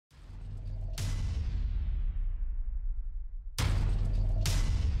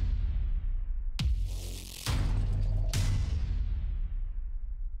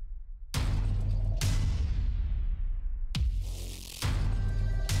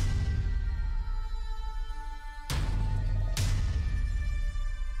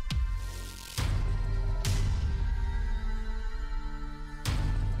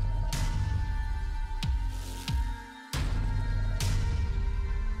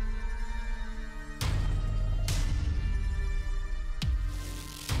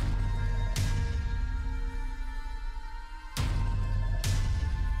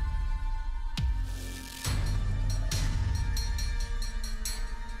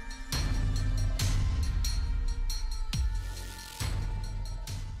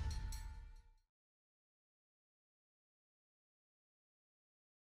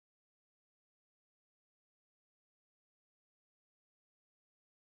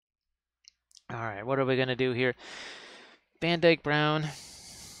All right, what are we gonna do here? Van Dyke Brown,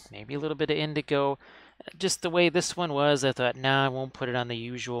 maybe a little bit of indigo. Just the way this one was, I thought, nah, I won't put it on the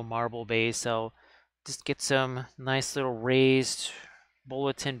usual marble base. I'll just get some nice little raised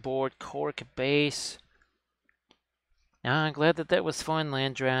bulletin board cork base. Now, I'm glad that that was fun,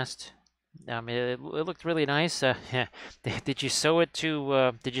 Landrast. It looked really nice. Did you show it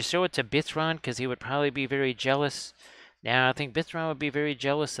to Bithron? Because he would probably be very jealous. Yeah, I think Bithron would be very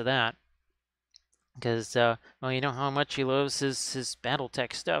jealous of that. Because well, you know how much he loves his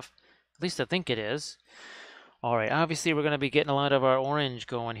BattleTech stuff. At least I think it is. All right, obviously we're gonna be getting a lot of our orange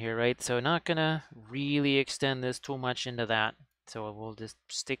going here, right? So not gonna really extend this too much into that. So we'll just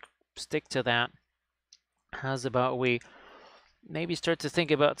stick to that. How's about we maybe start to think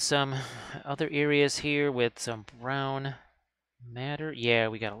about some other areas here with some brown matter. Yeah,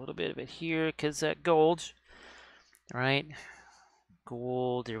 we got a little bit of it here because that gold, right?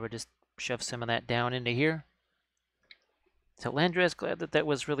 Gold, or we'll just shove some of that down into here. So Landres, glad that that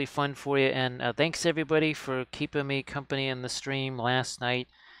was really fun for you, and thanks everybody for keeping me company in the stream last night.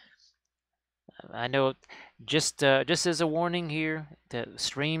 I know, just as a warning here, the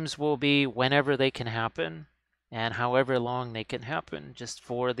streams will be whenever they can happen, and however long they can happen, just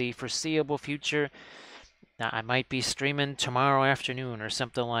for the foreseeable future. Now, I might be streaming tomorrow afternoon or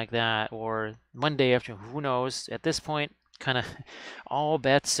something like that, or Monday afternoon. Who knows? At this point, kind of all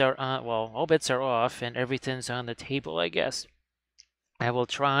bets are on. Well, all bets are off, and everything's on the table, I guess. I will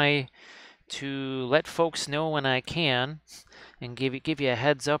try to let folks know when I can, and give you a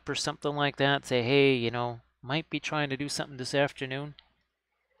heads up or something like that. Say, hey, might be trying to do something this afternoon.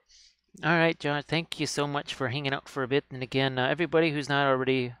 All right, Josh, thank you so much for hanging out for a bit. And again, everybody who's not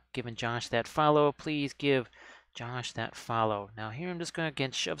already given Josh that follow, please give Josh that follow. Now here I'm just going to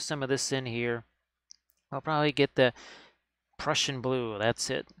again shove some of this in here. I'll probably get the Prussian blue, that's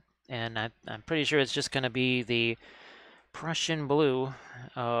it. And I'm pretty sure it's just going to be the Prussian blue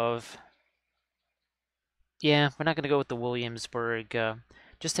of... Yeah, we're not going to go with the Williamsburg.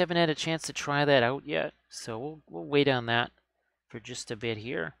 Just haven't had a chance to try that out yet. So we'll wait on that for just a bit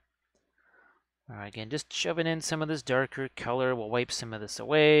here. All right, again, just shoving in some of this darker color. We'll wipe some of this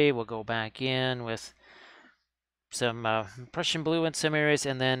away. We'll go back in with some Prussian blue in some areas,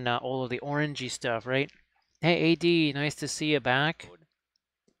 and then all of the orangey stuff, right? Hey, AD, nice to see you back.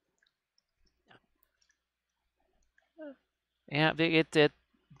 Yeah, the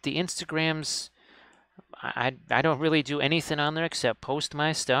Instagrams, I don't really do anything on there except post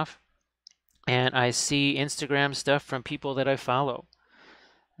my stuff, and I see Instagram stuff from people that I follow.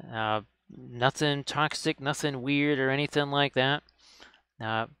 Nothing toxic, nothing weird or anything like that.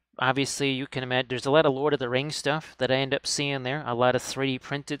 Uh, Obviously, you can imagine there's a lot of Lord of the Rings stuff that I end up seeing there, a lot of 3D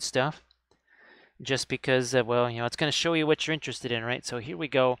printed stuff, just because, well, it's going to show you what you're interested in, right? So here we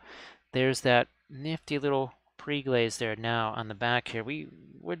go. There's that nifty little pre-glaze there now on the back here.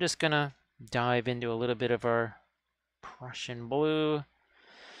 We're just going to dive into a little bit of our Prussian blue,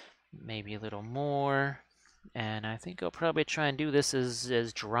 maybe a little more. And I think I'll probably try and do this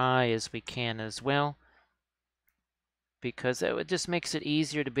as dry as we can as well, because it just makes it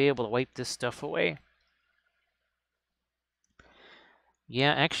easier to be able to wipe this stuff away.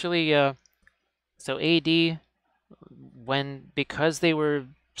 Yeah, actually, so AD, because they were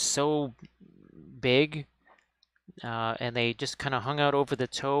so big, and they just kind of hung out over the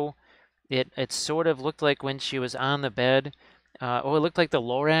toe, it sort of looked like when she was on the bed. It looked like the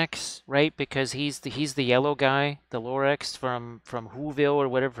Lorax, right? Because he's the yellow guy, the Lorax from Whoville or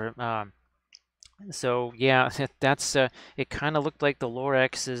whatever. So yeah, that's it. Kind of looked like the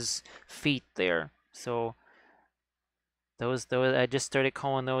Lorax's feet there. So those I just started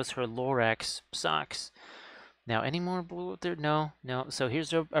calling those her Lorax socks. Now, any more blue there? No, no. So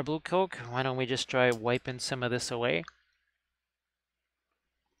here's our blue Coke. Why don't we just try wiping some of this away?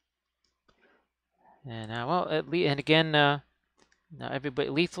 And well, and again, now everybody,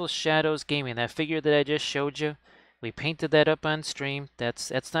 Lethal Shadows Gaming, that figure that I just showed you, we painted that up on stream.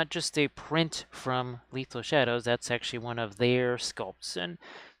 That's not just a print from Lethal Shadows. That's actually one of their sculpts, and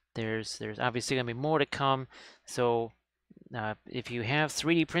there's obviously gonna be more to come. So if you have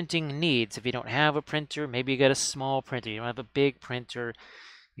 3D printing needs, if you don't have a printer, maybe you got a small printer, you don't have a big printer,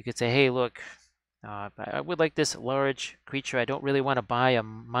 you could say, hey, look, I would like this large creature. I don't really want to buy a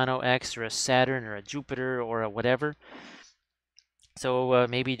Mono X or a Saturn or a Jupiter or a whatever. So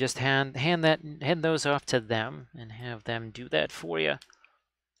maybe just hand those off to them and have them do that for you.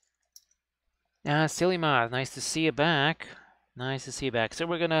 Silly Moth, nice to see you back. Nice to see you back. So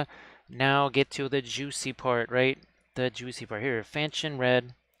we're gonna now get to the juicy part, right? The juicy part here. Fanchon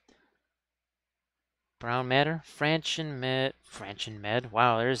red. Brown matter. Franchen med.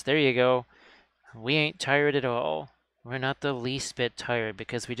 Wow, there you go. We ain't tired at all. We're not the least bit tired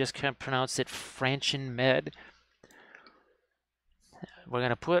because we just can't pronounce it Franchen Med. We're going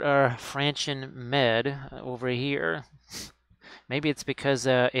to put our Franchen Med over here. Maybe it's because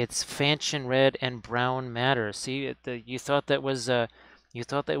it's Fanchon Red and Brown Matter. See, you thought that was a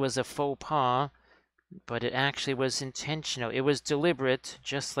faux pas, but it actually was intentional. It was deliberate,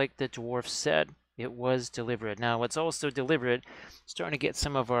 just like the dwarf said. It was deliberate. Now, what's also deliberate, starting to get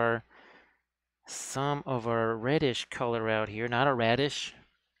some of our reddish color out here. Not a radish.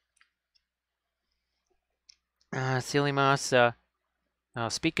 Silly moss.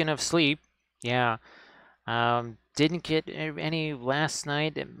 Speaking of sleep, yeah. Didn't get any last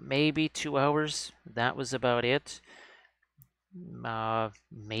night. Maybe 2 hours. That was about it.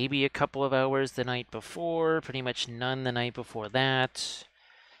 Maybe a couple of hours the night before. Pretty much none the night before that.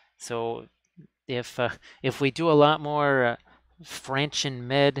 So if we do a lot more French and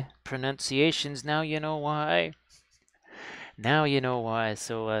Med pronunciations, now you know why. Now you know why.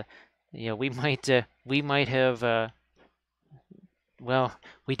 So yeah, we might have well,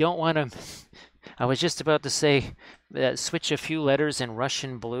 we don't want to. I was just about to say switch a few letters in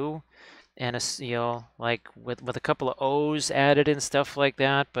Russian blue, and like with a couple of O's added and stuff like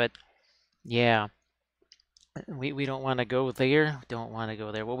that. But yeah, we don't want to go there. Don't want to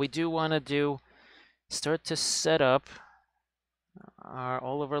go there. What we do want to do, start to set up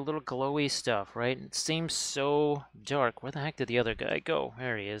all of our little glowy stuff, right? It seems so dark. Where the heck did the other guy go?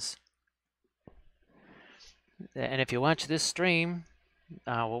 There he is. And if you watch this stream,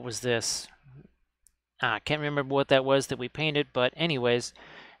 what was this? I can't remember what that was that we painted, but anyways,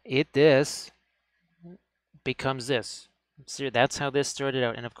 this becomes this. So that's how this started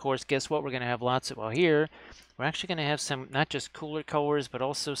out. And of course, guess what? We're going to have lots of, well, here, we're actually going to have some, not just cooler colors, but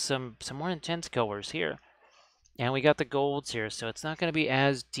also some more intense colors here. And we got the golds here, so it's not going to be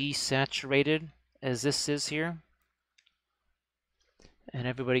as desaturated as this is here. And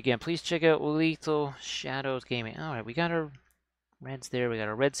everybody, again, please check out Lethal Shadows Gaming. All right, we got our reds there. We got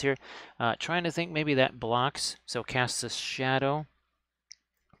our reds here. Trying to think maybe that blocks. So cast a shadow.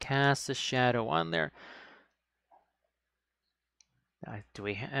 Cast a shadow on there. I'm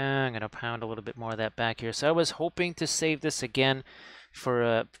going to pound a little bit more of that back here. So I was hoping to save this again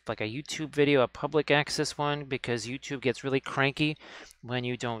for like a YouTube video, a public access one, because YouTube gets really cranky when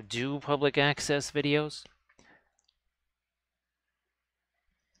you don't do public access videos.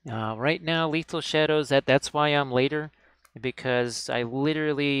 Right now, Lethal Shadows, that's why I'm later, because I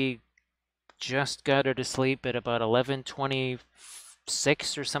literally just got her to sleep at about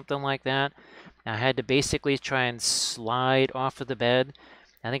 11:26 or something like that. I had to basically try and slide off of the bed.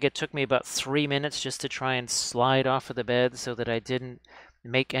 I think it took me about 3 minutes just to try and slide off of the bed so that I didn't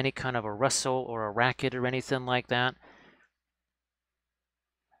make any kind of a rustle or a racket or anything like that.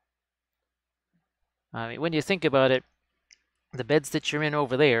 I mean, when you think about it, the beds that you're in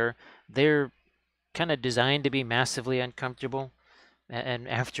over there, they're kind of designed to be massively uncomfortable. And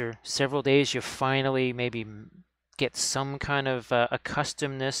after several days, you finally maybe get some kind of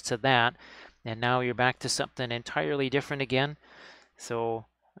accustomedness to that. And now you're back to something entirely different again. So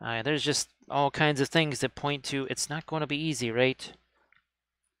there's just all kinds of things that point to it's not going to be easy, right?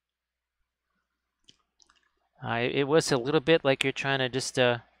 It was a little bit like you're trying to just,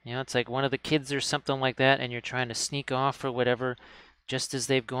 it's like one of the kids or something like that, and you're trying to sneak off or whatever just as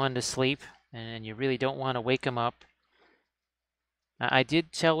they've gone to sleep, and you really don't want to wake them up. I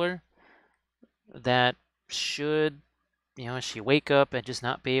did tell her that should she wake up and just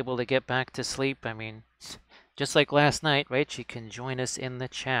not be able to get back to sleep, I mean, just like last night, right? She can join us in the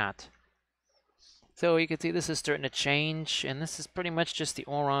chat. So you can see this is starting to change, and this is pretty much just the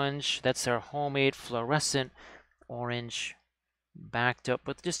orange. That's our homemade fluorescent orange, backed up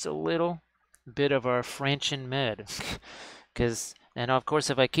with just a little bit of our Franchen Med. And of course,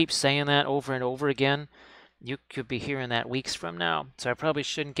 if I keep saying that over and over again, you could be hearing that weeks from now. So I probably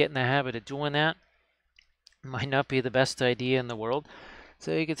shouldn't get in the habit of doing that. Might not be the best idea in the world.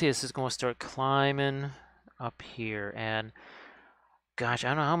 So you can see this is going to start climbing up here. And gosh, I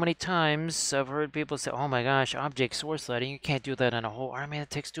don't know how many times I've heard people say, oh my gosh, object source lighting, you can't do that on a whole army. It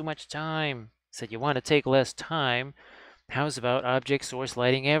takes too much time. I said, you want to take less time. How's about object source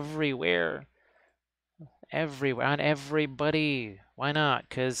lighting everywhere? Everywhere, on everybody. Why not?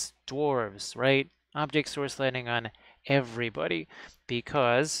 Because dwarves, right? Object source lighting on everybody.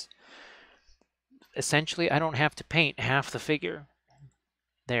 Because essentially I don't have to paint half the figure.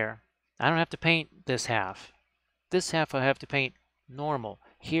 There. I don't have to paint this half. This half I have to paint normal.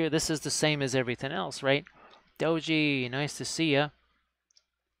 Here, this is the same as everything else, right? Doji, nice to see ya.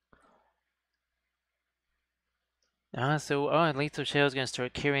 And Lethal Shell is going to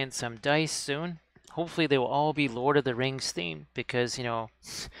start carrying some dice soon. hopefully they will all be Lord of the Rings themed, because, you know,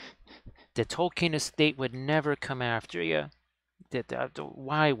 the Tolkien estate would never come after you.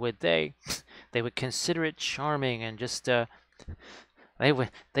 Why would they? They would consider it charming, and just they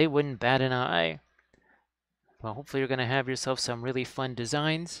wouldn't bat an eye. Well, hopefully you're going to have yourself some really fun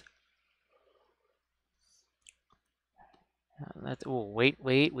designs.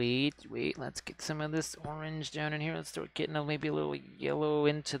 Wait. Let's get some of this orange down in here. Let's start getting maybe a little yellow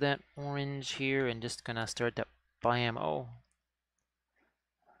into that orange here, and just gonna start to bam. Oh,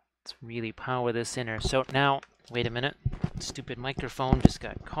 let's really power this in here. So now, wait a minute. Stupid microphone just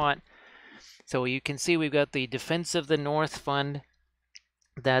got caught. So you can see we've got the Defense of the North Fund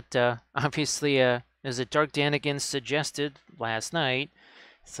that obviously, as a Dark Danigan suggested last night,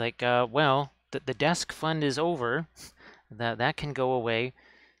 it's like, well, the desk fund is over. That can go away.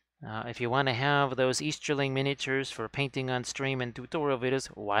 If you want to have those Easterling miniatures for painting on stream and tutorial videos,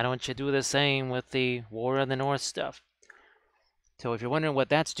 why don't you do the same with the War of the North stuff? So if you're wondering what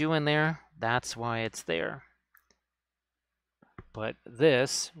that's doing there, that's why it's there. But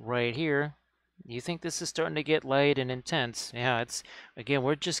this right here, you think this is starting to get light and intense. Yeah, it's, again,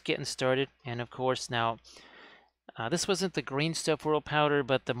 we're just getting started. And of course now, this wasn't the green stuff Whirl powder,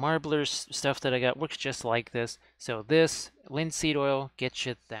 but the Marbler stuff that I got works just like this. So this, linseed oil, gets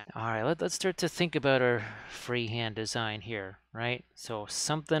you that. All right, let's start to think about our freehand design here, right? So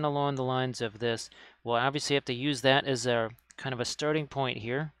something along the lines of this. We'll obviously have to use that as a kind of a starting point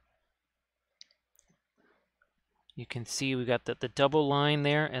here. You can see we got the double line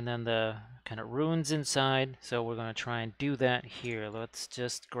there, and then the kind of runes inside. So we're going to try and do that here. Let's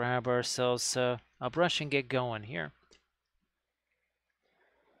just grab ourselves a brush and get going here.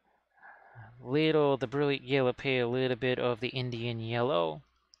 The brilliant yellow pale, a little bit of the Indian yellow.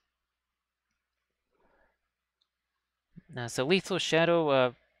 Now, so lethal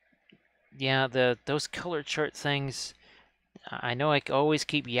shadow, yeah, those color chart things, I know I always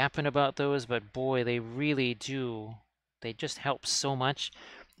keep yapping about those, but boy, they really do. They just help so much,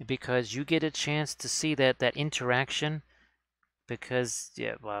 because you get a chance to see that interaction. Because,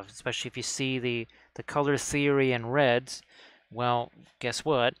 yeah, well, especially if you see the color theory in reds, well, guess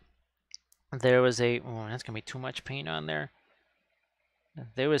what? There was that's gonna be too much paint on there.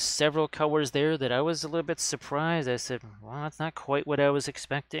 There was several colors there that I was a little bit surprised. I said, well, that's not quite what I was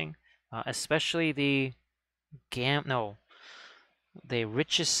expecting. Especially the the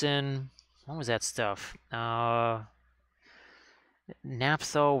Richardson, what was that stuff?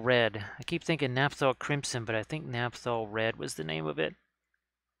 Naphthol Red. I keep thinking Naphthol Crimson, but I think Naphthol Red was the name of it.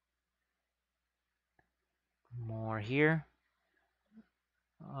 More here.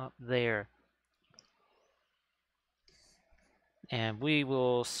 Up there. And we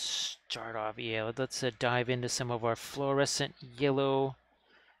will start off, yeah, let's dive into some of our fluorescent yellow,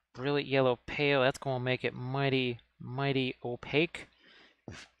 brilliant yellow pale. That's going to make it mighty, mighty opaque.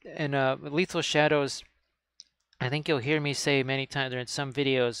 And lethal shadows, I think you'll hear me say many times in some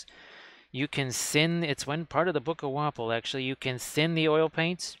videos, you can thin, it's one part of the Book of Wappel actually, you can thin the oil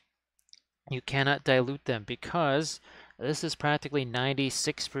paints. You cannot dilute them, because this is practically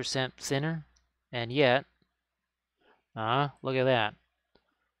 96% thinner, and yet, look at that.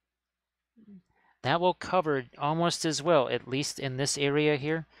 That will cover almost as well, at least in this area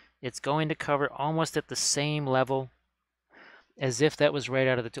here. It's going to cover almost at the same level as if that was right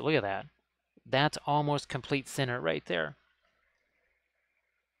out of the tube. Look at that. That's almost complete thinner right there.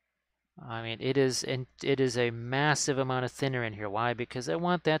 I mean, it is a massive amount of thinner in here. Why? Because I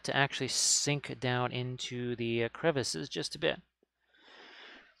want that to actually sink down into the crevices just a bit.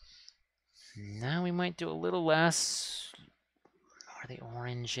 Now we might do a little less. More of the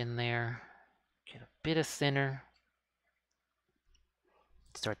orange in there. Get a bit of thinner.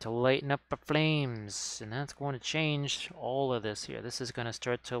 Start to lighten up the flames, and that's going to change all of this here. This is going to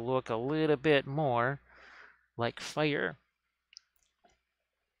start to look a little bit more like fire.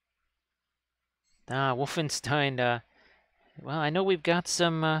 Wolfenstein, well, I know we've got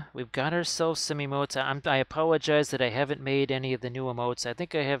ourselves some emotes. I apologize that I haven't made any of the new emotes. I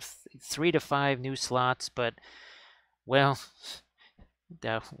think I have 3 to 5 new slots, but, well,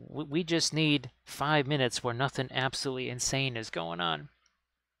 we just need 5 minutes where nothing absolutely insane is going on.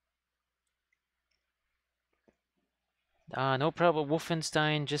 No problem,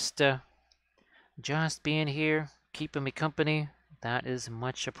 Wolfenstein. Just being here, keeping me company. That is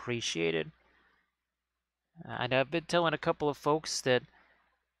much appreciated. And I've been telling a couple of folks that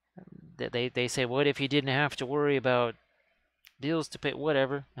they say, what if you didn't have to worry about bills to pay,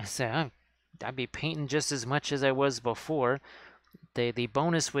 whatever. I say, I'd be painting just as much as I was before. The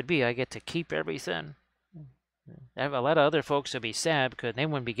bonus would be I get to keep everything. A lot of other folks would be sad because they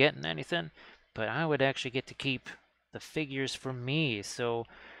wouldn't be getting anything. but I would actually get to keep the figures for me, so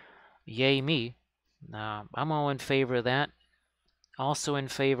yay me. I'm all in favor of that. Also in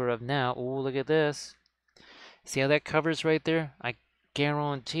favor of now, ooh, look at this. See how that covers right there? I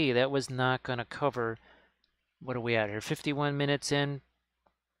guarantee that was not going to cover, what are we at here, 51 minutes in,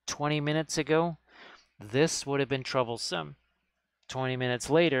 20 minutes ago? This would have been troublesome. 20 minutes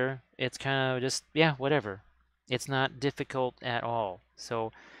later, it's kind of just, yeah, whatever. It's not difficult at all.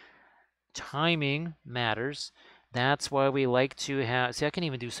 So timing matters. That's why we like to have, see, I can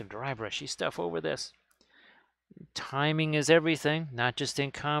even do some dry brushy stuff over this. Timing is everything, not just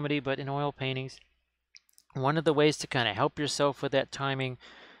in comedy, but in oil paintings. One of the ways to kind of help yourself with that timing,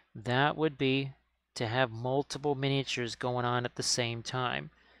 that would be to have multiple miniatures going on at the same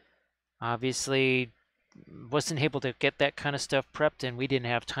time. Obviously, wasn't able to get that kind of stuff prepped, and we didn't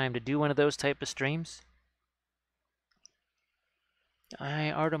have time to do one of those type of streams.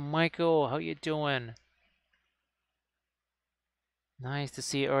 Hi, Artem Michael, how you doing? Nice to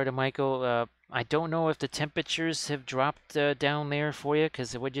see you, Artem Michael. I don't know if the temperatures have dropped down there for you,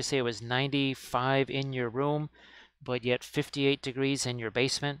 because what'd you say, it was 95 in your room, but yet 58 degrees in your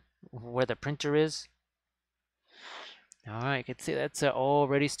basement where the printer is? All right, you can see that's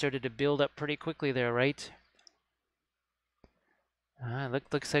already started to build up pretty quickly there, right?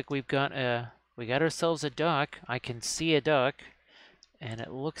 Looks like we got ourselves a duck. I can see a duck, and it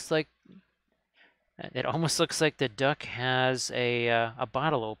almost looks like the duck has a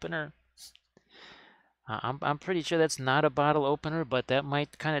bottle opener. I'm pretty sure that's not a bottle opener, but that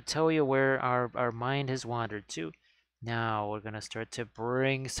might kind of tell you where our mind has wandered to. Now we're gonna start to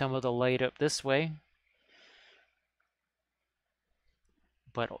bring some of the light up this way.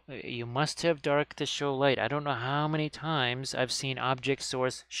 But you must have dark to show light. I don't know how many times I've seen object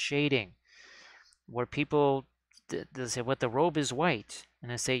source shading, where people they say, "What, the robe is white,"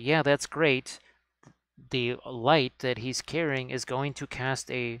 and I say, "Yeah, that's great. The light that he's carrying is going to cast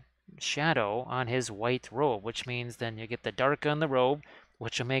a shadow on his white robe, which means then you get the dark on the robe,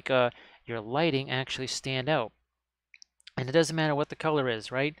 which will make your lighting actually stand out. And it doesn't matter what the color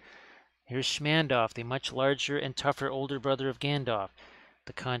is, right? Here's Schmandorf, the much larger and tougher older brother of Gandalf.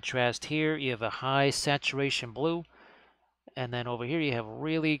 The contrast here, you have a high saturation blue, and then over here you have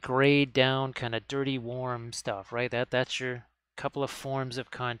really grayed down, kind of dirty, warm stuff, right? That's your couple of forms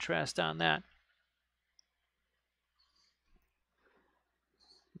of contrast on that.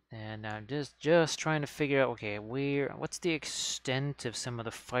 And I'm just trying to figure out, okay, what's the extent of some of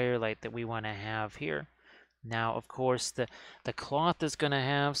the firelight that we want to have here? Now, of course, the cloth is going to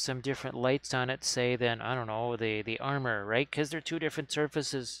have some different lights on it, say, than, I don't know, the armor, right? Because they're two different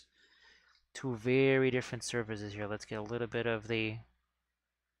surfaces. Two very different surfaces here. Let's get a little bit of the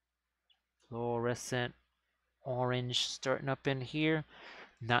fluorescent orange starting up in here.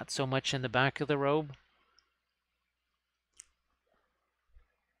 Not so much in the back of the robe.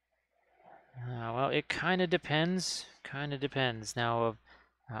 Well, it kind of depends. Kind of depends. Now,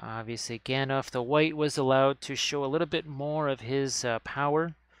 obviously, Gandalf the White was allowed to show a little bit more of his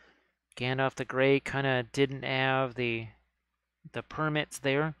power. Gandalf the Grey kind of didn't have the permits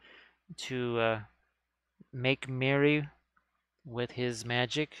there to make merry with his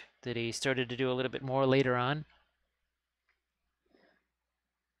magic that he started to do a little bit more later on.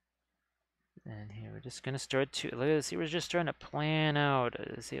 And here we're just going to start to, let's see, we're just trying to plan out,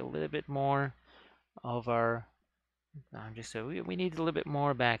 see a little bit more of our, we need a little bit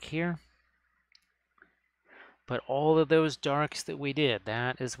more back here. But all of those darks that we did,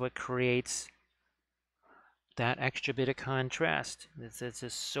 that is what creates that extra bit of contrast. This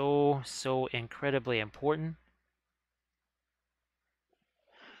is so incredibly important.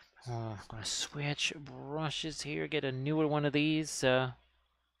 I'm going to switch brushes here, get a newer one of these.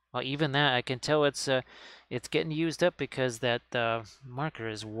 Well, even that, I can tell it's getting used up because that marker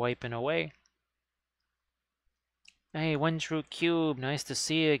is wiping away. Hey, One True Cube, nice to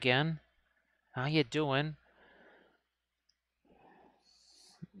see you again. How you doing?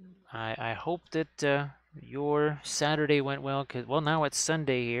 I hope that your Saturday went well, cause well, now it's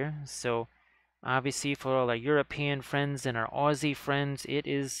Sunday here, so obviously for all our European friends and our Aussie friends,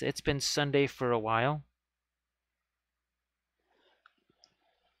 it's been Sunday for a while.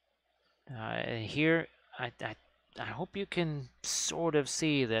 Here, I hope you can sort of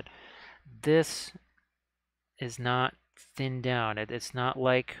see that this is not thinned down. It's not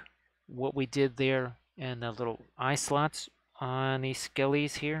like what we did there in the little eye slots on these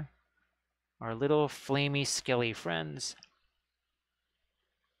skellies here. Our little flamey skelly friends.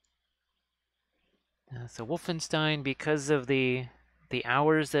 So Wolfenstein, because of the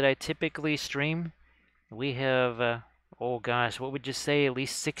hours that I typically stream, we have oh gosh, what would you say? At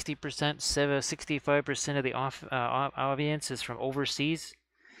least 60%, 65% of the audience is from overseas.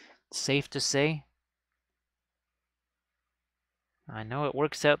 Safe to say. I know it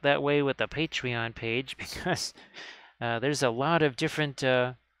works out that way with the Patreon page because there's a lot of different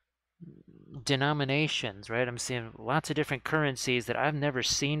denominations, right? I'm seeing lots of different currencies that I've never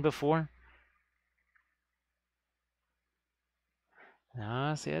seen before.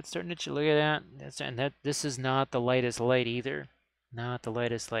 Ah, see, that's starting to look at that. And this is not the lightest light either. Not the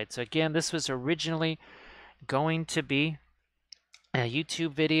lightest light. So again, this was originally going to be a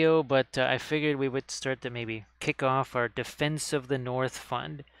YouTube video, but I figured we would start to maybe kick off our Defense of the North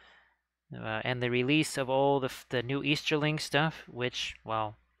Fund and the release of all the new Easterling stuff, which,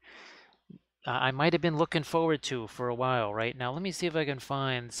 well, I might have been looking forward to for a while, right? Now, let me see if I can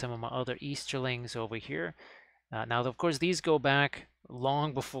find some of my other Easterlings over here. Now, of course, these go back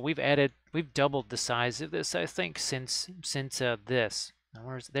long before we've doubled the size of this, I think, since this.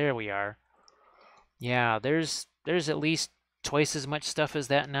 There we are. Yeah, there's at least twice as much stuff as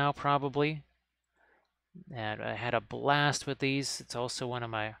that now, probably. And I had a blast with these. It's also one of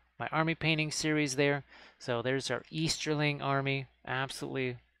my army painting series there. So there's our Easterling army.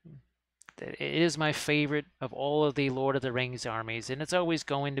 Absolutely, it is my favorite of all of the Lord of the Rings armies, and it's always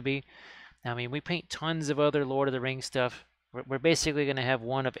going to be. I mean, we paint tons of other Lord of the Rings stuff. We're basically going to have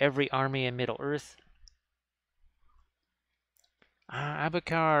one of every army in Middle-earth.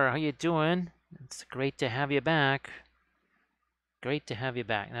 Abakar, how you doing? It's great to have you back. Great to have you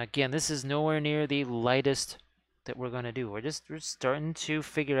back. Now, again, this is nowhere near the lightest that we're going to do. We're starting to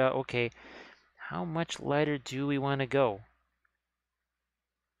figure out, okay, how much lighter do we want to go?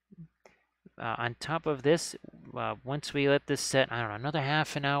 On top of this, once we let this set, I don't know, another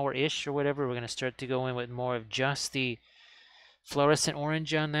half an hour-ish or whatever, we're going to start to go in with more of just the fluorescent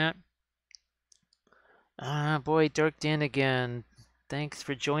orange on that. Boy, Dark Dan again. Thanks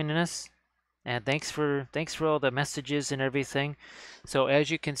for joining us. And thanks for all the messages and everything. So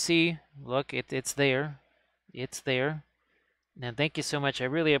as you can see, look, it's there. It's there. And thank you so much. I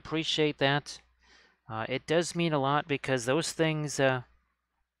really appreciate that. It does mean a lot because those things,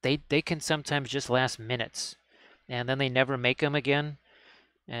 they can sometimes just last minutes, and then they never make them again.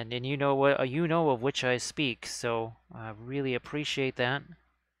 And you know what, you know of which I speak. So I really appreciate that.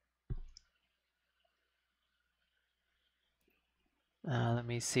 Let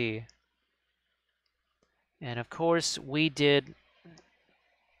me see. And of course, we did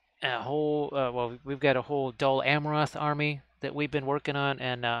a whole, well, we've got a whole Dol Amroth army that we've been working on,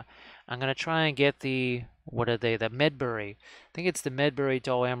 and I'm going to try and get the, what are they, the Medbury. I think it's the Medbury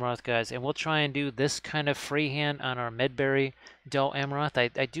Dol Amroth guys, and we'll try and do this kind of freehand on our Medbury Dol Amroth.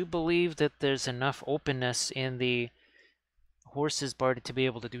 I do believe that there's enough openness in the horses bar to be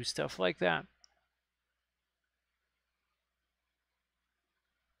able to do stuff like that.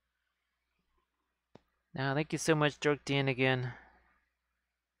 Now, thank you so much, Dirk Dan again.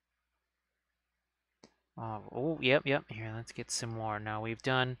 Oh, yep. Here, let's get some more. Now we've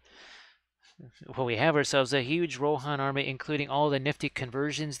done, well, we have ourselves a huge Rohan army, including all the nifty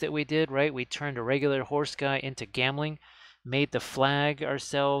conversions that we did, right? We turned a regular horse guy into gambling, made the flag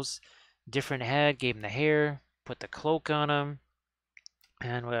ourselves, different head, gave him the hair, put the cloak on him,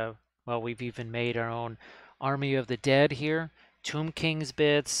 and, well, we've even made our own Army of the Dead here. Tomb King's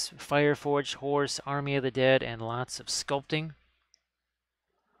bits, Fireforged horse, Army of the Dead, and lots of sculpting.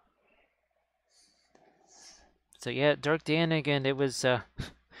 So yeah, Dark Dan again, it was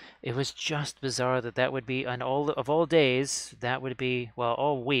just bizarre that would be on all of all days, that would be, well,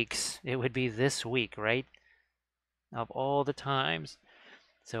 all weeks, it would be this week, right? Of all the times.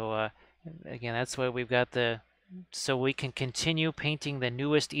 So again, that's why we've got so we can continue painting the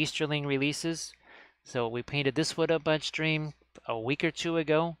newest Easterling releases. So we painted this one up on stream a week or two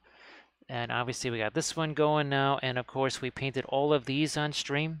ago, and obviously we got this one going now, and of course we painted all of these on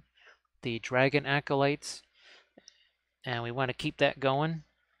stream, the Dragon Acolytes, and we want to keep that going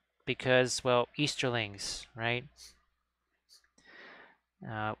because, well, Easterlings, right?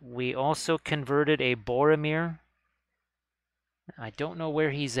 We also converted a Boromir. I don't know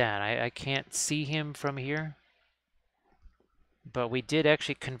where he's at. I can't see him from here. But we did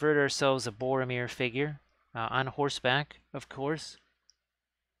actually convert ourselves a Boromir figure on horseback, of course.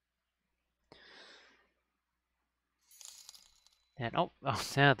 And oh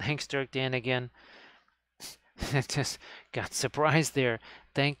yeah, thanks, Dirk Dan again. Just got surprised there.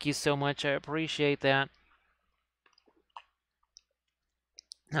 Thank you so much. I appreciate that.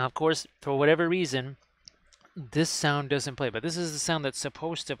 Now, of course, for whatever reason, this sound doesn't play, but this is the sound that's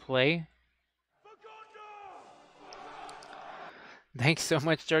supposed to play. Thanks so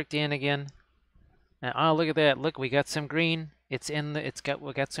much, Dark Dan again. Oh, look at that. Look, we got some green. We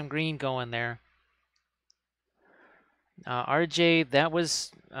got some green going there. RJ,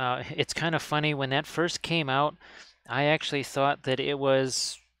 it's kind of funny when that first came out. I actually thought that it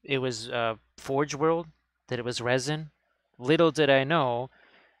was Forge World, that it was resin. Little did I know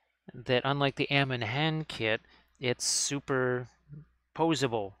that unlike the M and Hand kit, it's super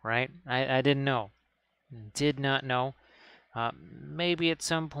posable, right? I didn't know, did not know. Maybe at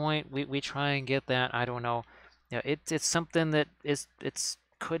some point we try and get that. I don't know. Yeah, it's something that it's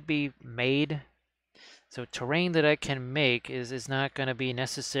could be made. So terrain that I can make is not going to be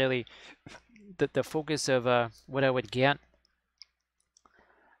necessarily the focus of what I would get.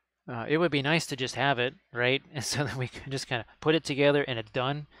 It would be nice to just have it, right? And so that we can just kind of put it together and it's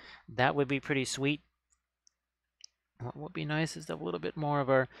done. That would be pretty sweet. What would be nice is a little bit more of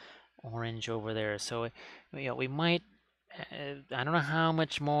our orange over there. So, we might, I don't know how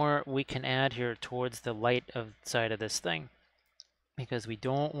much more we can add here towards the light side of this thing, because we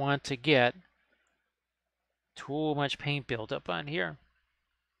don't want to get too much paint built up on here.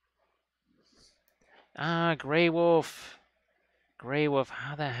 Ah, Grey Wolf. Grey Wolf,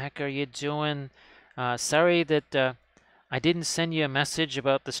 how the heck are you doing? Sorry that I didn't send you a message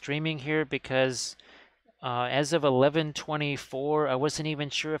about the streaming here because as of 11:24, I wasn't even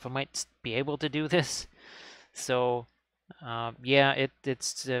sure if I might be able to do this. So, yeah,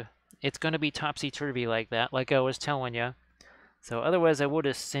 it's going to be topsy-turvy like that, like I was telling you. So otherwise, I would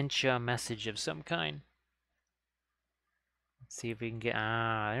have sent you a message of some kind. Let's see if we can get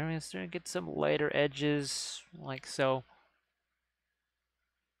I'm gonna get some lighter edges like so.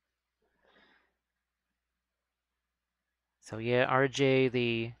 So yeah,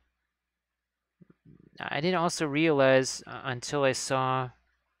 RJ, I didn't also realize until I saw,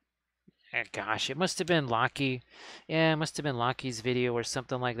 gosh, it must have been Lockie. Yeah, it must have been Lockie's video or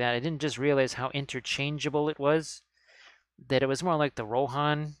something like that. I didn't just realize how interchangeable it was, that it was more like the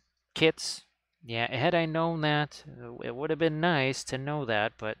Rohan kits. Yeah, had I known that, it would have been nice to know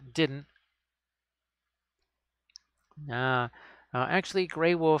that, but didn't. Actually,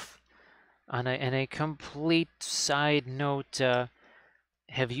 Grey Wolf, on a complete side note,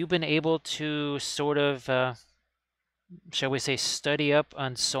 have you been able to sort of, shall we say, study up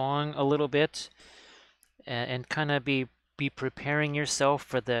on song a little bit and kind of be preparing yourself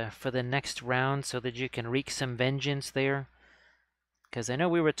for the next round so that you can wreak some vengeance there? Because I know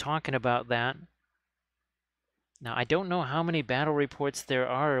we were talking about that. Now, I don't know how many battle reports there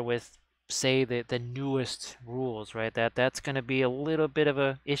are with, say, the newest rules, right? That's going to be a little bit of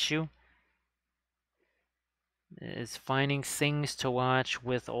a issue, is finding things to watch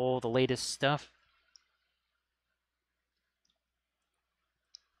with all the latest stuff.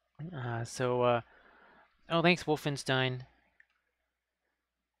 Oh, thanks, Wolfenstein.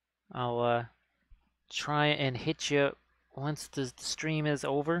 I'll try and hit you once the stream is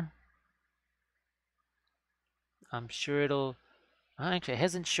over. I'm sure it'll. Actually, it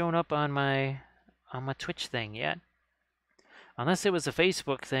hasn't shown up on my Twitch thing yet, unless it was a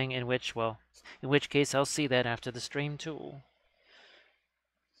Facebook thing, in which case I'll see that after the stream too.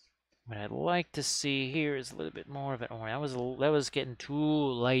 What I'd like to see here is a little bit more of it. Oh, that was getting too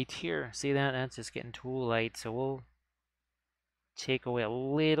light here. See that? That's just getting too light. So we'll take away a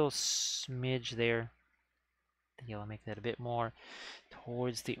little smidge there. The yellow, make that a bit more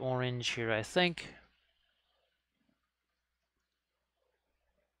towards the orange here, I think.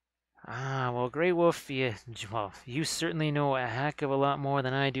 Well, Grey Wolf, you certainly know a heck of a lot more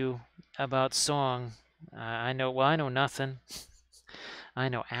than I do about song. I know nothing. I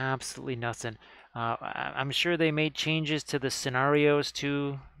know absolutely nothing. I'm sure they made changes to the scenarios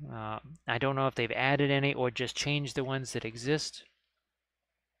too. I don't know if they've added any or just changed the ones that exist.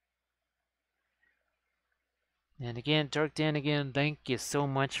 And again, Dark Dan, again, thank you so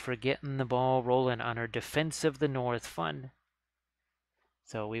much for getting the ball rolling on our Defense of the North fund.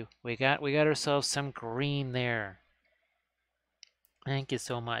 So we got ourselves some green there. Thank you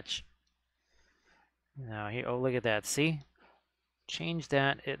so much. Now here, oh, look at that. See? Change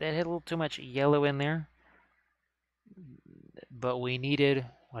that. That had a little too much yellow in there. But we needed,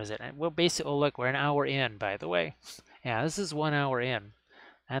 what is it? Well, basically, oh, look, we're an hour in, by the way. Yeah, this is 1 hour in.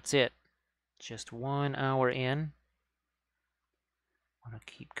 That's it. Just 1 hour in. Want to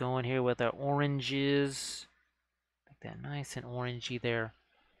keep going here with our oranges. Make that nice and orangey there.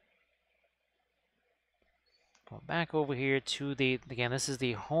 Go back over here to again, this is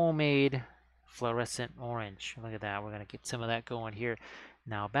the homemade fluorescent orange. Look at that. We're going to get some of that going here.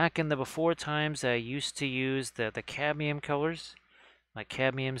 Now, back in the before times, I used to use the cadmium colors, like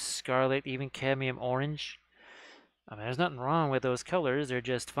cadmium scarlet, even cadmium orange. I mean, there's nothing wrong with those colors. They're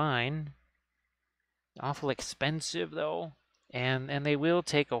just fine. Awful expensive though. And they will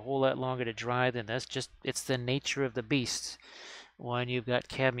take a whole lot longer to dry than this. Just it's the nature of the beast. When you've got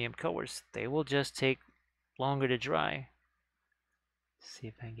cadmium colors, they will just take longer to dry. See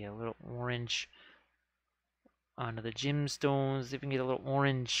if I can get a little orange onto the gemstones. See if we can get a little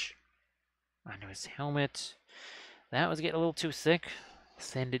orange onto his helmet. That was getting a little too thick.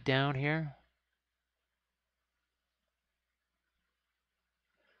 Send it down here.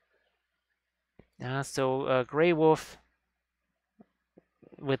 So Grey Wolf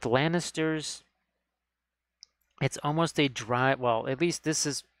with Lannisters, it's almost a dry. Well, at least this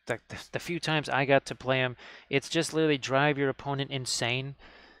is the few times I got to play him. It's just literally drive your opponent insane.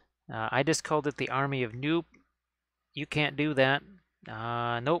 I just called it the Army of Nope. You can't do that.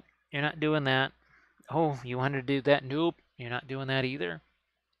 Nope, you're not doing that. Oh, you wanted to do that? Nope, you're not doing that either.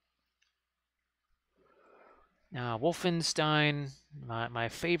 Wolfenstein, my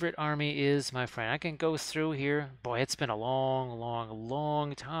favorite army is, my friend. I can go through here. Boy, it's been a long, long,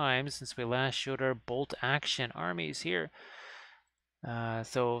 long time since we last showed our bolt action armies here.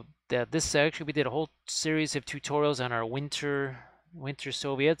 So this actually, we did a whole series of tutorials on our winter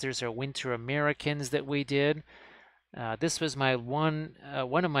Soviets. There's our winter Americans that we did. This was my one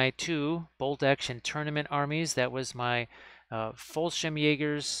of my two bolt action tournament armies. That was my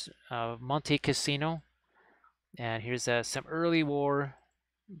Fallschirmjägers Monte Cassino. And here's some early war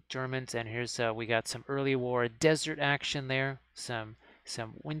Germans, and here's we got some early war desert action there, some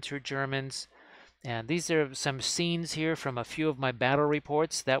winter Germans. And these are some scenes here from a few of my battle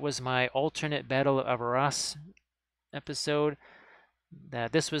reports. That was my alternate Battle of Arras episode.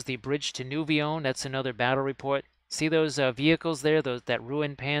 This was the bridge to Nouvion. That's another battle report. See those vehicles there, that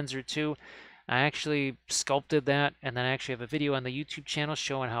ruined Panzer II? I actually sculpted that, and then I actually have a video on the YouTube channel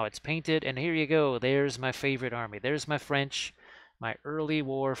showing how it's painted. And here you go. There's my favorite army. There's my French, my early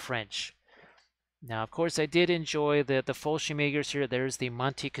war French. Now, of course, I did enjoy the Fallschirmjägers here. There's the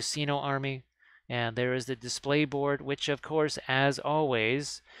Monte Cassino army, and there is the display board, which, of course, as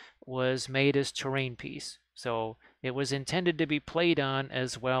always, was made as terrain piece. So it was intended to be played on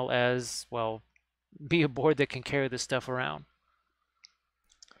as well as, well, be a board that can carry this stuff around.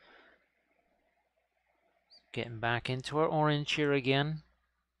 Getting back into our orange here again.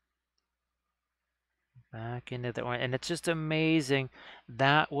 Back into the orange. And it's just amazing.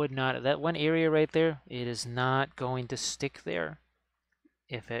 That one area right there, it is not going to stick there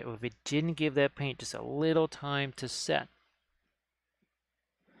if it didn't give that paint just a little time to set.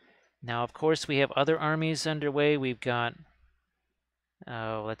 Now, of course, we have other armies underway. We've got,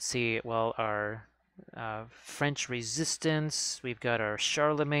 let's see, well, our French Resistance. We've got our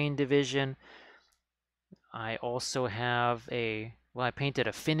Charlemagne division. I also have I painted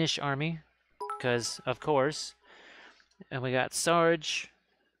a Finnish army, because, of course. And we got Sarge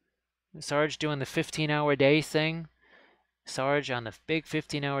doing the 15-hour day thing. Sarge on the big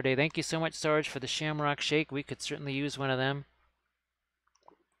 15-hour day. Thank you so much, Sarge, for the Shamrock Shake. We could certainly use one of them.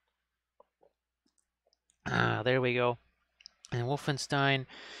 There we go. And Wolfenstein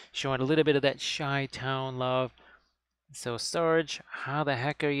showing a little bit of that Chi-Town love. So, Sarge, how the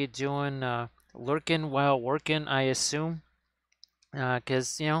heck are you doing? Lurking while working, I assume?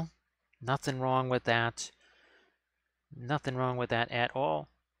 Because, you know, nothing wrong with that. Nothing wrong with that at all.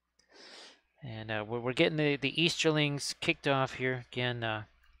 And we're getting the Easterlings kicked off here. Again,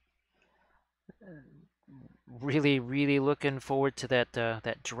 really, really looking forward to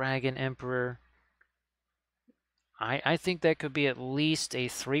that Dragon Emperor. I think that could be at least a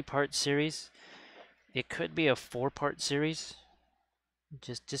 3-part series. It could be a 4-part series.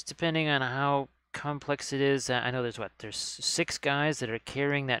 Just depending on how complex it is. I know there's 6 guys that are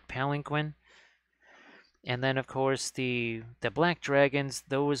carrying that palanquin. And then, of course, the Black Dragons,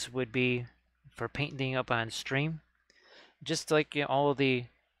 those would be for painting up on stream. Just like, you know, all of these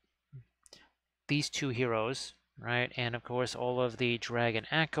 2 heroes, right? And, of course, all of the Dragon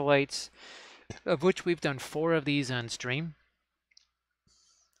Acolytes, of which we've done 4 of these on stream.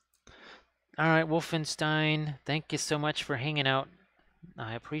 All right, Wolfenstein, thank you so much for hanging out.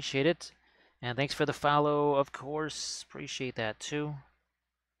 I appreciate it. And thanks for the follow, of course. Appreciate that, too.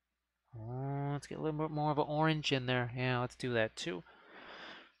 Oh, let's get a little bit more of an orange in there. Yeah, let's do that, too.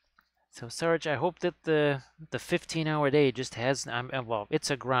 So, Sarge, I hope that the 15-hour day just has... well,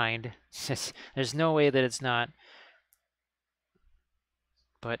 it's a grind. There's no way that it's not.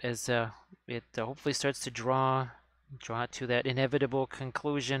 But as it hopefully starts to draw to that inevitable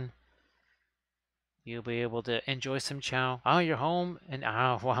conclusion, you'll be able to enjoy some chow. Oh, you're home? And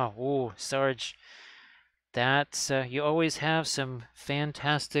oh, wow. Ooh, Sarge. That's, you always have some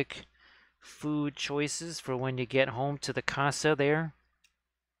fantastic food choices for when you get home to the casa there.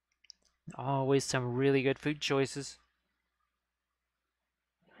 Always some really good food choices.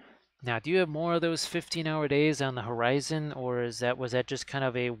 Now, do you have more of those 15-hour days on the horizon, or was that just kind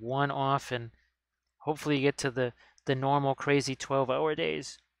of a one-off and hopefully you get to the normal crazy 12-hour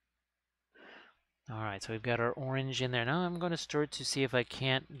days? All right, so we've got our orange in there. Now I'm going to start to see if I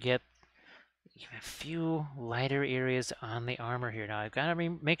can't get a few lighter areas on the armor here. Now I've got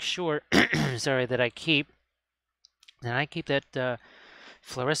to make sure, sorry, that I keep that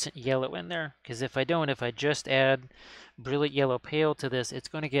fluorescent yellow in there, because if I don't, if I just add brilliant yellow pale to this, it's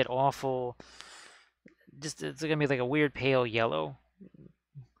going to get awful. Just it's going to be like a weird pale yellow.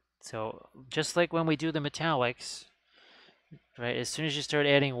 So just like when we do the metallics, right? As soon as you start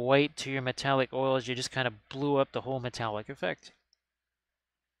adding white to your metallic oils, you just kind of blew up the whole metallic effect.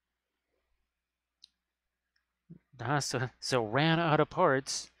 So ran out of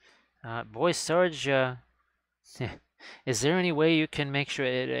parts. Boy, Sarge, is there any way you can make sure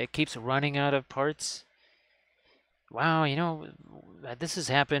it keeps running out of parts? Wow, this has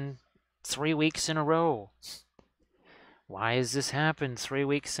happened 3 weeks in a row. Why has this happened 3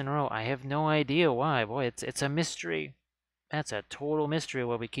 weeks in a row? I have no idea why. Boy, it's a mystery. That's a total mystery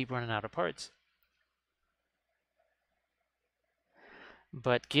why we keep running out of parts.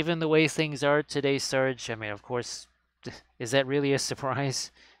 But given the way things are today, Sarge, I mean, of course, is that really a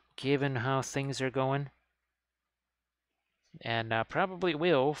surprise, given how things are going? And probably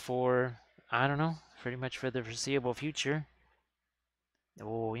will for, I don't know, pretty much for the foreseeable future.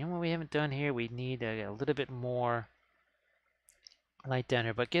 Oh, you know what we haven't done here? We need a little bit more light down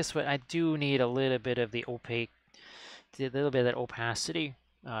here. But guess what? I do need a little bit of the opaque, a little bit of that opacity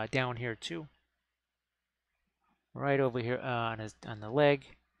down here too. Right over here on the leg.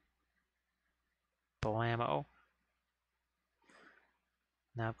 Blammo.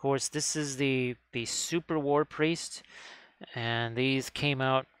 Now, of course, this is the Super War Priest, and these came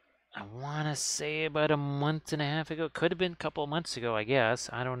out, I want to say about a month and a half ago. Could have been a couple of months ago, I guess.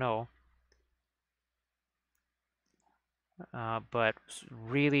 I don't know. But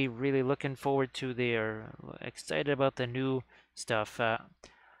really, really looking forward to their, excited about the new stuff.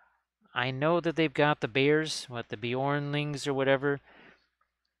 I know that they've got the bears, the Bjornlings or whatever.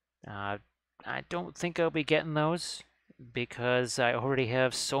 I don't think I'll be getting those because I already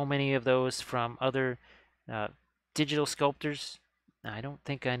have so many of those from other uh, digital sculptors. I don't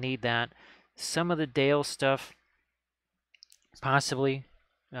think I need that. Some of the Dale stuff, possibly,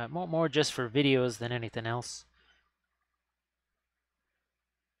 more just for videos than anything else.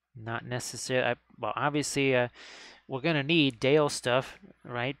 Not necessarily. Well, obviously, we're going to need Dale stuff,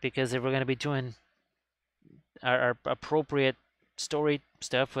 right? Because if we're going to be doing our appropriate story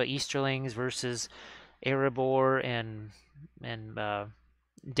stuff, Easterlings versus Erebor and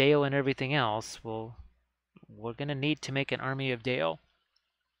Dale and everything else, well, we're going to need to make an army of Dale.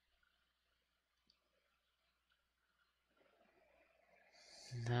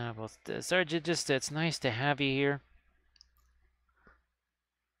 Well, Sarge, it's nice to have you here.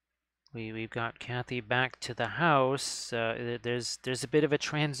 We've got Kathy back to the house. There's a bit of a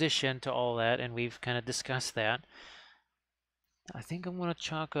transition to all that, and we've kind of discussed that. I think I'm going to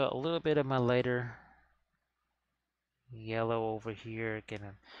chalk a little bit of my lighter yellow over here.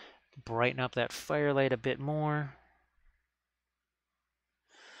 Gonna brighten up that firelight a bit more.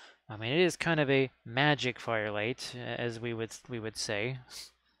 I mean, it is kind of a magic firelight, as we would say.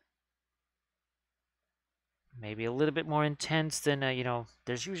 Maybe a little bit more intense than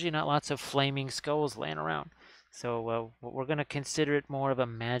there's usually not lots of flaming skulls laying around. So we're going to consider it more of a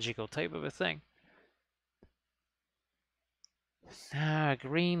magical type of a thing.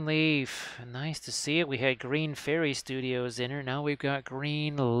 Green Leaf. Nice to see it. We had Green Fairy Studios in here. Now we've got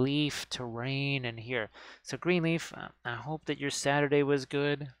Green Leaf Terrain in here. So Green Leaf, I hope that your Saturday was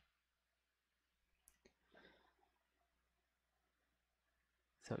good.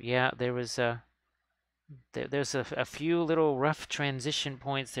 So yeah, there's a few little rough transition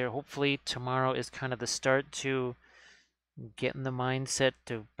points there. Hopefully tomorrow is kind of the start to getting the mindset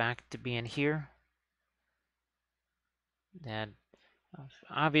to back to being here. And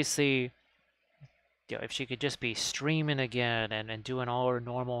obviously, if she could just be streaming again and doing all her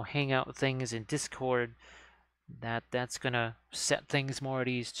normal hangout things in Discord, that's gonna set things more at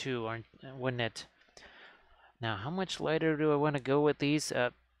ease too, wouldn't it? Now, how much lighter do I want to go with these?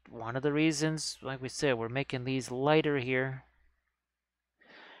 One of the reasons, like we said, we're making these lighter here.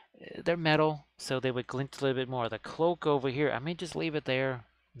 They're metal, so they would glint a little bit more. The cloak over here, I may just leave it there,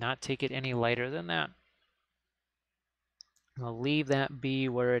 not take it any lighter than that. I'll leave that be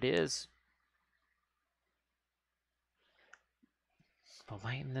where it is. I'll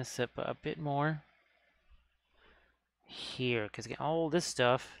lighten this up a bit more here, because all this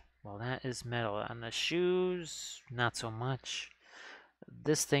stuff, Well, that is metal. On the shoes, not so much.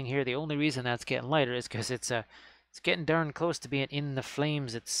 This thing here, the only reason that's getting lighter is because it's getting darn close to being in the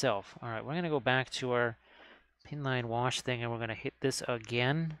flames itself. All right, we're gonna go back to our pin line wash thing, and we're gonna hit this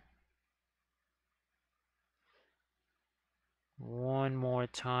again. One more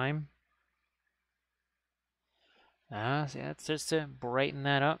time. See, that's just to brighten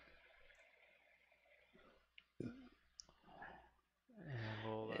that up.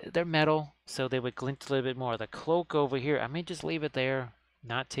 They're metal, so they would glint a little bit more. The cloak over here, I may just leave it there,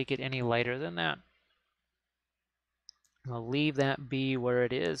 not take it any lighter than that. I'll leave that be where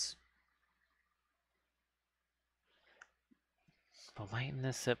it is. I'll lighten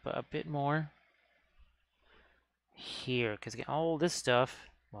this up a bit more here, because all this stuff,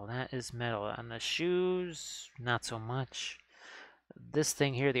 well, that is metal. On the shoes, not so much. This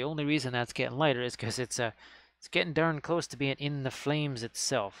thing here, the only reason that's getting lighter is because it's getting darn close to being in the flames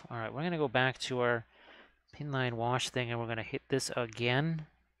itself. All right, we're gonna go back to our pin line wash thing, and we're gonna hit this again.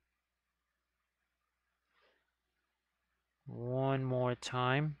 One more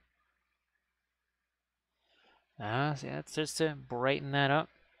time. See, that's just to brighten that up.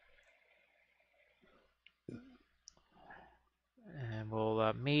 And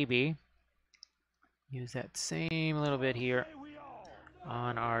we'll maybe use that same little bit here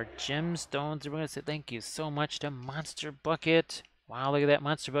on our gemstones. We're going to say thank you so much to Monster Bucket. Wow, look at that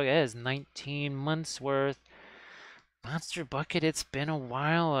Monster Bucket. That is 19 months worth. Monster Bucket, it's been a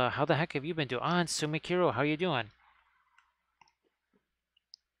while. How the heck have you been doing? And Sumikiro, how you doing?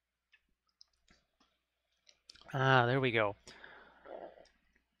 There we go.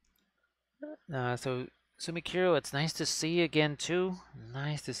 So Sumikiro, it's nice to see you again too.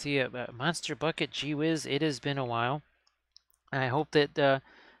 Nice to see you. Monster Bucket, gee whiz, it has been a while. I hope that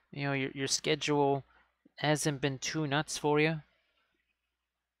you know your schedule hasn't been too nuts for you.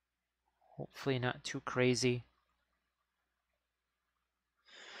 Hopefully not too crazy.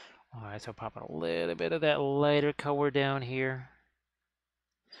 All right, so popping a little bit of that lighter color down here.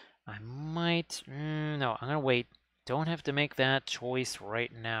 I might, no, I'm gonna wait. Don't have to make that choice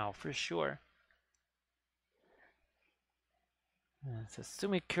right now, for sure. So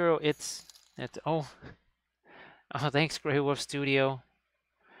Sumikuro, it's, oh, thanks Grey Wolf Studio.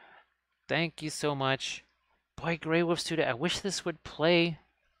 Thank you so much. Boy, Grey Wolf Studio, I wish this would play,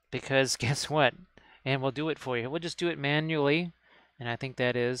 because guess what? And we'll do it for you. We'll just do it manually, and I think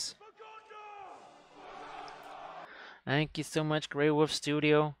that is. Thank you so much, Grey Wolf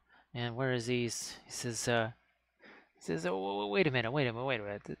Studio. And where is he? He says, oh, wait a minute.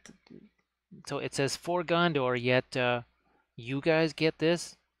 So it says for Gondor, yet you guys get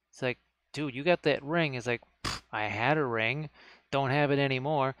this? It's like, dude, you got that ring. It's like, I had a ring. Don't have it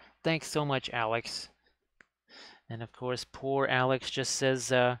anymore. Thanks so much, Alex. And of course, poor Alex just says,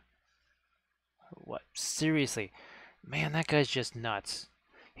 what? Seriously? Man, that guy's just nuts.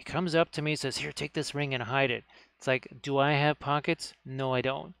 He comes up to me, says, here, take this ring and hide it. It's like, do I have pockets? No, I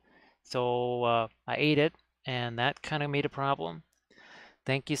don't. So I ate it, and that kind of made a problem.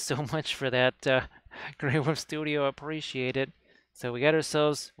 Thank you so much for that, Grey Wolf Studio. Appreciate it. So we got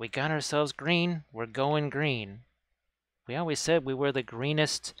ourselves green. We're going green. We always said we were the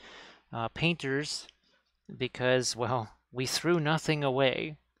greenest painters because, well, we threw nothing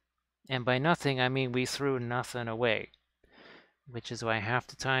away. And by nothing, I mean we threw nothing away. Which is why half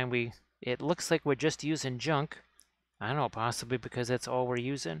the time it looks like we're just using junk. I don't know, possibly because that's all we're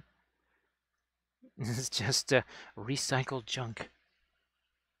using. It's just recycled junk.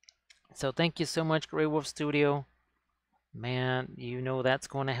 So thank you so much, Grey Wolf Studio. Man, you know that's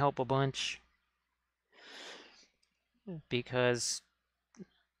going to help a bunch. Because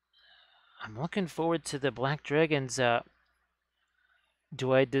I'm looking forward to the Black Dragons.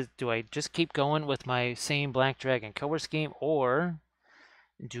 Do I just keep going with my same Black Dragon color scheme, or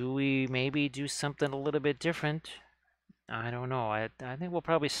do we maybe do something a little bit different? I don't know. I think we'll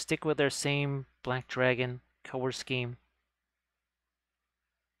probably stick with our same Black Dragon color scheme.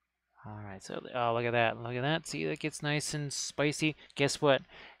 All right, so look at that. Look at that. See, that gets nice and spicy. Guess what?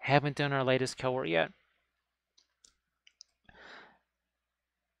 Haven't done our lightest color yet.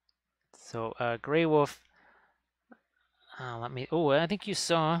 So, Grey Wolf. I think you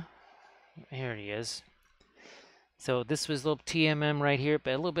saw. Here he is. So this was a little TMM right here,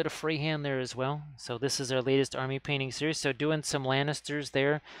 but a little bit of freehand there as well. So this is our latest army painting series. So doing some Lannisters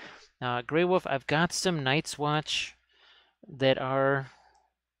there. Grey Wolf, I've got some Night's Watch that are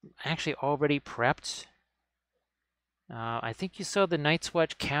actually already prepped. I think you saw the Night's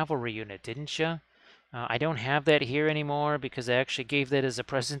Watch cavalry unit, didn't you? I don't have that here anymore because I actually gave that as a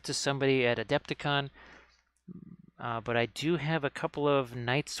present to somebody at Adepticon. But I do have a couple of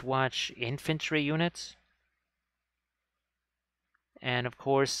Night's Watch infantry units. And of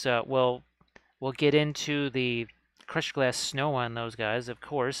course, we'll get into the crushed glass snow on those guys, of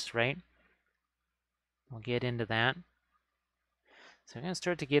course, right? We'll get into that. So I'm going to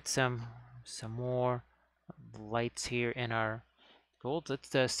start to get some more lights here in our gold.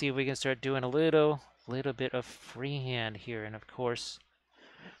 Let's see if we can start doing a little bit of freehand here. And of course,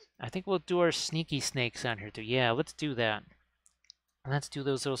 I think we'll do our sneaky snakes on here too. Yeah, let's do that. Let's do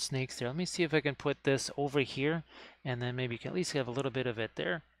those little snakes there. Let me see if I can put this over here, and then maybe you can at least have a little bit of it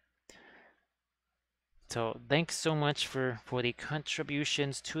there. So thanks so much for the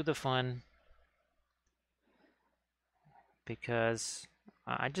contributions to the fun, because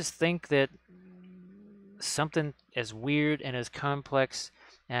I just think that something as weird and as complex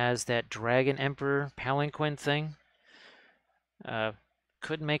as that Dragon Emperor palanquin thing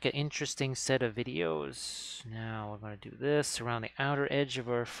could make an interesting set of videos. Now we're going to do this around the outer edge of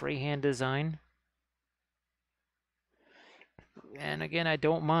our freehand design. And again, I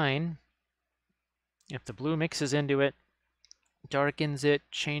don't mind if the blue mixes into it, darkens it,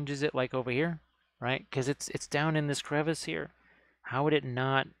 changes it like over here, right? Because it's down in this crevice here. How would it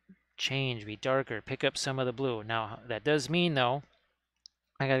not change, be darker, pick up some of the blue? Now, that does mean, though,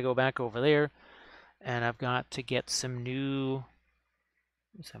 I got to go back over there, and I've got to get some new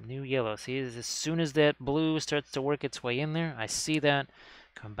yellow. See, as soon as that blue starts to work its way in there, I see that.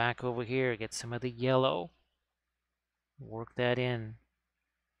 Come back over here, get some of the yellow. Work that in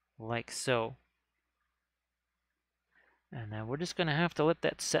like so. And then we're just going to have to let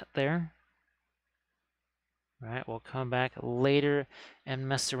that set there. All right, we'll come back later and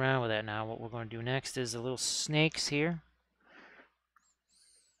mess around with that. Now what we're going to do next is the little snakes here.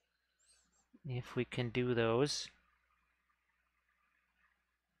 If we can do those.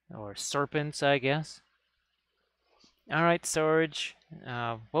 Or serpents, I guess. All right, Sarge.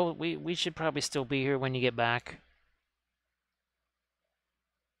 Well, we should probably still be here when you get back.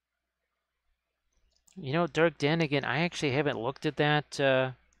 You know, Dark Den, again, I actually haven't looked at that.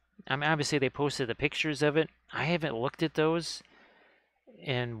 I mean, obviously they posted the pictures of it. I haven't looked at those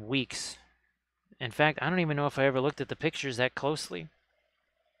in weeks. In fact, I don't even know if I ever looked at the pictures that closely.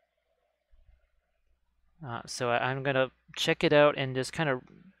 So I'm going to check it out and just kind of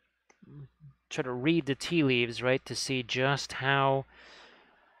try to read the tea leaves, right, to see just how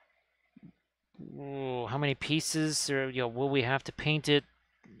many pieces, or will we have to paint it?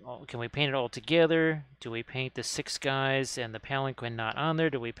 Can we paint it all together? Do we paint the 6 guys and the palanquin not on there?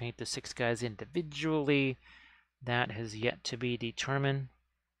 Do we paint the 6 guys individually? That has yet to be determined.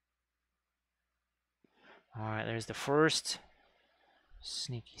 All right, there's the first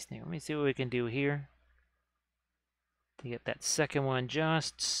sneaky snake. Let me see what we can do here to get that second one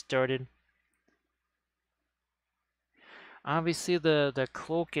just started. Obviously, the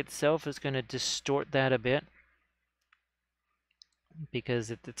cloak itself is going to distort that a bit because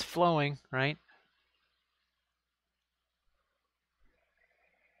it's flowing, right?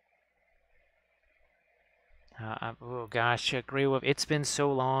 Oh gosh, Grey Wolf, it's been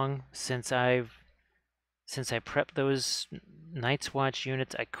so long since I prepped those Night's Watch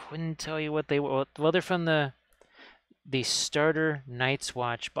units. I couldn't tell you what they were. Well, they're from the starter Night's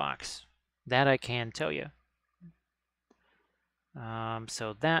Watch box. That I can tell you.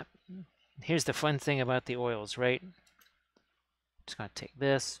 So that, here's the fun thing about the oils, right? Just gonna take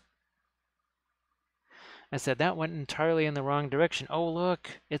this. I said that went entirely in the wrong direction. Oh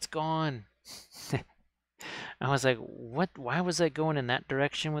look, it's gone. I was like, what? Why was I going in that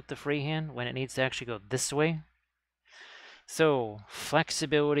direction with the freehand when it needs to actually go this way? So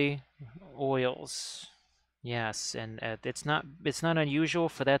flexibility, oils, yes, and it's not unusual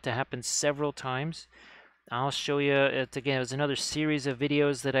for that to happen several times. I'll show you it again. It was another series of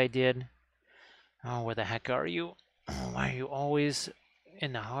videos that I did. Oh, where the heck are you? Why are you always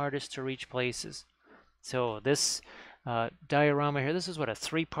in the hardest to reach places? So this diorama here, this is what, a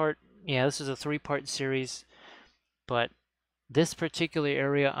 3-part? Yeah, this is a 3-part series. But this particular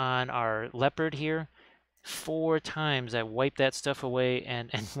area on our leopard here, 4 times I wiped that stuff away and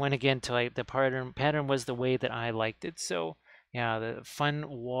went again till the pattern was the way that I liked it. So yeah, the fun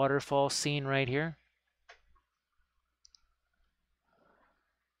waterfall scene right here.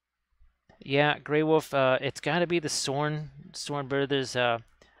 Yeah, Grey Wolf, it's got to be the Sorn Brothers,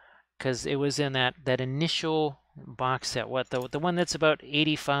 because it was in that initial box set. What, the one that's about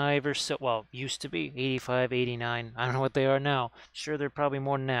 85 or so? Well, used to be 85, 89. I don't know what they are now. Sure, they're probably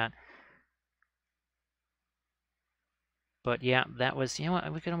more than that. But yeah, that was, you know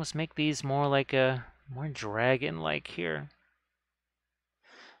what, we could almost make these more like more dragon-like here.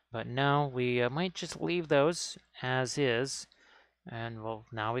 But now we might just leave those as is. And well,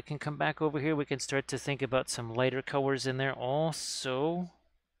 now we can come back over here. We can start to think about some lighter colors in there. Also,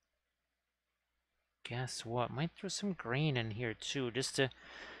 guess what? Might throw some green in here too, just to,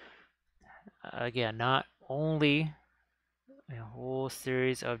 again, not only a whole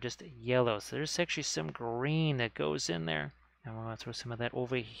series of just yellow. So there's actually some green that goes in there. And we're going to throw some of that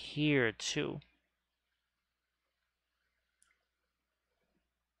over here too.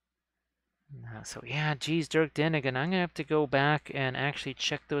 So yeah, geez, Dirk Dinnigan, I'm going to have to go back and actually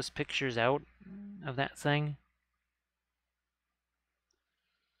check those pictures out of that thing.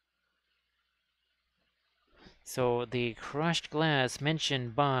 So the crushed glass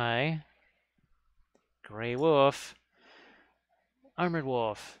mentioned by Grey Wolf, Armored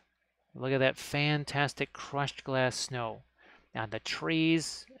Wolf. Look at that fantastic crushed glass snow. And the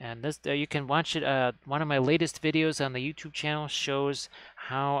trees, and this you can watch it. One of my latest videos on the YouTube channel shows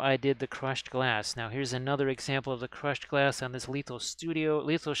how I did the crushed glass. Now here's another example of the crushed glass on this Lethal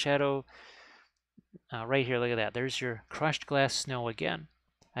Shadow. Right here, look at that. There's your crushed glass snow again.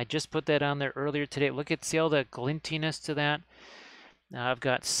 I just put that on there earlier today. See all the glintiness to that. Now I've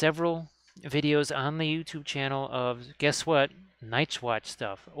got several videos on the YouTube channel of, guess what, Night's Watch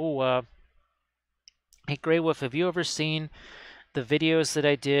stuff. Oh, hey Grey Wolf, have you ever seen the videos that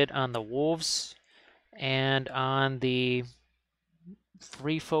I did on the wolves and on the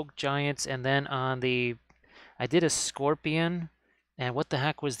three folk giants, and then on the, I did a scorpion, and what the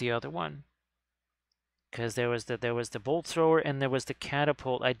heck was the other one? Because there was the bolt thrower and there was the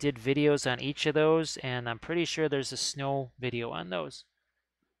catapult. I did videos on each of those, and I'm pretty sure there's a snow video on those.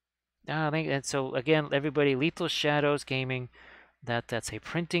 I think, and so again, everybody, Lethal Shadows Gaming, that's a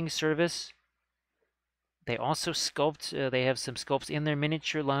printing service. They also sculpt. They have some sculpts in their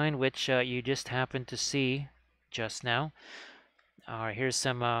miniature line, which you just happened to see just now. All right, here's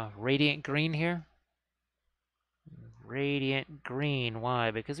some radiant green here. Radiant green.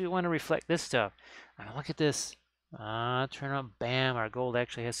 Why? Because we want to reflect this stuff. I mean, look at this. Turn on. Bam! Our gold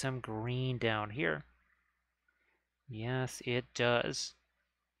actually has some green down here. Yes, it does.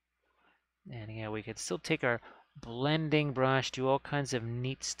 And yeah, we could still take our blending brush, do all kinds of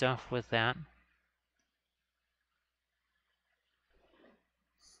neat stuff with that.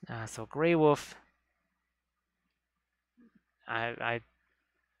 So Grey Wolf, I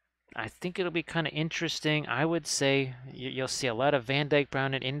think it'll be kind of interesting. I would say you'll see a lot of Van Dyke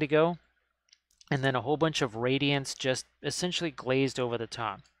Brown and Indigo, and then a whole bunch of Radiance just essentially glazed over the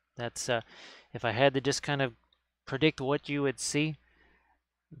top. That's if I had to just kind of predict what you would see,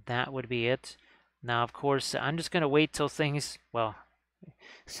 that would be it. Now, of course, I'm just going to wait till things, well,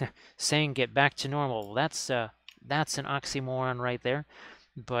 saying get back to normal. That's an oxymoron right there.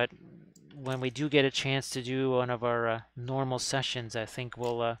 But when we do get a chance to do one of our normal sessions, I think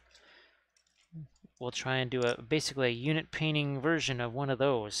we'll try and do basically a unit painting version of one of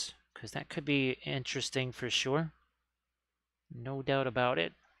those, because that could be interesting for sure. No doubt about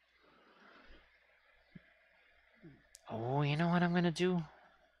it. Oh, you know what I'm going to do?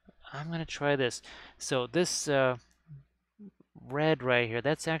 I'm going to try this. So this red right here,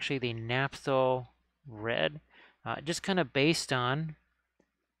 that's actually the Naphthol red. Just kind of based on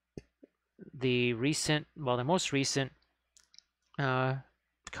the most recent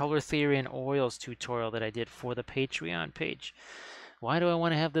color theory and oils tutorial that I did for the Patreon page. Why do I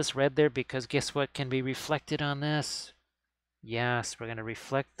want to have this red there? Because guess what can be reflected on this? Yes, we're going to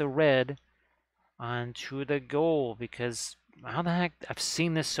reflect the red onto the gold, because how the heck, I've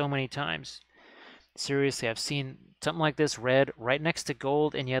seen this so many times. Seriously, I've seen something like this red right next to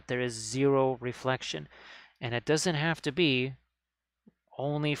gold, and yet there is zero reflection. And it doesn't have to be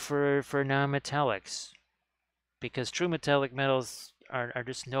only for non-metallics, because true metallic metals are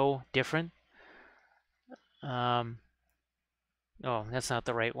just no different. Oh, that's not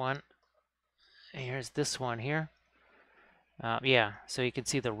the right one. Here's this one here. Yeah, so you can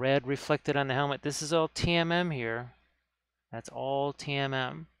see the red reflected on the helmet. This is all TMM here. That's all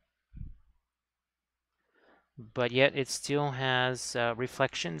TMM. But yet it still has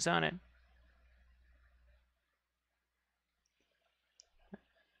reflections on it.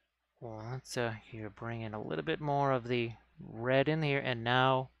 Well, let's here bring in a little bit more of the red in here, and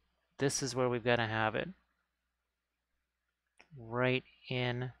now this is where we've got to have it. Right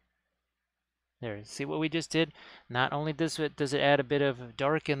in there. See what we just did? Not only does it add a bit of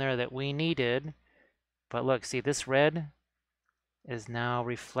dark in there that we needed, but look, see this red is now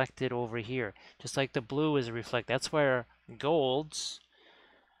reflected over here, just like the blue is reflected. That's why our golds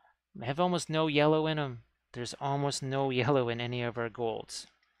have almost no yellow in them. There's almost no yellow in any of our golds.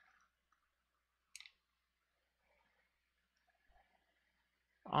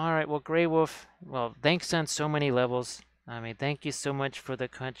 All right, well, Grey Wolf, well, thanks on so many levels. I mean, thank you so much for the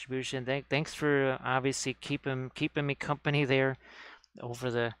contribution. Thanks for obviously keeping me company there over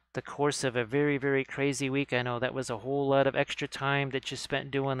the course of a very, very crazy week. I know that was a whole lot of extra time that you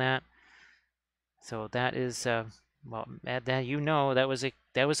spent doing that. So that is, well, that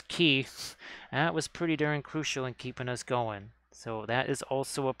that was key. That was pretty darn crucial in keeping us going. So that is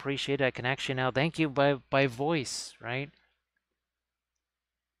also appreciated. I can actually now thank you by voice, right?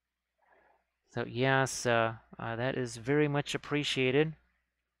 So yes, that is very much appreciated.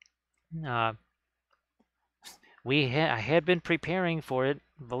 Uh, I had been preparing for it.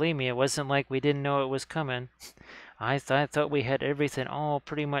 Believe me, it wasn't like we didn't know it was coming. I thought we had everything all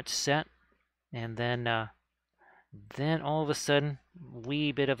pretty much set, and then all of a sudden,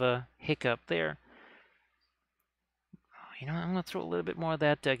 wee bit of a hiccup there. You know, I'm gonna throw a little bit more of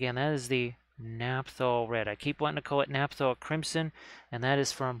that again. That is the Naphthol Red. I keep wanting to call it Naphthol Crimson, and that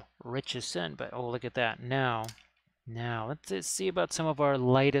is from Richardson. But oh, look at that now. Now, let's see about some of our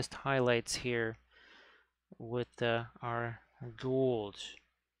lightest highlights here with our gold.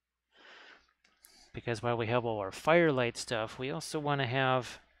 Because while we have all our firelight stuff, we also want to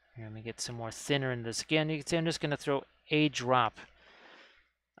have, here, let me get some more thinner in this. Again, you can see I'm just going to throw a drop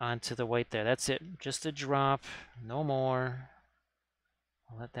onto the white there. That's it, just a drop, no more.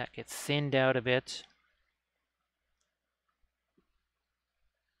 I'll let that get thinned out a bit.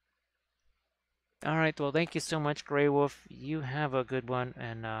 All right, well, thank you so much, Grey Wolf. You have a good one,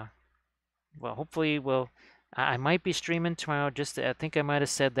 and well, hopefully I might be streaming tomorrow. I think I might have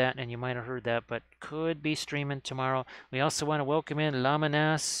said that, and you might have heard that, but could be streaming tomorrow. We also want to welcome in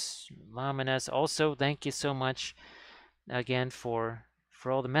Laminas. Laminas, also, thank you so much again for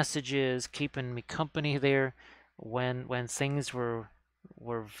all the messages, keeping me company there when things were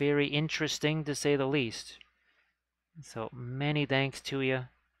very interesting to say the least. So many thanks to you.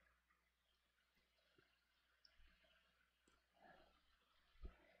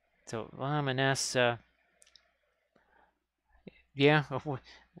 So Laminas, yeah,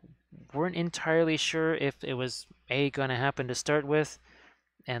 weren't entirely sure if it was going to happen to start with,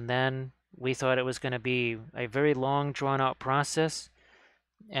 and then we thought it was going to be a very long, drawn-out process,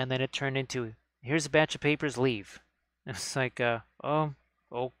 and then it turned into, here's a batch of papers, leave. It's like, oh,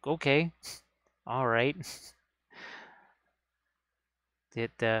 okay, all right.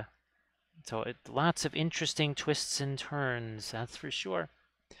 It lots of interesting twists and turns, that's for sure.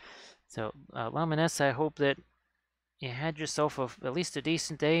 So, Laminess, I hope that you had yourself at least a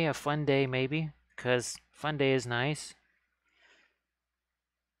decent day, a fun day maybe, because fun day is nice.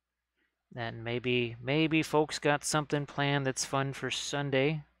 And maybe folks got something planned that's fun for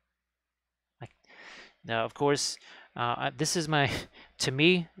Sunday. Now, of course, this is to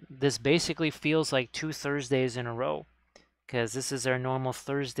me, this basically feels like 2 Thursdays in a row, because this is our normal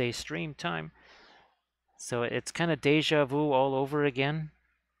Thursday stream time. So it's kind of deja vu all over again.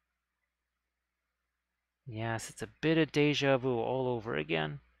 Yes, it's a bit of deja vu all over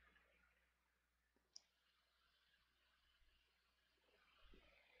again.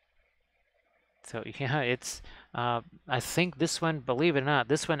 So yeah, I think this one, believe it or not,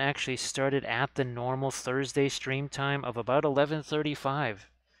 this one actually started at the normal Thursday stream time of about 11:35.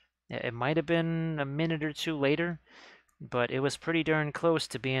 It might have been a minute or two later, but it was pretty darn close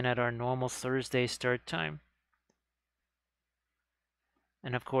to being at our normal Thursday start time.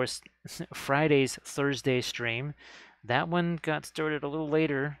 And of course, Friday's Thursday stream, that one got started a little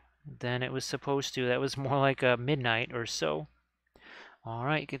later than it was supposed to. That was more like a midnight or so. All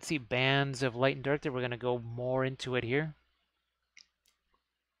right, you can see bands of light and dark there. We're going to go more into it here.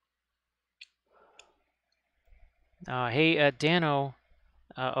 Hey, Dano,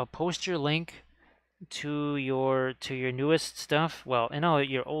 post your link to your newest stuff. Well, and all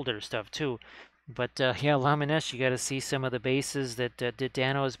your older stuff too. But yeah, Laminesh, you got to see some of the bases that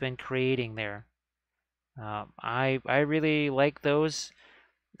Dano has been creating there. I really like those.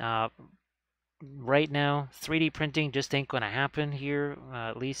 Right now, 3D printing just ain't going to happen here,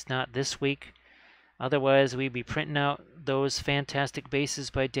 at least not this week. Otherwise, we'd be printing out those fantastic bases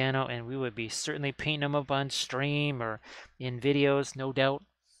by Dano, and we would be certainly painting them up on stream or in videos, no doubt.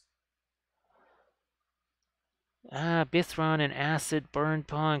 Bithron and Acid Burn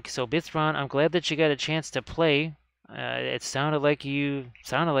Punk. So Bithron, I'm glad that you got a chance to play. It sounded like you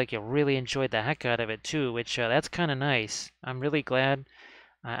really enjoyed the heck out of it too, which that's kind of nice. I'm really glad.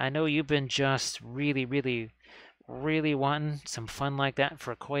 I know you've been just really, really, really wanting some fun like that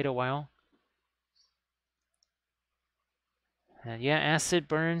for quite a while. Yeah, Acid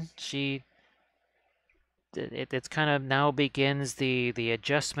Burn, it's kind of now begins the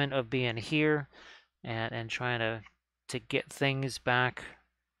adjustment of being here and trying to get things back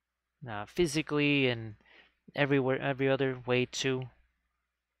physically and every other way too.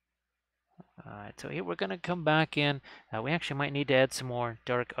 Alright, so here we're going to come back in. We actually might need to add some more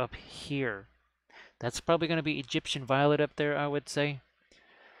dark up here. That's probably going to be Egyptian violet up there, I would say.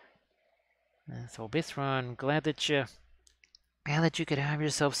 So Bithron, glad that you could have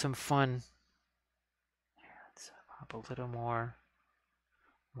yourself some fun. Let's pop a little more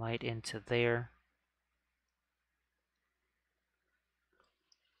light into there.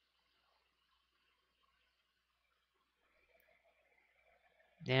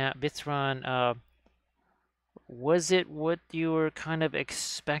 Yeah, Bithron, was it what you were kind of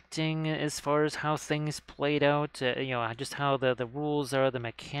expecting as far as how things played out? Just how the rules are, the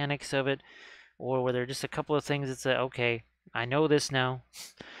mechanics of it? Or were there just a couple of things that said, okay, I know this now.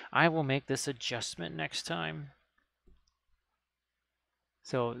 I will make this adjustment next time.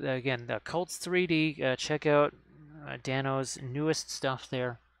 So again, the Cults 3D, check out Dano's newest stuff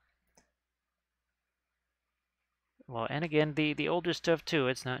there. Well, and again, the older stuff too.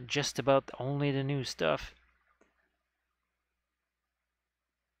 It's not just about only the new stuff.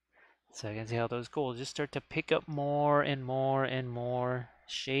 So you can see how those goals just start to pick up more and more and more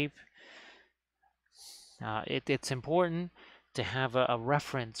shape. It's important to have a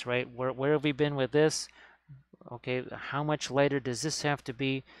reference, right? Where have we been with this? Okay, how much lighter does this have to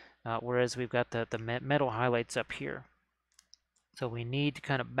be? Whereas we've got the metal highlights up here. So we need to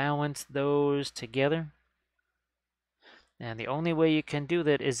kind of balance those together. And the only way you can do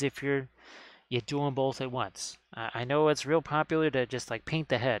that is if you do them both at once. I know it's real popular to just like paint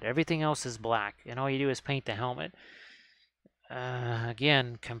the head. Everything else is black, and all you do is paint the helmet.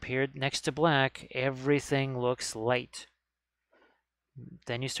 Again, compared next to black, everything looks light.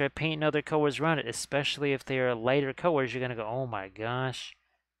 Then you start painting other colors around it, especially if they are lighter colors. You're going to go, oh my gosh,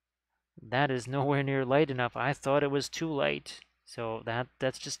 that is nowhere near light enough. I thought it was too light. So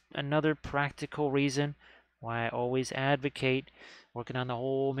that's just another practical reason why I always advocate working on the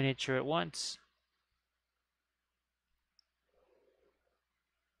whole miniature at once.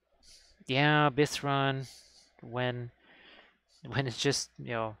 Yeah, Bithron, when it's just,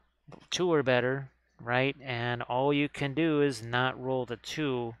 two or better, right? And all you can do is not roll the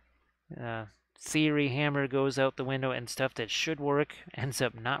two. Theory hammer goes out the window, and stuff that should work ends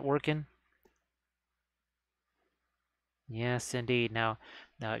up not working. Yes, indeed. Now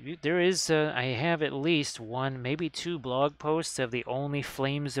there is, I have at least one, maybe two blog posts of the only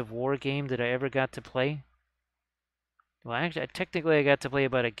Flames of War game that I ever got to play. Well, actually, technically, I got to play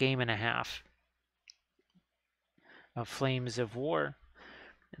about a game and a half of Flames of War.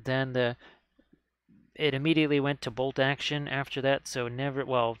 Then it immediately went to bolt action after that, so never,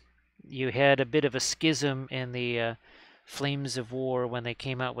 well, you had a bit of a schism in the Flames of War when they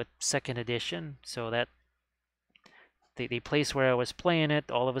came out with second edition, so that the place where I was playing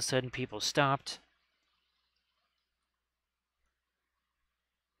it, all of a sudden people stopped.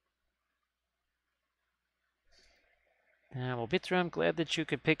 Well, Bitra, I'm glad that you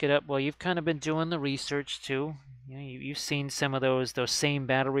could pick it up. Well, you've kind of been doing the research too. You've seen some of those same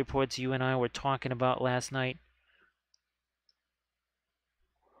battle reports you and I were talking about last night.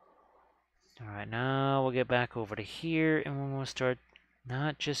 All right, now we'll get back over to here, and we'll start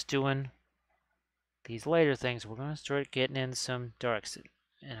not just doing these lighter things. We're going to start getting in some darks.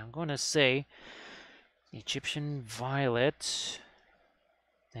 And I'm going to say Egyptian violet.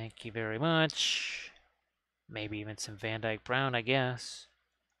 Thank you very much. Maybe even some Van Dyke brown, I guess.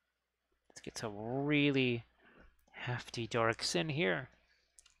 Let's get some really hefty darks in here.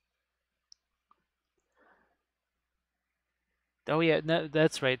 Oh yeah, no,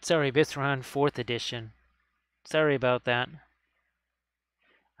 that's right. Sorry, Bithron 4th edition. Sorry about that.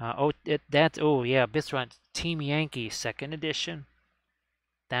 Oh yeah, Bithron Team Yankee 2nd edition.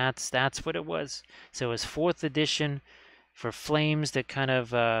 That's what it was. So it was 4th edition for Flames that kind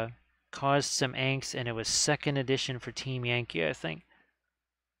of caused some angst, and it was 2nd edition for Team Yankee, I think.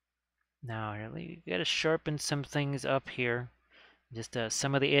 Now, we got to sharpen some things up here. Just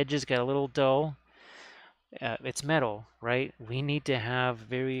some of the edges got a little dull. It's metal, right? We need to have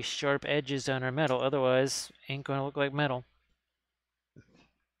very sharp edges on our metal, otherwise ain't going to look like metal.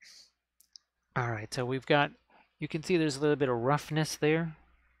 All right, so we've got, you can see there's a little bit of roughness there.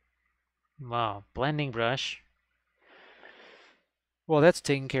 Wow, blending brush. Well, that's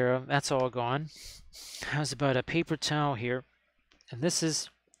taken care of. That's all gone. How's about a paper towel here? And this is,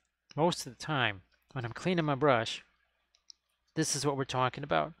 most of the time, when I'm cleaning my brush, this is what we're talking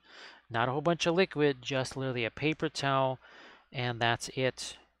about. Not a whole bunch of liquid, just literally a paper towel, and that's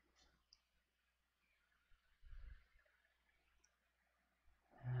it.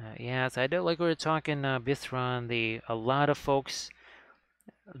 Yeah, so I don't like we were talking, Bithron, a lot of folks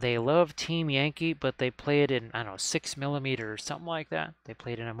They love Team Yankee, but they play it in, I don't know, 6mm or something like that. They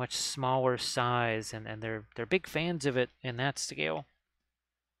play it in a much smaller size, and they're big fans of it in that scale.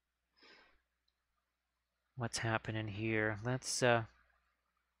 What's happening here? Let's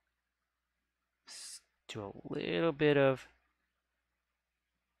do a little bit of.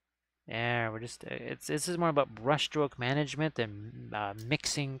 Yeah, we're just this is more about brushstroke management than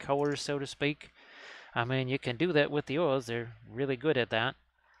mixing colors, so to speak. I mean, you can do that with the oils; they're really good at that.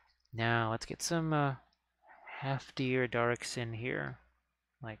 Now let's get some heftier darks in here,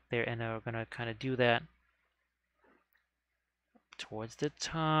 like there, and we're gonna kind of do that towards the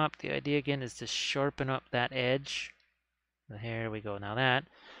top. The idea again is to sharpen up that edge. Here we go. Now that,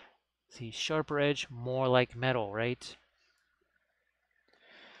 see, sharper edge, more like metal, right?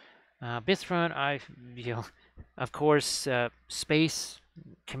 Bithron, you know, of course, space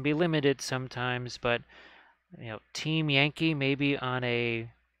can be limited sometimes, but Team Yankee maybe on a,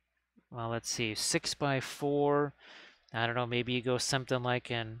 well, let's see, 6x4. I don't know, maybe you go something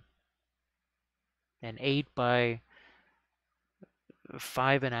like an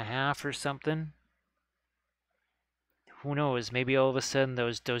 8x5.5 or something. Who knows? Maybe all of a sudden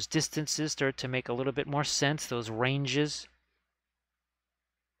those distances start to make a little bit more sense. Those ranges,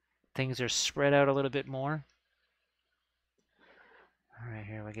 things are spread out a little bit more. All right,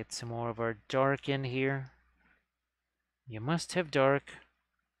 here we get some more of our dark in here. You must have dark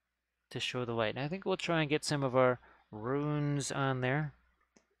to show the light. And I think we'll try and get some of our runes on there.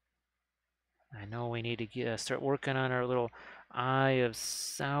 I know we need to start working on our little Eye of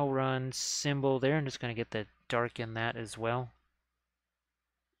Sauron symbol there. I'm just going to get the dark in that as well.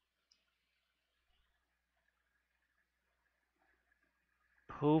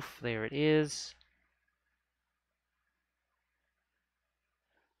 Poof, there it is.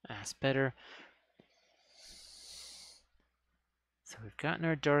 That's better. So we've gotten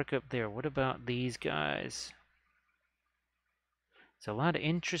our dark up there. What about these guys? It's a lot of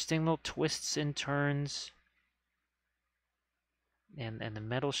interesting little twists and turns. And the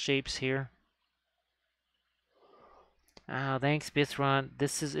metal shapes here. Oh, thanks, Bithron.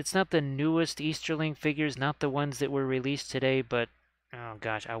 It's not the newest Easterling figures, not the ones that were released today, but oh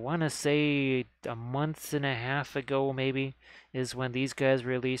gosh, I want to say a month and a half ago maybe is when these guys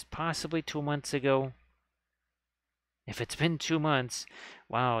released, possibly 2 months ago. If it's been 2 months,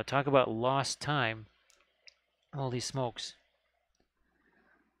 wow, talk about lost time. Holy smokes.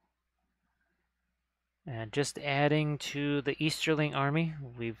 And just adding to the Easterling army,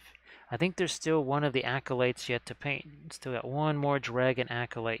 I think there's still one of the acolytes yet to paint. Still got one more dragon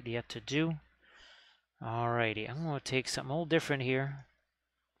acolyte yet to do. Alrighty, I'm going to take something a little different here.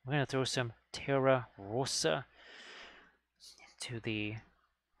 I'm going to throw some Terra Rosa into the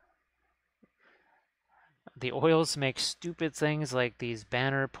oils. Make stupid things like these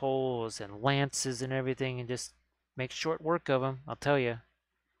banner poles and lances and everything, and just make short work of them. I'll tell you,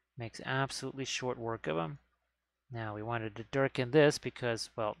 makes absolutely short work of them. Now we wanted to darken this because,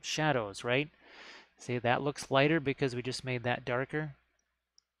 well, shadows, right? See, that looks lighter because we just made that darker.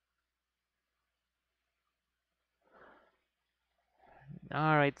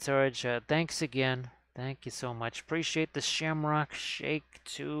 All right, Sarge, thanks again. Thank you so much. Appreciate the Shamrock Shake,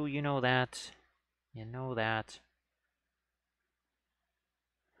 too. You know that. You know that.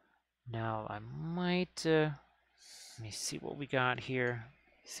 Now, I might, let me see what we got here.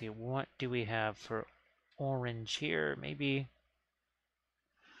 See, what do we have for orange here? Maybe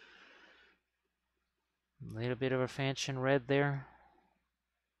a little bit of a fancy red there.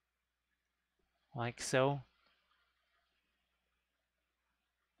 Like so.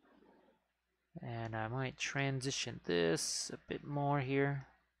 And I might transition this a bit more here.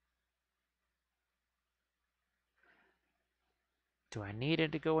 Do I need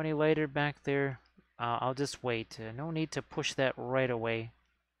it to go any lighter back there? I'll just wait. No need to push that right away.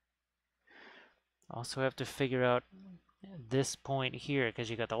 Also have to figure out this point here, because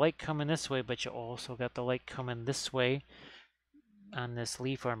you got the light coming this way, but you also got the light coming this way on this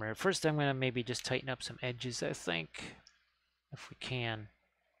leaf armor. First, I'm going to maybe just tighten up some edges, I think, if we can.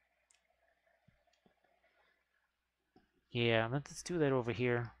 Yeah, let's do that over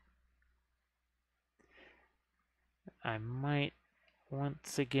here. I might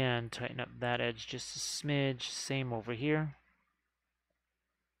once again tighten up that edge just a smidge. Same over here.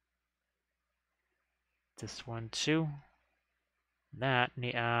 This one too. That,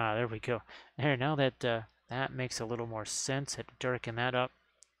 there we go. There, now that that makes a little more sense. Had to darken that up.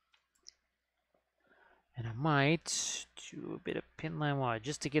 And I might do a bit of pin line wide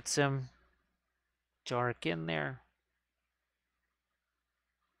just to get some dark in there.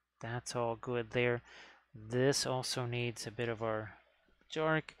 That's all good there. This also needs a bit of our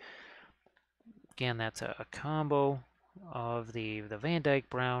dark. Again, that's a combo of the Van Dyke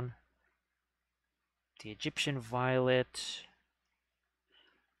brown, the Egyptian violet,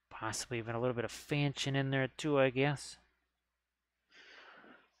 possibly even a little bit of fanchon in there too, I guess.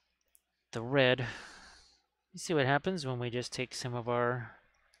 The red. You see what happens when we just take some of our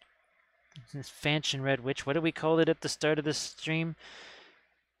this fanchon red, which, what did we call it at the start of this stream?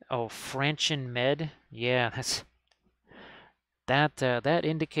 Oh, Franchon Med. Yeah, that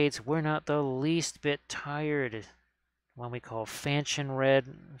indicates we're not the least bit tired when we call Fanchon Red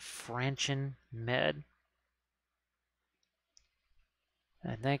Franchon Med.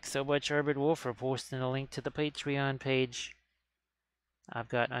 And thanks so much, Arbid Wolf, for posting a link to the Patreon page. I've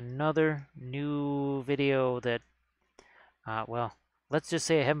got another new video that, well, let's just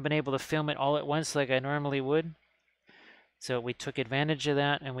say I haven't been able to film it all at once like I normally would. So we took advantage of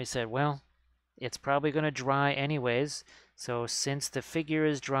that and we said, well, it's probably going to dry anyways. So since the figure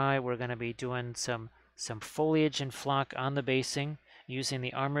is dry, we're going to be doing some foliage and flock on the basing using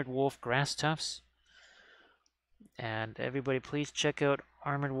the Armored Wolf grass tufts. And everybody, please check out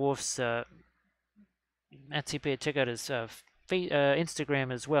Armored Wolf's Etsy page. Check out his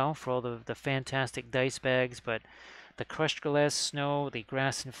Instagram as well for all the fantastic dice bags. But the crushed glass snow, the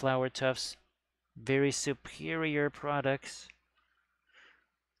grass and flower tufts, very superior products.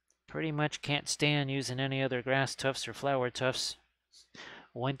 Pretty much can't stand using any other grass tufts or flower tufts.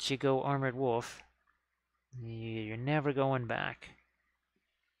 Once you go Armored Wolf, you're never going back.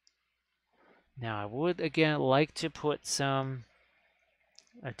 Now I would again like to put some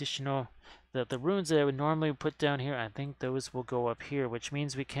additional, the runes that I would normally put down here, I think those will go up here, which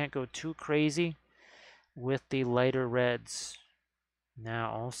means we can't go too crazy with the lighter reds.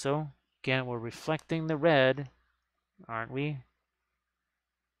 Now also, again, we're reflecting the red, aren't we?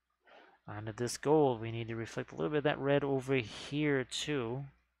 Onto this gold, we need to reflect a little bit of that red over here too.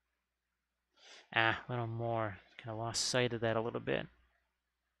 A little more. Kind of lost sight of that a little bit.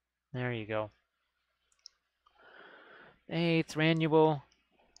 There you go. Hey, Thrannual.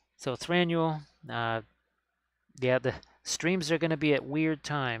 So Thrannual, yeah, the streams are going to be at weird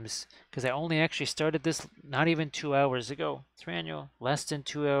times because I only actually started this not even 2 hours ago. Thrannual, less than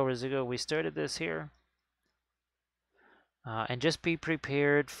 2 hours ago, we started this here. And just be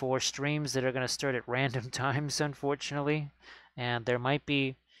prepared for streams that are going to start at random times, unfortunately. And there might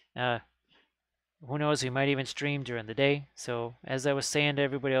be, who knows, we might even stream during the day. So as I was saying to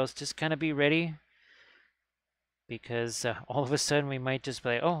everybody else, just kind of be ready. Because all of a sudden we might just be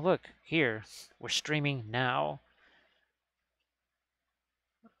like, oh, look, here, we're streaming now.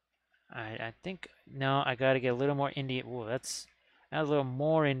 I think, no, I got to get a little more Indian. Ooh, that's a little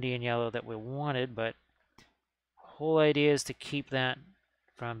more Indian yellow that we wanted, but whole idea is to keep that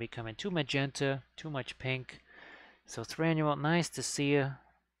from becoming too magenta, too much pink. So Thrannual, nice to see you.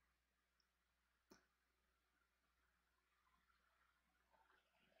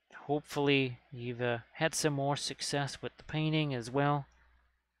 Hopefully you've had some more success with the painting as well.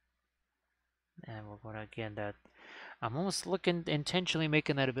 And we're going to, again, I'm almost looking, intentionally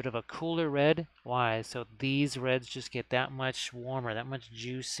making that a bit of a cooler red. Why? So these reds just get that much warmer, that much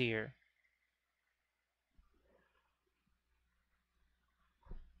juicier.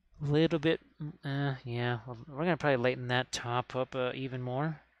 A little bit, yeah, we're going to probably lighten that top up even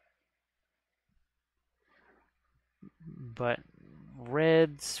more. But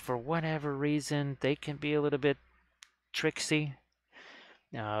reds, for whatever reason, they can be a little bit tricksy.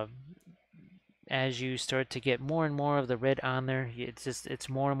 As you start to get more and more of the red on there, it's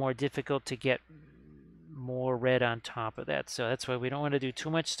more and more difficult to get more red on top of that. So that's why we don't want to do too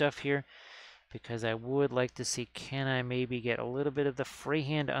much stuff here, because I would like to see, can I maybe get a little bit of the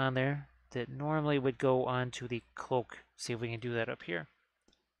freehand on there that normally would go onto the cloak. See if we can do that up here.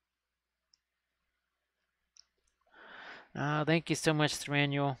 Thank you so much,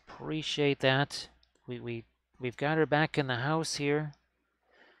 Thrannual. Appreciate that. We've got her back in the house here,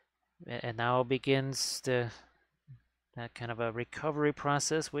 and now begins that kind of a recovery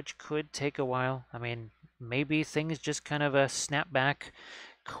process, which could take a while. I mean, maybe things just kind of snap back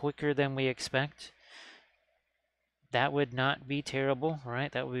quicker than we expect. That would not be terrible,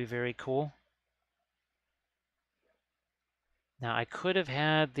 right? That would be very cool. Now, I could have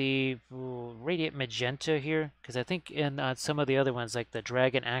had the Radiant Magenta here, because I think in some of the other ones, like the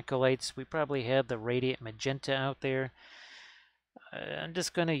Dragon Acolytes, we probably had the Radiant Magenta out there. I'm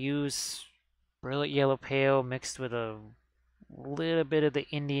just going to use Brilliant Yellow Pale mixed with a little bit of the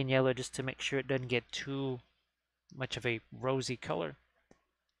Indian Yellow just to make sure it doesn't get too much of a rosy color.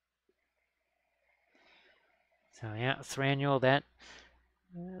 So yeah, Thrannual,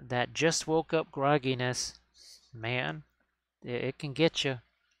 that just woke up grogginess, man. It can get you.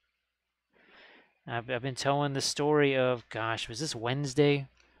 I've been telling the story of, gosh, was this Wednesday?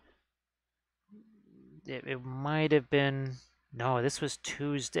 It might have been, no, this was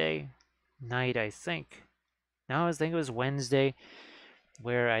Tuesday night, I think. No, I think it was Wednesday,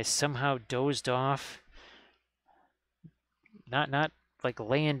 where I somehow dozed off. Not like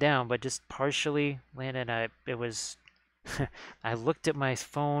laying down, but just partially laying. It was I looked at my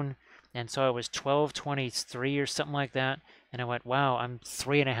phone and saw it was 12:23 or something like that, and I went, "Wow, I'm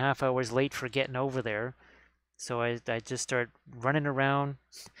 3.5 hours late for getting over there." So I just started running around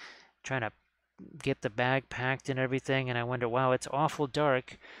trying to get the bag packed and everything, and I wonder, wow, it's awful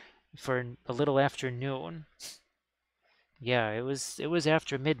dark for a little after noon. Yeah, it was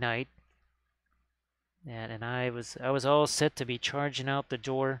after midnight, and I was all set to be charging out the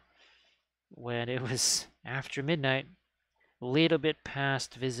door when it was after midnight, a little bit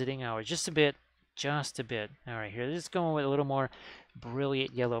past visiting hours, just a bit, just a bit. All right, here, just going with a little more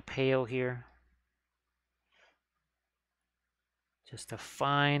brilliant yellow pale here, just to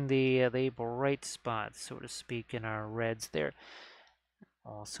find the bright spots, so to speak, in our reds there.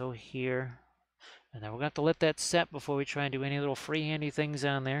 Also here, and then we're going to have to let that set before we try and do any little freehandy things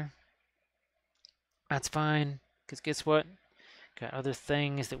on there. That's fine, because guess what? Got other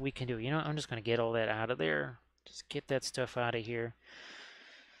things that we can do. You know, I'm just going to get all that out of there. Just get that stuff out of here.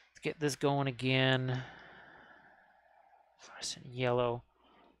 Let's get this going again. Fluorescent yellow.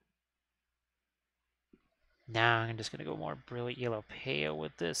 Now I'm just going to go more brilliant yellow pale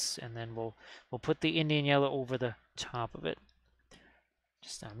with this, and then we'll put the Indian yellow over the top of it.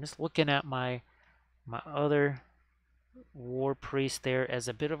 I'm just looking at my other War Priest there as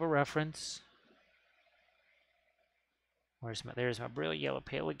a bit of a reference. There's my brilliant yellow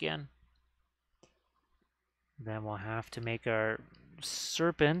pale again. Then we'll have to make our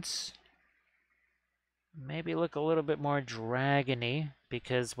serpents maybe look a little bit more dragony,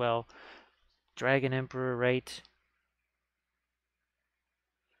 because, well, Dragon Emperor, right?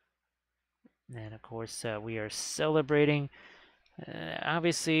 And of course, we are celebrating,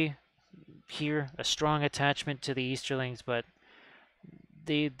 obviously, here, a strong attachment to the Easterlings, but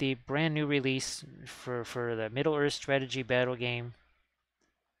the brand new release for the Middle Earth strategy battle game,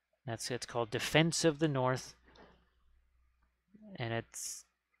 it's called Defense of the North, and it's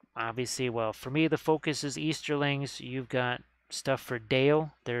obviously, well, for me, the focus is Easterlings. You've got stuff for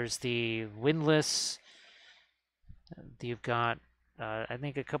Dale. There's the Windless. You've got, I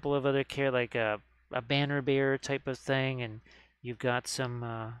think, a couple of other like a Banner Bear type of thing, and you've got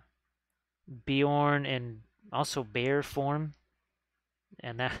some Bjorn and also bear form,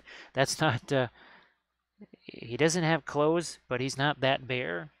 and that's not. He doesn't have clothes, but he's not that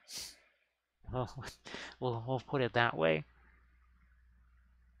bear. Well, we'll put it that way.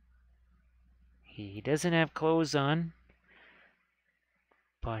 He doesn't have clothes on,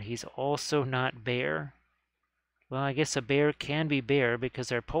 but he's also not bear. Well, I guess a bear can be bear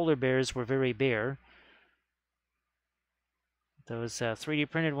because our polar bears were very bare. Those 3D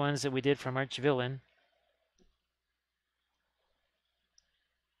printed ones that we did from Arch Villain.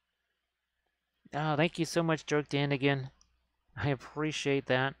 Oh, thank you so much, Dirk Dandigan. I appreciate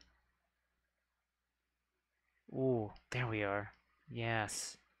that. Ooh, there we are.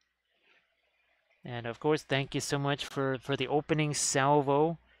 Yes. And of course, thank you so much for the opening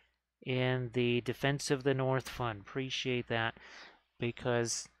salvo in the Defense of the North Fund. Appreciate that,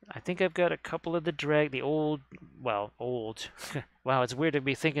 because I think I've got a couple of the old, well, old. Wow, it's weird to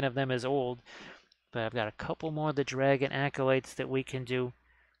be thinking of them as old, but I've got a couple more of the Dragon Acolytes that we can do,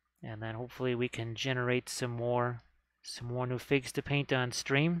 and then hopefully we can generate some more new figs to paint on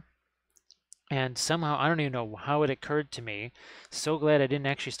stream. And somehow, I don't even know how it occurred to me. So glad I didn't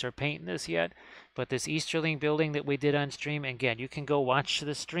actually start painting this yet. But this Easterling building that we did on stream, again, you can go watch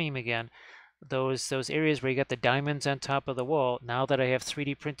the stream again. Those areas where you got the diamonds on top of the wall. Now that I have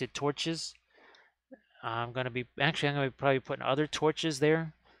 3D printed torches, I'm going to be probably putting other torches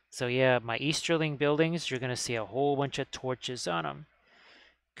there. So yeah, my Easterling buildings, you're going to see a whole bunch of torches on them.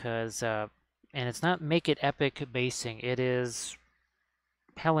 And it's not Make It Epic basing. It is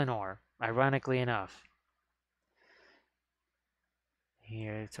Pelennor, ironically enough.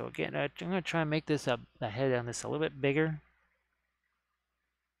 Here, so again, I'm going to try and make this the head on this a little bit bigger,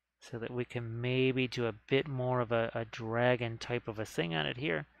 so that we can maybe do a bit more of a dragon type of a thing on it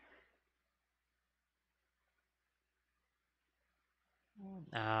here.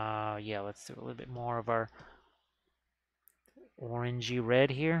 Yeah, let's do a little bit more of our orangey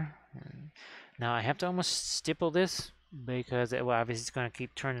red here. Now I have to almost stipple this, because well, obviously it's going to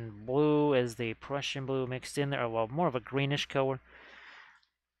keep turning blue as the Prussian blue mixed in there, or well, more of a greenish color.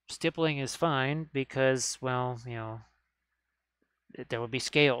 Stippling is fine because, well, you know, there would be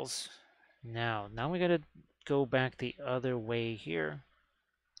scales. Now we gotta go back the other way here.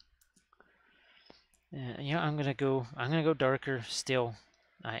 Yeah, I'm gonna go darker still.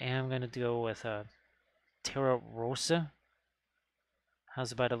 I am gonna go with Terra Rosa.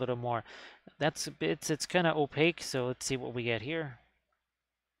 How's about a little more? It's kind of opaque, so let's see what we get here.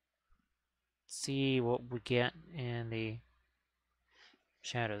 See what we get in the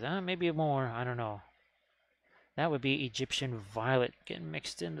shadows. Maybe more. I don't know. That would be Egyptian violet getting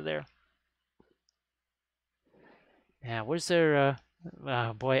mixed into there. Yeah, where's their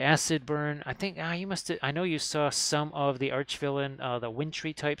boy, acid burn? I think you must have, I know you saw some of the archvillain, the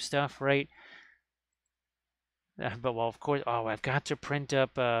wintry type stuff, right? But well, of course. Oh, I've got to print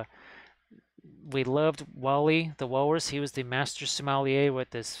up. We loved Wally the Walrus. He was the master sommelier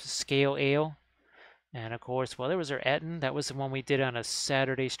with this scale ale. And of course, well, there was our Etten. That was the one we did on a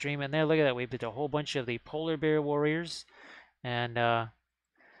Saturday stream. And there, look at that. We did a whole bunch of the polar bear warriors. And,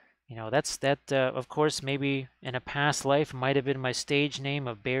 you know, of course, maybe in a past life might have been my stage name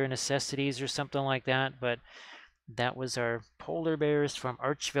of Bear Necessities or something like that. But that was our polar bears from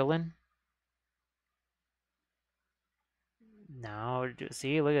Archvillain. Now,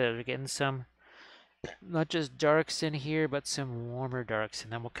 see, look at it. We're getting some, not just darks in here, but some warmer darks.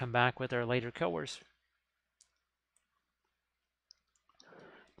 And then we'll come back with our lighter colors.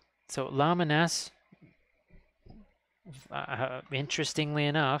 So Lamines, interestingly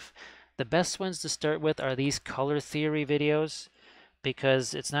enough, the best ones to start with are these color theory videos,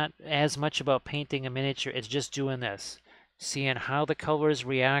 because it's not as much about painting a miniature, it's just doing this. Seeing how the colors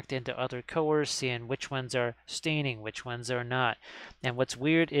react into other colors, seeing which ones are staining, which ones are not. And what's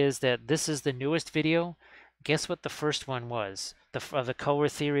weird is that this is the newest video. Guess what the first one was? Of the color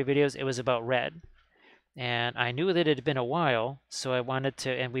theory videos, it was about red. And I knew that it had been a while, so I wanted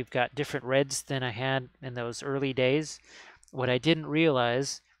to, and we've got different reds than I had in those early days. What I didn't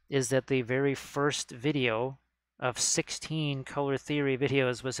realize is that the very first video of 16 color theory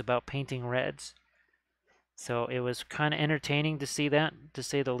videos was about painting reds. So it was kind of entertaining to see that, to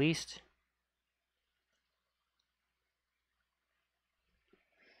say the least.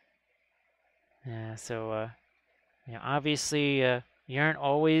 Yeah, so, you know, obviously, you aren't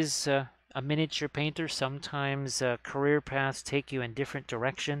always a miniature painter. Sometimes career paths take you in different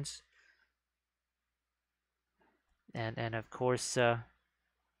directions. And of course,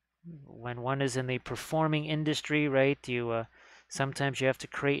 when one is in the performing industry, right, you sometimes you have to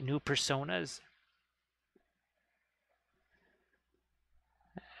create new personas.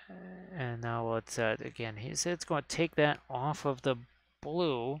 And now it's again, he said it's going to take that off of the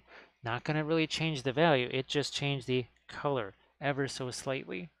blue. Not going to really change the value. It just changed the color ever so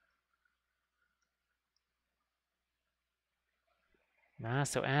slightly.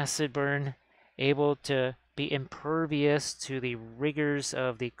 So acid burn, able to be impervious to the rigors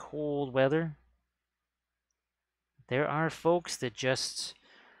of the cold weather. There are folks that just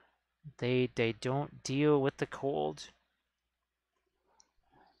they don't deal with the cold.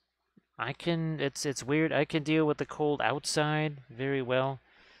 It's weird. I can deal with the cold outside very well.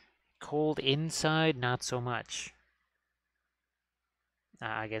 Cold inside, not so much.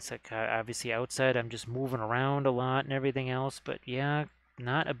 I guess obviously outside I'm just moving around a lot and everything else, but yeah,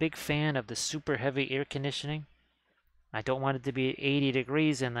 not a big fan of the super heavy air conditioning. I don't want it to be 80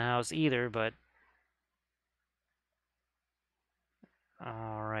 degrees in the house either, but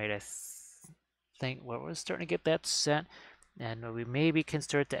all right, I think we're starting to get that set, and we maybe can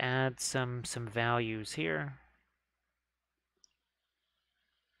start to add some values here.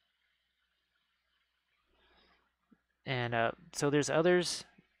 And so there's others.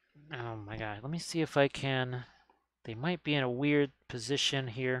 Oh my god, let me see if I can. They might be in a weird position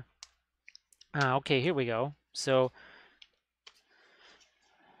here. Okay, here we go. So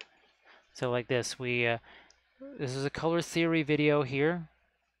like this, this is a color theory video here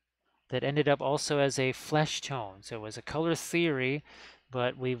that ended up also as a flesh tone. So it was a color theory,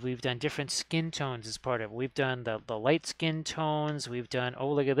 but we've done different skin tones as part of it. We've done the light skin tones. We've done,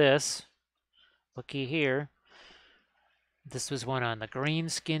 oh, look at this. Looky here. This was one on the green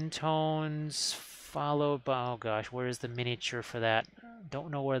skin tones, followed by, oh gosh, where's the miniature for that?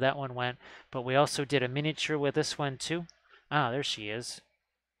 Don't know where that one went, but we also did a miniature with this one too. There she is.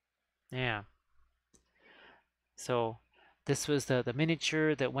 Yeah. So this was the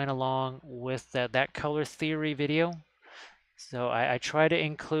miniature that went along with that color theory video. So I try to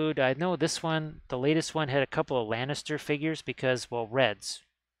include, I know this one, the latest one had a couple of Lannister figures because, well, reds,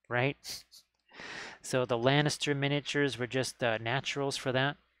 right? So the Lannister miniatures were just naturals for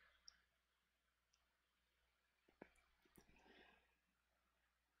that.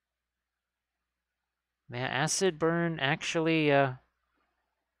 Man, acid burn actually,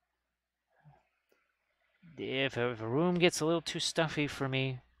 if a room gets a little too stuffy for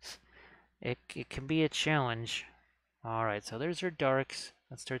me, it can be a challenge. All right, so there's our darks.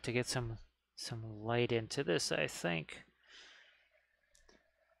 Let's start to get some light into this, I think.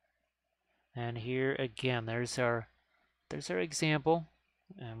 And here again, there's our example,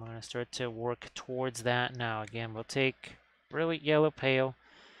 and we're going to start to work towards that now. Again, we'll take brilliant yellow pale,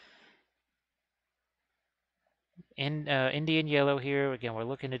 Indian yellow here. Again, we're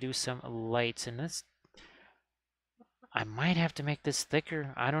looking to do some lights, and this, I might have to make this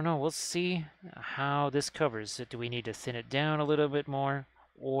thicker. I don't know. We'll see how this covers. Do we need to thin it down a little bit more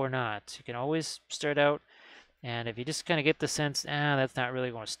or not? You can always start out, and if you just kind of get the sense, that's not really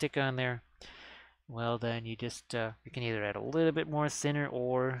going to stick on there, well, then you just you can either add a little bit more thinner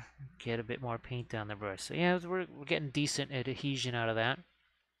or get a bit more paint on the brush. So yeah, we're getting decent adhesion out of that.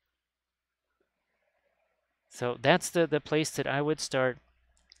 So that's the place that I would start,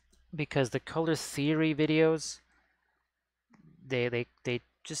 because the color theory videos, they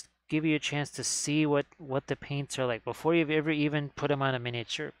just give you a chance to see what the paints are like before you've ever even put them on a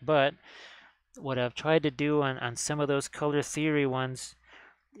miniature. But what I've tried to do on some of those color theory ones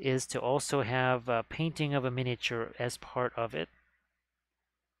is to also have painting of a miniature as part of it.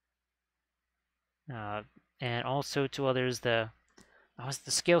 And also to others, the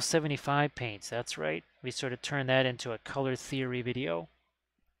scale 75 paints, that's right. We sort of turned that into a color theory video.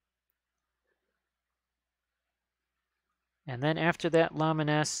 And then after that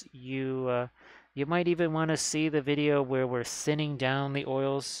Lamines, you might even want to see the video where we're thinning down the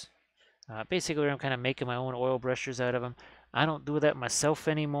oils. Basically, I'm kind of making my own oil brushes out of them. I don't do that myself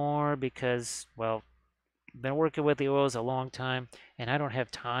anymore because, well, I've been working with the oils a long time, and I don't have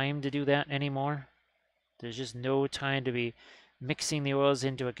time to do that anymore. There's just no time to be mixing the oils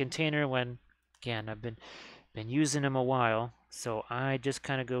into a container when, again, I've been using them a while, so I just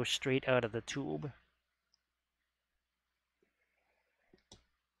kind of go straight out of the tube.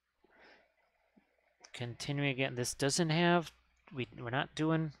 Continuing again, this doesn't have, we're not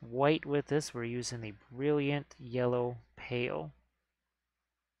doing white with this, we're using the brilliant yellow pale.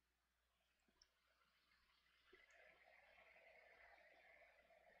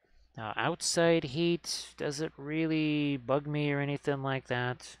 Now, outside heat doesn't really bug me or anything like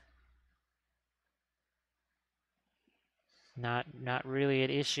that. Not really an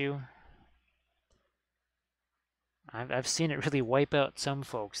issue. I've seen it really wipe out some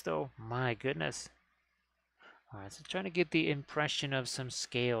folks, though. My goodness. All right, so trying to get the impression of some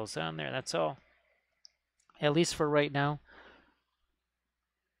scales on there, that's all. At least for right now.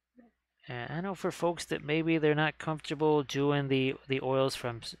 And I know for folks that maybe they're not comfortable doing the oils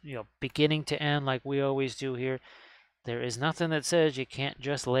from beginning to end like we always do here, there is nothing that says you can't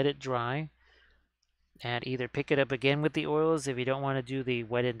just let it dry and either pick it up again with the oils if you don't want to do the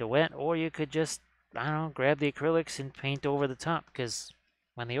wet into wet, or you could just, I don't know, grab the acrylics and paint over the top, because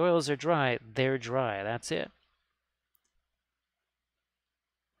when the oils are dry, they're dry. That's it.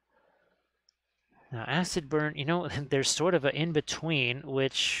 Now, acid burn, there's sort of an in-between,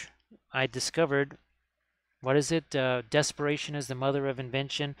 which I discovered. What is it? Desperation is the mother of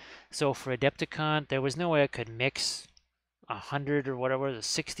invention. So for Adepticon, there was no way I could mix 100 or whatever,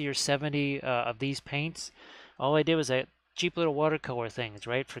 60 or 70 of these paints. All I did was cheap little watercolor things,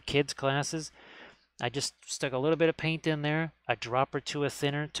 right, for kids' classes. I just stuck a little bit of paint in there, a drop or two of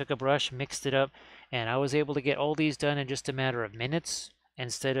thinner, took a brush, mixed it up, and I was able to get all these done in just a matter of minutes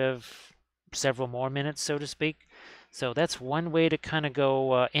instead of several more minutes, so to speak. So that's one way to kind of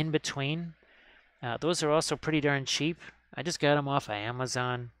go in between. Those are also pretty darn cheap. I just got them off of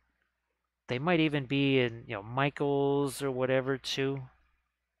Amazon. They might even be in, Michael's or whatever too.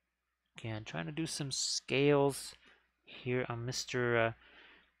 Again, trying to do some scales here on Mr.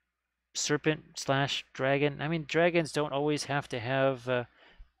 Serpent slash dragon. I mean, dragons don't always have to have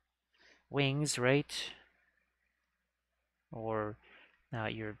wings, right? Or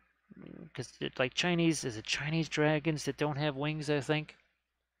because like Chinese, is it Chinese dragons that don't have wings, I think?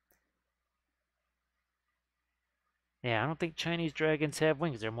 Yeah, I don't think Chinese dragons have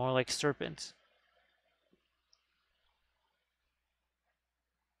wings. They're more like serpents.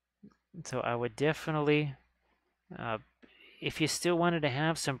 So I would definitely, if you still wanted to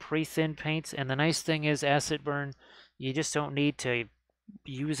have some pre-thin paints, and the nice thing is acid burn, you just don't need to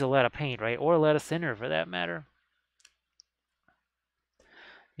use a lot of paint, right? Or a lot of thinner for that matter.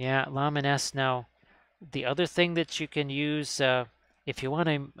 Yeah, Lamines. Now, the other thing that you can use, if you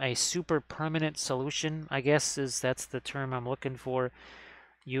want a super permanent solution, I guess that's the term I'm looking for,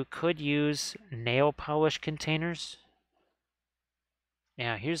 you could use nail polish containers.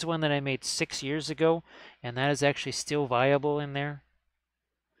 Yeah, here's one that I made 6 years ago, and that is actually still viable in there.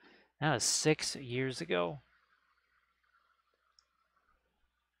 That was 6 years ago.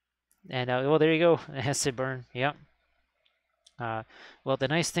 And well, there you go, acid burn. Yep. Well, the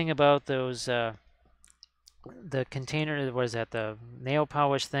nice thing about those the container, was that the nail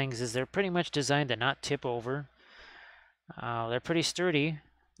polish things, is they're pretty much designed to not tip over. They're pretty sturdy.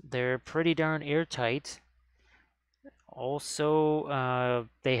 They're pretty darn airtight. Also,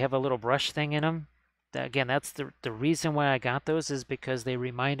 they have a little brush thing in them. Again, that's the reason why I got those, is because they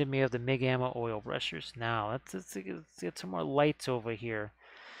reminded me of the MIG Ammo oil brushers. Now, let's get some more lights over here.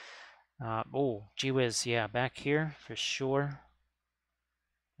 Oh, gee whiz, yeah, back here for sure.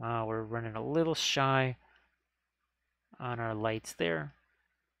 We're running a little shy on our lights there.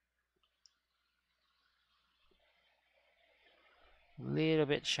 Little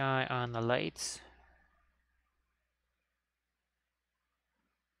bit shy on the lights.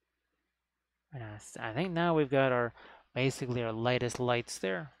 And I think now we've got our basically our lightest lights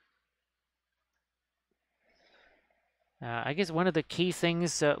there. I guess one of the key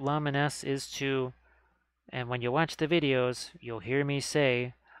things at Luminous is to, and when you watch the videos, you'll hear me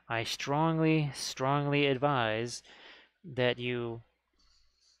say, I strongly, strongly advise that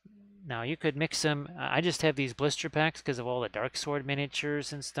now you could mix them. I just have these blister packs because of all the Dark Sword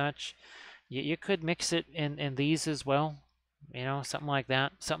miniatures and such. You could mix it in these as well. You know, something like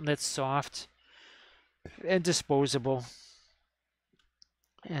that. Something that's soft and disposable.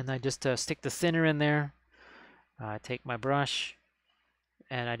 And I just stick the thinner in there. I take my brush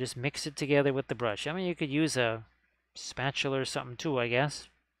and I just mix it together with the brush. I mean, you could use a spatula or something too, I guess.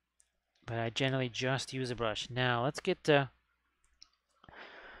 But I generally just use a brush. Now, let's get a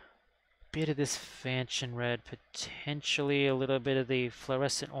bit of this Fanchon red, potentially a little bit of the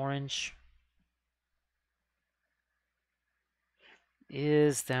fluorescent orange.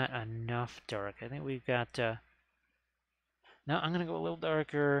 Is that enough dark? I think we've got... no, I'm going to go a little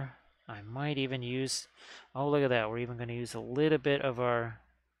darker. I might even use... oh, look at that. We're even going to use a little bit of our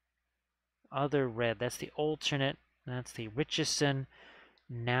other red. That's the alternate. That's the Richardson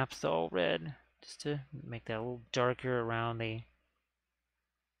Naphthol red. Just to make that a little darker around the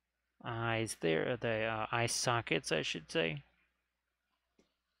eyes there. The eye sockets, I should say.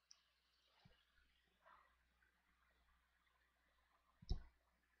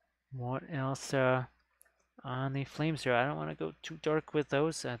 What else on the flames here? I don't want to go too dark with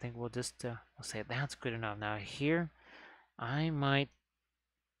those. I think we'll just we'll say that's good enough. Now here, I might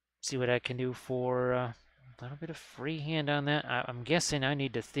see what I can do for a little bit of freehand on that. I'm guessing I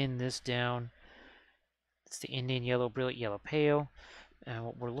need to thin this down. It's the Indian Yellow Brilliant Yellow Pale. And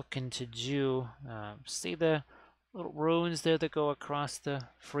what we're looking to do, see the little runes there that go across the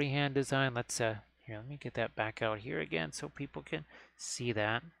freehand design? Let's here, let me get that back out here again so people can see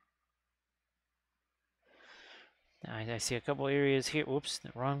that. I see a couple areas here. Oops,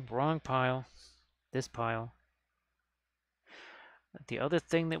 wrong pile. This pile. The other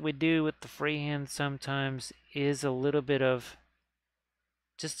thing that we do with the freehand sometimes is a little bit of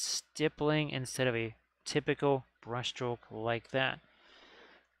just stippling instead of a typical brushstroke like that.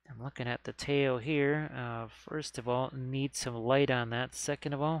 I'm looking at the tail here. First of all, need some light on that.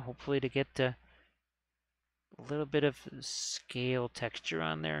 Second of all, hopefully to get a little bit of scale texture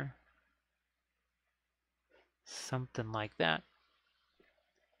on there. Something like that.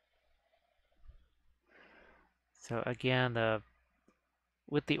 So again,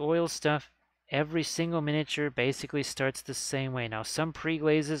 with the oil stuff, every single miniature basically starts the same way. Now, some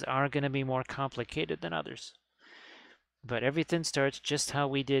pre-glazes are going to be more complicated than others. But everything starts just how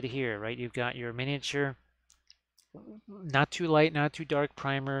we did here, right? You've got your miniature, not too light, not too dark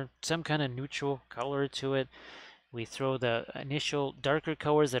primer, some kind of neutral color to it. We throw the initial darker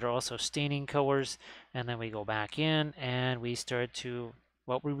colors that are also staining colors, and then we go back in and we start to,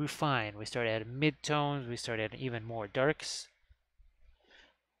 what we refine. We start adding mid-tones, we start adding even more darks.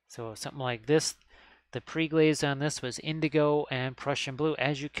 So something like this, the pre-glaze on this was indigo and Prussian blue,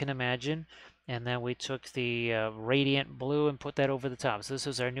 as you can imagine. And then we took the radiant blue and put that over the top. So this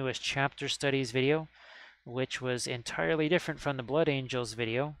was our newest chapter studies video, which was entirely different from the Blood Angels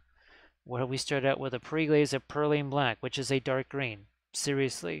video, where we started out with a pre-glaze of Perlene Black, which is a dark green.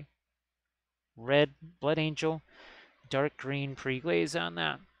 Seriously. Red Blood Angel, dark green pre-glaze on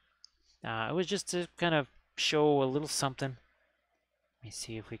that. It was just to kind of show a little something. Let me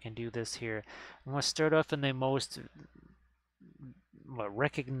see if we can do this here. I'm going to start off in the most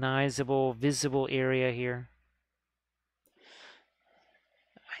recognizable, visible area here.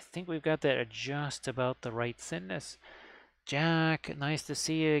 I think we've got that at just about the right thinness. Jack, nice to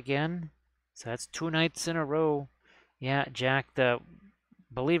see you again. So that's 2 nights in a row. Yeah, Jack,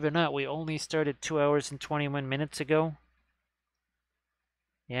 Believe it or not, we only started 2 hours and 21 minutes ago.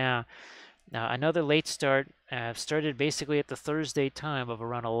 Yeah. Now another late start started basically at the Thursday time of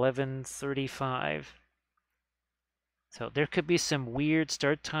around 11:35. So there could be some weird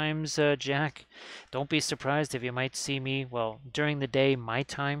start times, Jack. Don't be surprised if you might see me, well, during the day, my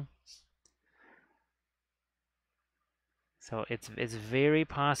time. So it's very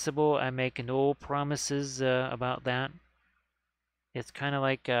possible. I make no promises about that. It's kind of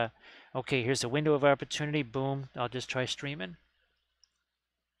like, okay, here's a window of opportunity. Boom, I'll just try streaming.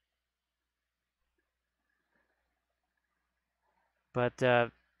 But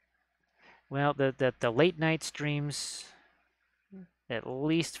well, the late night streams, at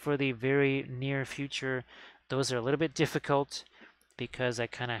least for the very near future, those are a little bit difficult because I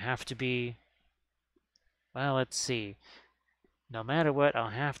kind of have to be. Well, let's see. No matter what, I'll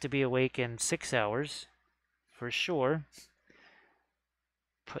have to be awake in 6 hours for sure.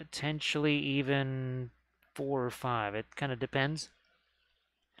 Potentially even 4 or 5. It kind of depends.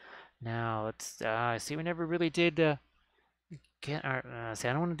 Now let's see. We never really did get our. See,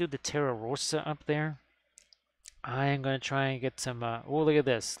 I don't want to do the Terra Rosa up there. I am going to try and get some. Oh, look at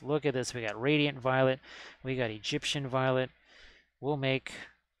this! Look at this! We got Radiant Violet. We got Egyptian Violet. We'll make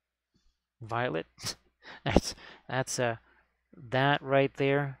Violet. that's that's that right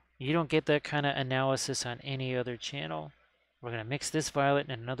there. You don't get that kind of analysis on any other channel. We're going to mix this violet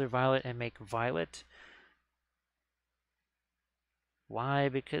and another violet and make violet. Why?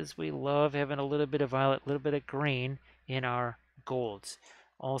 Because we love having a little bit of violet, a little bit of green in our golds.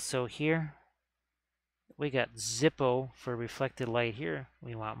 Also here, we got Zippo for reflected light here.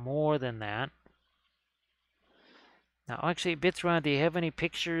 We want more than that. Now, actually, Bitsron, do you have any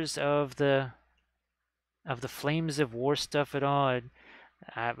pictures of the Flames of War stuff at all?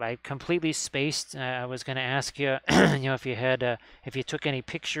 I completely spaced. I was going to ask you, if you had, if you took any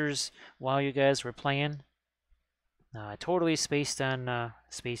pictures while you guys were playing. I totally spaced on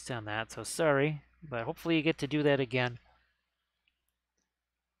that, so sorry. But hopefully you get to do that again.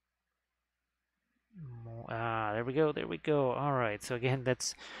 There we go. There we go. All right. So again,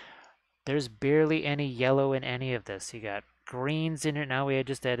 there's barely any yellow in any of this. You got greens in it. Now we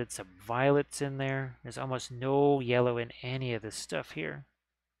just added some violets in there. There's almost no yellow in any of this stuff here.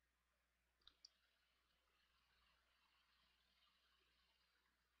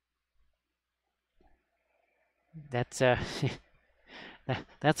 That's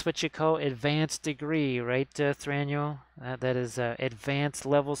that's what you call advanced degree, right, Thranio? That is advanced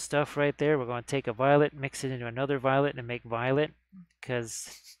level stuff right there. We're going to take a violet, mix it into another violet, and make violet,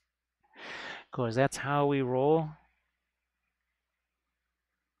 because of course that's how we roll.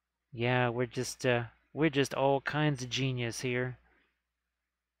 Yeah, we're just all kinds of genius here.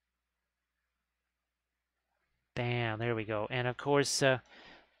 Bam, there we go. And of course,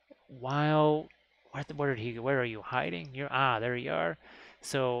 while where are you hiding? There you are.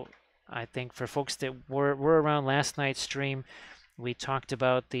 So I think for folks that were around last night's stream, we talked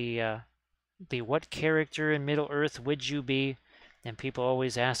about the what character in Middle Earth would you be? And people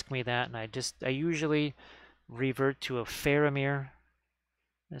always ask me that, and I usually revert to a Faramir,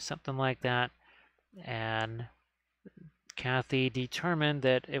 something like that. And Kathy determined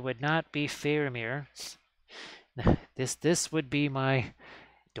that it would not be Faramir. This would be my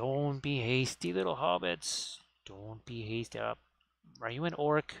don't be hasty, little hobbits. Don't be hasty. Are you an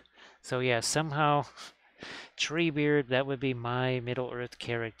orc? So yeah, somehow Treebeard, that would be my Middle Earth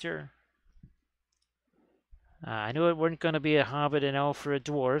character. I knew it weren't going to be a hobbit, an elf, or a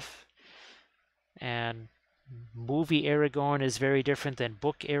dwarf. And movie Aragorn is very different than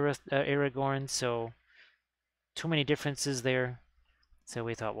book Aragorn, so too many differences there. So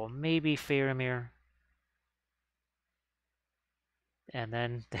we thought, well, maybe Faramir. And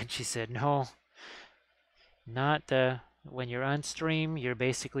then she said, no, not when you're on stream, you're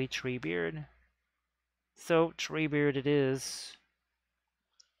basically Treebeard. So Treebeard it is.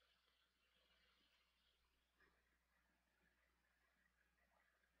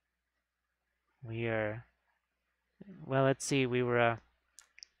 We are, well, let's see, we were,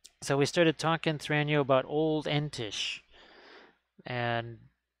 so we started talking, Thranio, about Old Entish. And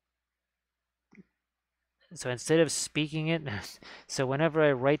so instead of speaking it, so whenever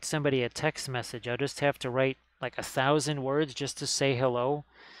I write somebody a text message, I'll just have to write like 1,000 words just to say hello.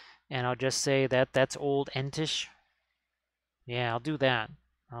 And I'll just say that's Old Entish. Yeah, I'll do that.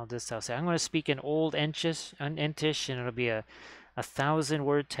 I'll say, I'm going to speak in Old Entish, and it'll be a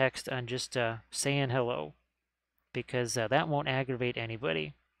 1,000-word text on just saying hello. Because that won't aggravate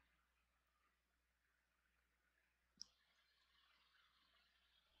anybody.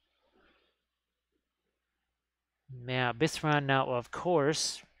 Now, Bithron, now, of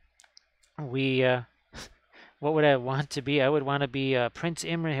course, we, what would I want to be? I would want to be Prince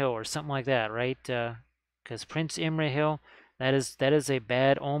Imrahil or something like that, right? Because Prince Imrahil, that is a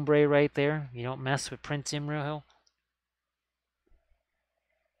bad hombre right there. You don't mess with Prince Imrahil.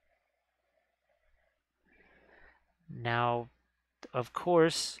 Now, of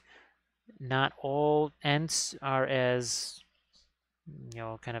course, not all Ents are as,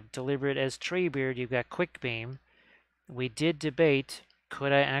 kind of deliberate as Treebeard. You've got Quick Beam. We did debate,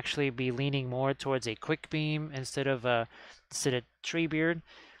 could I actually be leaning more towards a Quick Beam instead of Treebeard?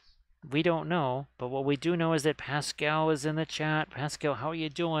 We don't know, but what we do know is that Pascal is in the chat. Pascal, how are you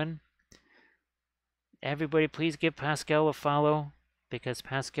doing? Everybody, please give Pascal a follow because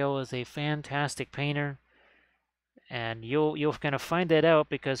Pascal is a fantastic painter. And you're gonna find that out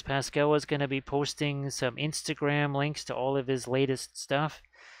because Pascal is gonna be posting some Instagram links to all of his latest stuff,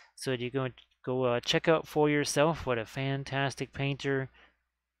 so you go check out for yourself what a fantastic painter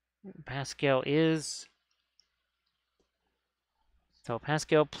Pascal is. So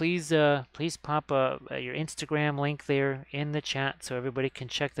Pascal, please pop your Instagram link there in the chat so everybody can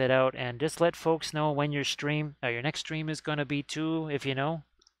check that out, and just let folks know when your next stream is gonna be too, if you know.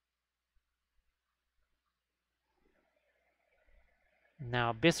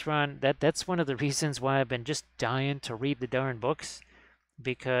 Now, Bithron, that's one of the reasons why I've been just dying to read the darn books,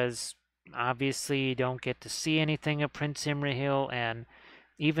 because obviously you don't get to see anything of Prince Imrahil, and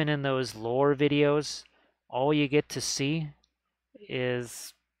even in those lore videos, all you get to see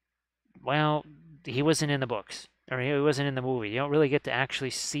is, well, he wasn't in the books, or he wasn't in the movie. You don't really get to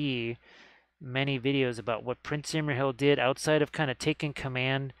actually see many videos about what Prince Imrahil did outside of kind of taking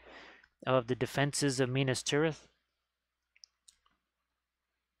command of the defenses of Minas Tirith.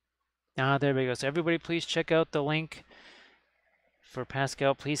 There we go. So everybody please check out the link for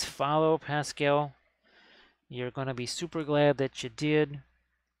Pascal. Please follow Pascal. You're going to be super glad that you did,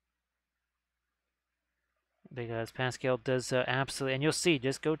 because Pascal does absolutely, and you'll see,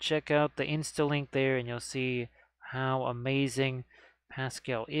 just go check out the Insta link there and you'll see how amazing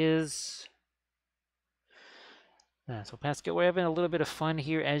Pascal is. So Pascal, we're having a little bit of fun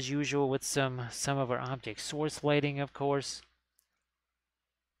here as usual with some of our object source lighting, of course.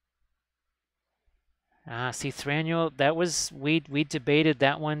 See, Thranduil, that was, we debated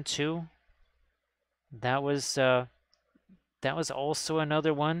that one too. That was also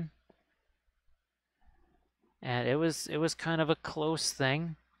another one, and it was kind of a close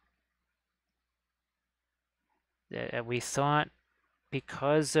thing. We thought,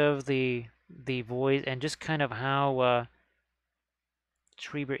 because of the voice and just kind of how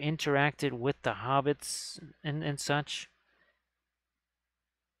Treebeard interacted with the hobbits and such,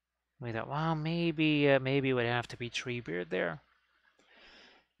 we thought, well, maybe it would have to be Treebeard there.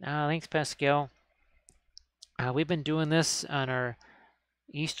 Thanks, Pascal. We've been doing this on our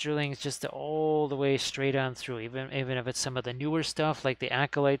Easterlings just all the way straight on through, even if it's some of the newer stuff like the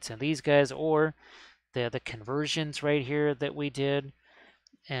Acolytes and these guys, or the conversions right here that we did.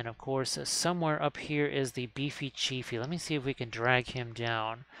 And of course, somewhere up here is the beefy chiefy. Let me see if we can drag him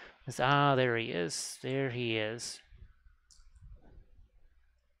down. There he is. There he is.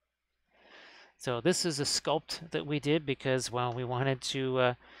 So this is a sculpt that we did because, well, we wanted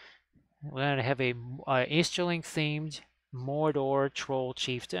to have a Easterling themed Mordor troll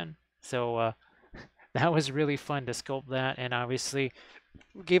chieftain. So that was really fun to sculpt that, and obviously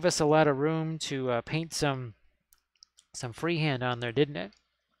gave us a lot of room to paint some freehand on there, didn't it?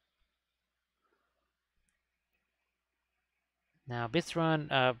 Now,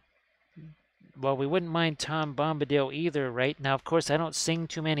 Bithron, well, we wouldn't mind Tom Bombadil either, right? Now, of course, I don't sing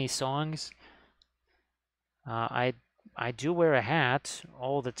too many songs. I do wear a hat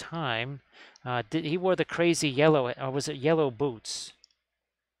all the time. He wore the crazy yellow, or was it yellow boots?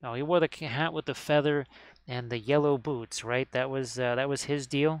 No, he wore the hat with the feather and the yellow boots, right? That was his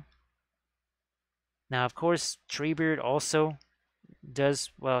deal. Now, of course, Treebeard also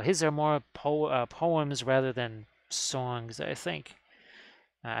does, well, his are more poems rather than songs, I think.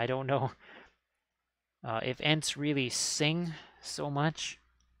 I don't know if Ents really sing so much.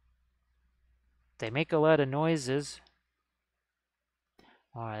 They make a lot of noises.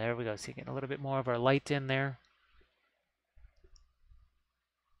 All right, there we go. So you get a little bit more of our light in there.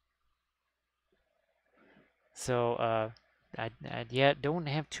 So I don't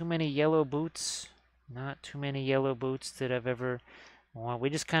have too many yellow boots. Not too many yellow boots that I've ever worn.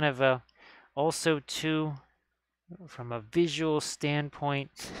 We just kind of also too, from a visual standpoint,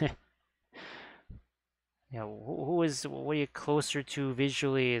 what are you closer to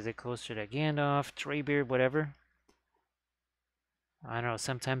visually? Is it closer to Gandalf, Treebeard, whatever? I don't know,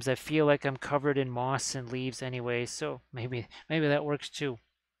 sometimes I feel like I'm covered in moss and leaves anyway, so maybe that works too.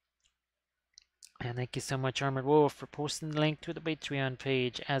 And thank you so much, Armored Wolf, for posting the link to the Patreon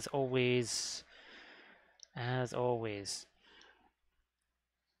page, as always. As always.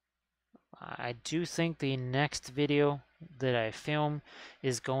 I do think the next video that I film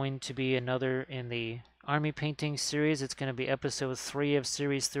is going to be another in the army painting series. It's going to be episode 3 of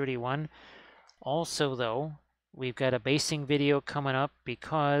series 31. Also, though, we've got a basing video coming up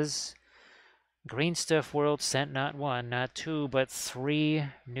because Green Stuff World sent not 1, not 2, but 3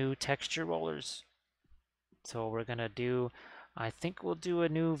 new texture rollers. So we're going to do, I think we'll do a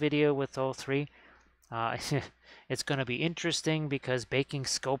new video with all 3. It's going to be interesting because baking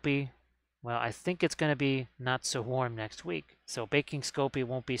Scopy, well, I think it's going to be not so warm next week. So baking Scopy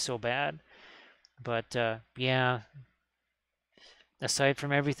won't be so bad. But yeah, aside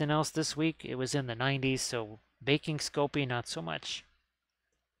from everything else this week, it was in the 90s, so baking Scopy not so much.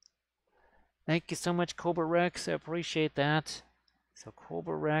 Thank you so much, Cobra Rex. I appreciate that. So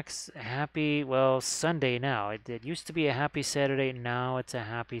Cobra Rex, happy, well, Sunday now. It used to be a happy Saturday. Now it's a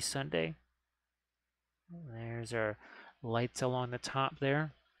happy Sunday. There's our lights along the top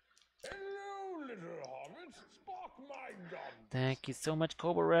there. Hello, little hobbit. Spark my gun. Thank you so much,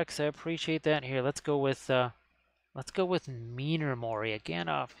 Cobra Rex. I appreciate that. Here, let's go with Meaner Mori again.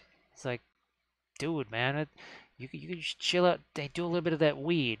 It's like, dude, man, you can just chill out. They do a little bit of that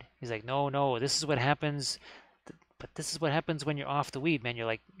weed. He's like, no, this is what happens. But this is what happens when you're off the weed, man. You're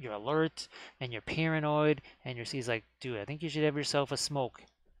like, you're alert and you're paranoid, and he's like, dude, I think you should have yourself a smoke.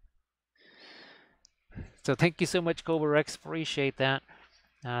 So thank you so much, Cobra Rex. Appreciate that.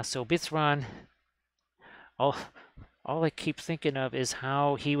 So Bithron, all I keep thinking of is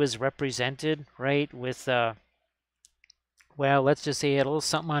how he was represented, right? With well, let's just say he had a little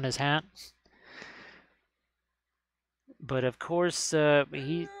something on his hat. But of course,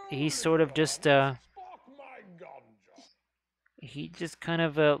 he sort of just he just kind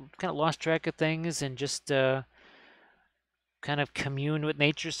of lost track of things and just kind of communed with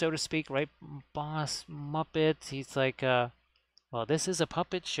nature, so to speak, right? Boss Muppet. He's like, well, this is a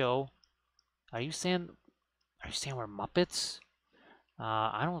puppet show. Are you saying we're Muppets?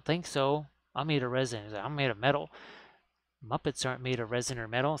 I don't think so. I'm made of resin. I'm made of metal. Muppets aren't made of resin or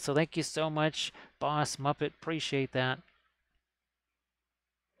metal. So thank you so much, Boss Muppet. Appreciate that.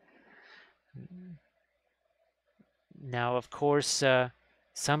 Now, of course,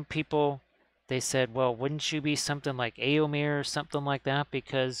 some people, they said, well, wouldn't you be something like Eomir or something like that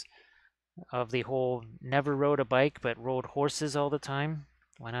because of the whole never rode a bike but rode horses all the time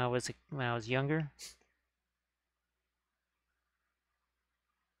when I was younger?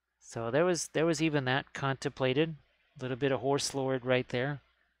 So there was even that contemplated. A little bit of horse lord right there.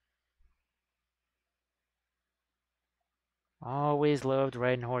 Always loved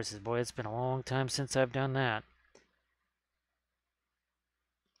riding horses. Boy, it's been a long time since I've done that.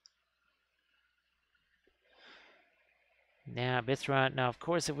 Yeah, Bithron. Now, of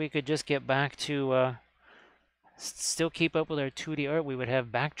course, if we could just get back to still keep up with our 2D art, we would have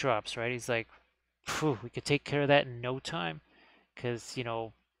backdrops, right? He's like, phew, we could take care of that in no time. Because, you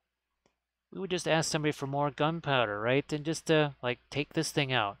know, we would just ask somebody for more gunpowder, right? And just, like, take this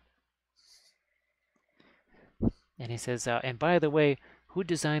thing out. And he says, and by the way, who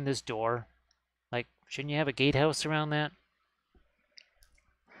designed this door? Like, shouldn't you have a gatehouse around that?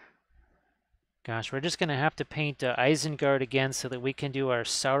 Gosh, we're just going to have to paint Isengard again so that we can do our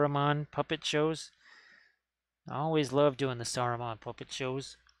Saruman puppet shows. I always love doing the Saruman puppet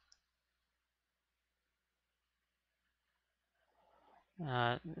shows.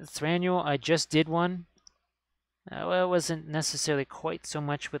 Thranduil, I just did one. Well, it wasn't necessarily quite so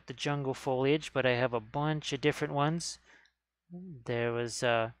much with the jungle foliage, but I have a bunch of different ones. There was,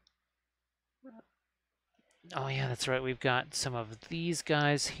 oh yeah, that's right, we've got some of these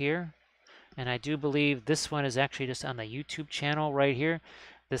guys here. And I do believe this one is actually just on the YouTube channel right here.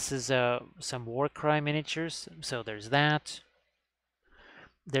 This is some Warcry miniatures, so there's that.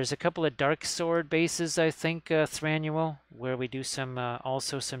 There's a couple of Dark Sword bases, I think, Thranduil, where we do some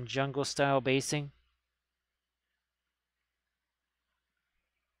also some jungle style basing.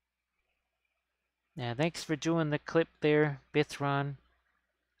 Yeah, thanks for doing the clip there, Bithron.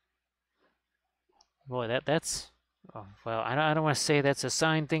 Boy, that's oh, well, I don't want to say that's a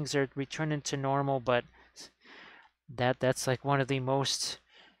sign things are returning to normal, but that's like one of the most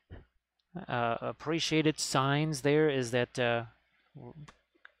appreciated signs there is that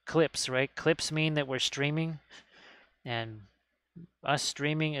clips, right? Clips mean that we're streaming, and us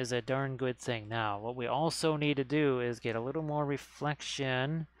streaming is a darn good thing. Now, what we also need to do is get a little more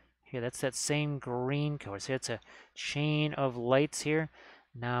reflection Here, that's that same green color. So it's a chain of lights here.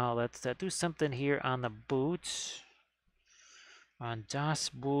 Now let's do something here on the boot. On Das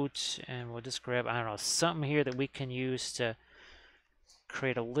Boot, and we'll just grab, I don't know, something here that we can use to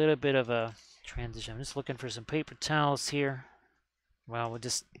create a little bit of a transition. I'm just looking for some paper towels here. Well, we'll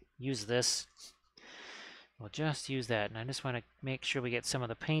just use this. We'll just use that, and I just want to make sure we get some of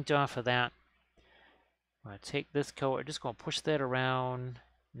the paint off of that. I'm going to take this coat, we're just going to push that around.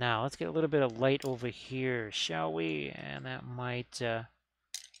 Now, let's get a little bit of light over here, shall we? And that might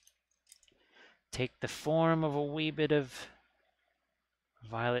take the form of a wee bit of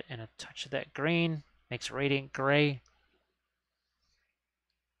violet and a touch of that green. Makes radiant gray.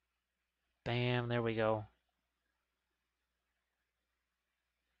 Bam, there we go.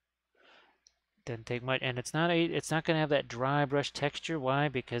 Didn't take much, and it's not going to have that dry brush texture. Why?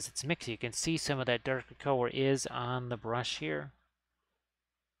 Because it's mixed. You can see some of that darker color is on the brush here.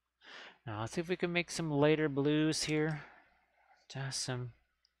 Now let's see if we can make some lighter blues here. Just some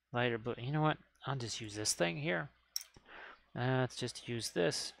lighter blue. You know what? I'll just use this thing here. Let's just use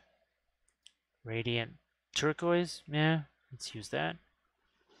this. Radiant turquoise. Yeah, let's use that.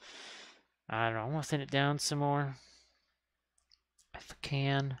 I don't know. I'm going to thin it down some more. If I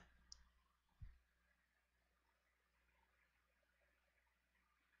can.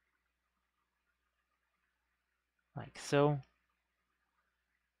 Like so.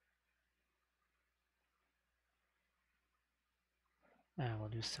 And we'll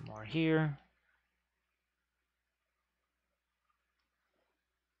do some more here.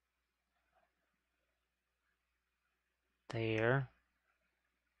 There.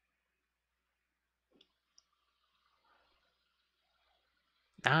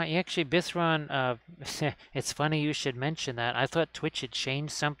 Actually, Bithron, it's funny you should mention that. I thought Twitch had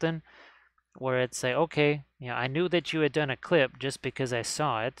changed something where it's like, okay, I knew that you had done a clip just because I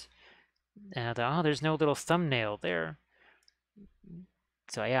saw it. And I thought, oh, there's no little thumbnail there.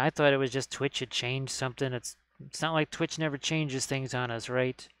 So yeah, I thought it was just Twitch had changed something. It's not like Twitch never changes things on us,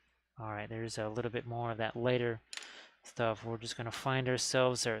 right? All right, there's a little bit more of that later stuff. We're just gonna find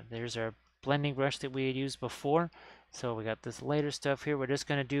ourselves, there's our blending brush that we had used before. So we got this later stuff here. We're just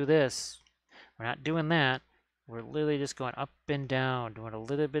gonna do this. We're not doing that. We're literally just going up and down, doing a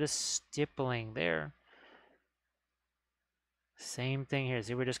little bit of stippling there. Same thing here.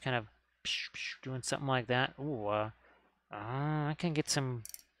 See, we're just kind of doing something like that. Ooh, I can get some,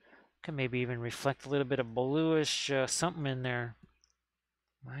 can maybe even reflect a little bit of bluish something in there.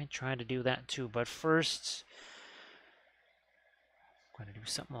 Might try to do that too, but first, I'm going to do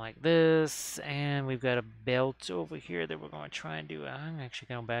something like this, and we've got a belt over here that we're going to try and do. I'm actually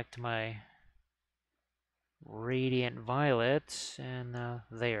going back to my Radiant Violet, and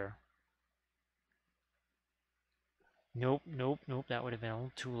there. Nope, nope, nope, that would have been a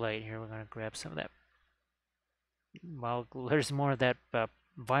little too late here. We're going to grab some of that. Well, there's more of that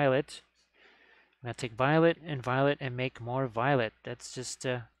violet. I'm going to take violet and make more violet. That's just,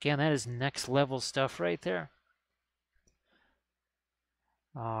 again, that is next level stuff right there.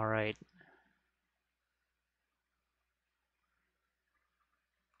 All right.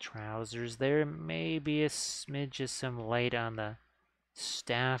 Trousers there. Maybe a smidge of some light on the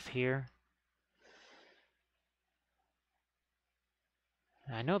staff here.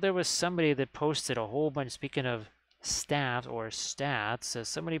 I know there was somebody that posted a whole bunch, speaking of staff or stats,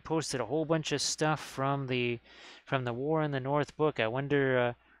 somebody posted a whole bunch of stuff from the War in the North book. I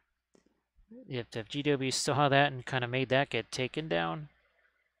wonder if GW saw that and kind of made that get taken down.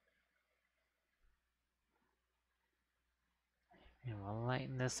 And we'll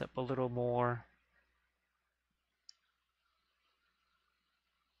lighten this up a little more.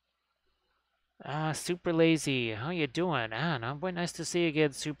 Super Lazy, how you doing? No, boy, nice to see you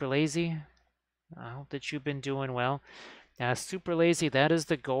again, Super Lazy. I hope that you've been doing well. Super Lazy, that is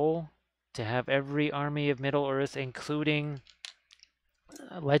the goal, to have every army of Middle-earth, including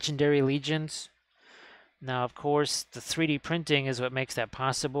legendary legions. Now, of course, the 3D printing is what makes that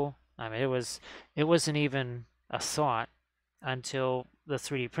possible. I mean, it wasn't even a thought until the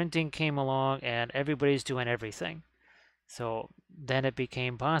 3D printing came along and everybody's doing everything. So then it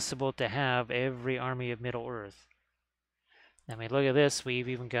became possible to have every army of Middle-earth. I mean, look at this. We've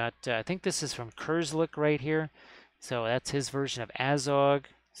even got, I think this is from Kurzlook right here. So that's his version of Azog.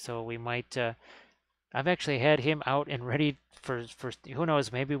 So we might, I've actually had him out and ready for, who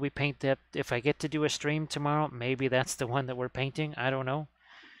knows, maybe we paint that. If I get to do a stream tomorrow, maybe that's the one that we're painting. I don't know.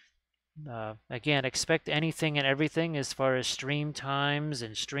 Again, expect anything and everything as far as stream times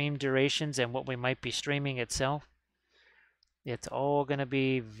and stream durations and what we might be streaming itself. It's all going to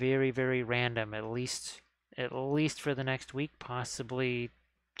be very, very random, at least for the next week, possibly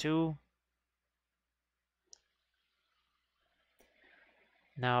 2.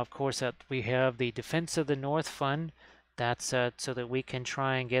 Now, of course, we have the Defense of the North Fund. That's so that we can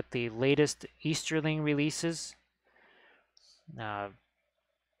try and get the latest Easterling releases.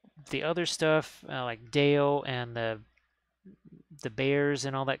 The other stuff, like Dale and the bears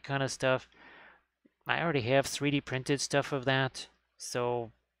and all that kind of stuff, I already have 3D printed stuff of that,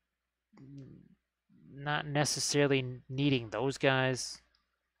 so not necessarily needing those guys.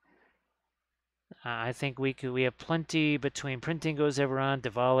 I think we have plenty between Printing Goes Ever On,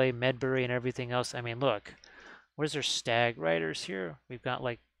 Diwali, Medbury, and everything else. I mean, look, where's our stag riders here? We've got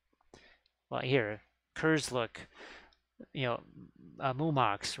like, well, here, Kurzlook, you know,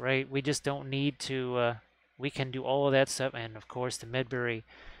 Mumox, right? We just don't need to. We can do all of that stuff, and of course the Medbury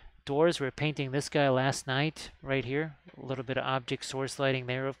doors. We're painting this guy last night, right here. A little bit of object source lighting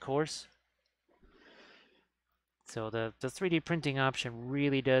there, of course. So the 3D printing option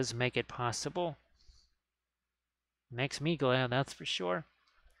really does make it possible. Makes me glad, that's for sure.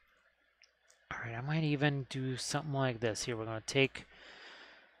 All right, I might even do something like this. Here, we're going to take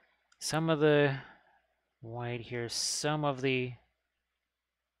some of the white here, some of the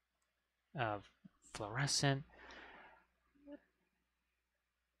fluorescent.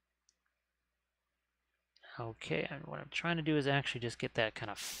 Okay, and what I'm trying to do is actually just get that kind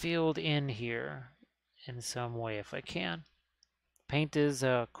of filled in here in some way if I can. Paint is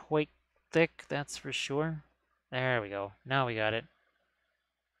quite thick, that's for sure. There we go. Now we got it.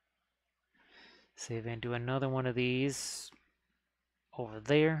 Save and do another one of these over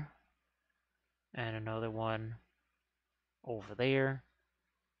there. And another one over there.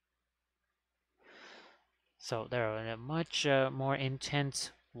 So there are a much more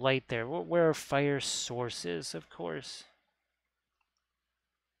intense light there. Where are fire sources, of course.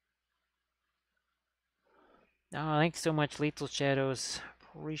 Oh, thanks so much, Lethal Shadows.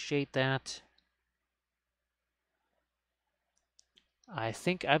 Appreciate that. I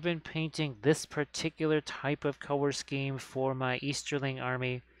think I've been painting this particular type of color scheme for my Easterling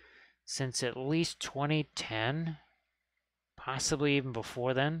army since at least 2010, possibly even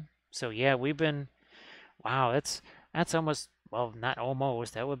before then. So yeah, we've been, wow, that's almost, well, not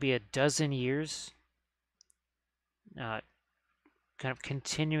almost, that would be a dozen years. Uh, kind of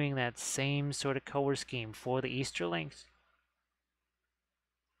continuing that same sort of color scheme for the Easterlings.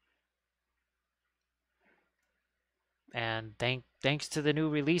 And thanks to the new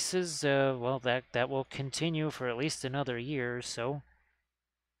releases, well, that will continue for at least another year or so.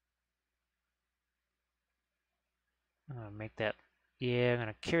 I'm gonna make that, yeah, I'm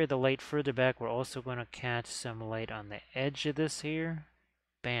gonna carry the light further back. We're also gonna catch some light on the edge of this here.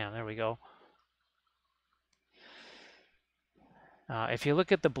 Bam, there we go. If you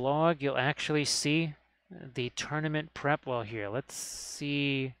look at the blog, you'll actually see the tournament prep. Well, here, let's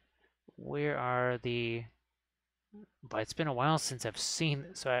see, where are the, but it's been a while since I've seen,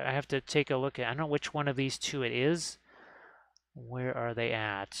 so I have to take a look at, I don't know which one of these two it is. Where are they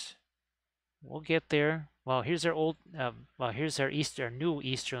at? We'll get there. Well, here's our here's our new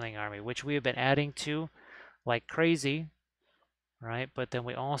Easterling army, which we have been adding to like crazy, right? But then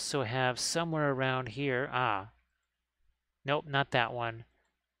we also have somewhere around here, nope, not that one.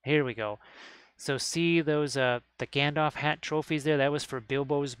 Here we go. So see those, the Gandalf hat trophies there? That was for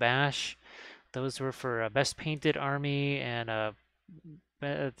Bilbo's Bash. Those were for Best Painted Army and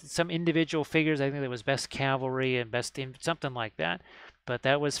some individual figures. I think there was Best Cavalry and Best something like that. But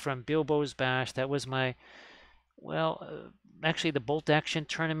that was from Bilbo's Bash. That was my, well, actually the Bolt Action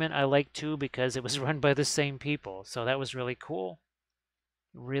tournament I liked too because it was run by the same people. So that was really cool.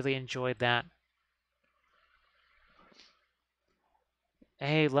 Really enjoyed that.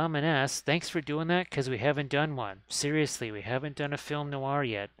 Hey, Laminess, thanks for doing that because we haven't done one. Seriously, we haven't done a film noir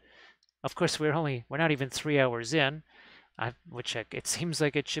yet. Of course, we're not even 3 hours in. Which it seems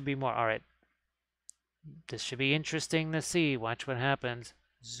like it should be more. All right, this should be interesting to see. Watch what happens.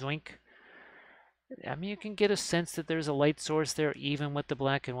 Zoink. I mean, you can get a sense that there's a light source there, even with the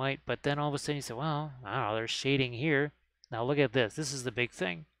black and white. But then all of a sudden you say, well, I don't know, there's shading here. Now look at this. This is the big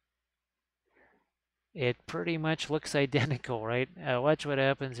thing. It pretty much looks identical, right? Watch what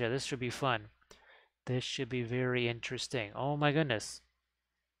happens here. This should be fun. This should be very interesting. Oh my goodness.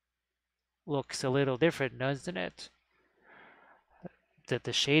 Looks a little different, doesn't it? That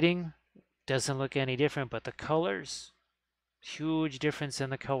the shading doesn't look any different, but the colors, huge difference in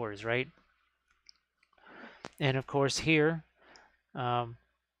the colors, right? And of course here,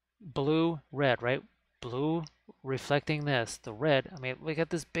 blue, red, right? Blue reflecting this, the red. I mean, look at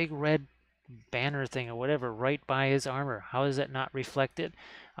this big red banner thing or whatever right by his armor. How is it not reflected?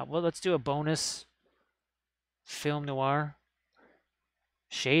 Well, let's do a bonus film noir.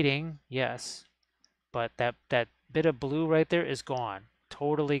 Shading, yes, but that bit of blue right there is gone,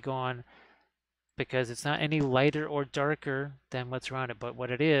 totally gone, because it's not any lighter or darker than what's around it. But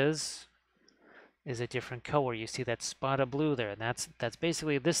what it is a different color. You see that spot of blue there, and that's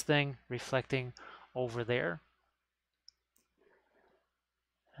basically this thing reflecting over there.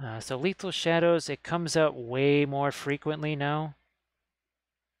 So lethal shadows, it comes out way more frequently now.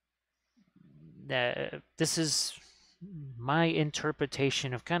 This is my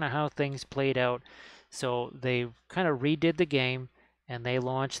interpretation of kind of how things played out. So they kind of redid the game and they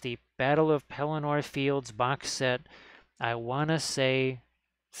launched the Battle of Pelennor Fields box set, I want to say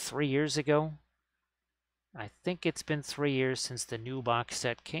 3 years ago. I think it's been 3 years since the new box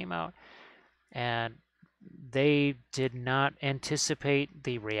set came out. And they did not anticipate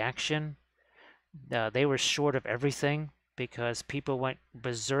the reaction. They were short of everything because people went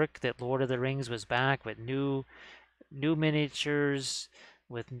berserk that Lord of the Rings was back with new miniatures,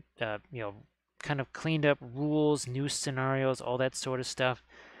 with kind of cleaned up rules, new scenarios, all that sort of stuff.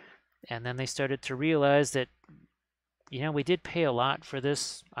 And then they started to realize that we did pay a lot for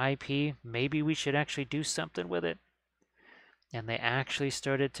this IP. Maybe we should actually do something with it. And they actually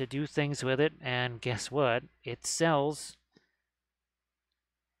started to do things with it, and guess what? It sells,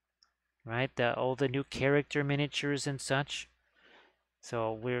 right? All the new character miniatures and such.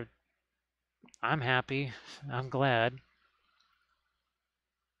 So I'm happy. I'm glad.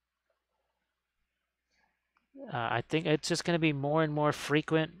 I think it's just going to be more and more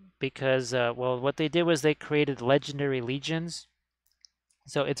frequent because, well, what they did was they created legendary legions.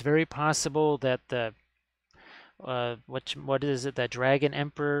 So it's very possible that the what is it? The Dragon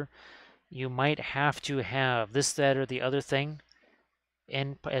Emperor, you might have to have this, that, or the other thing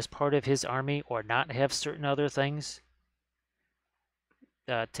in as part of his army, or not have certain other things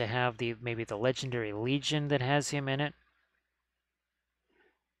to have maybe the legendary legion that has him in it.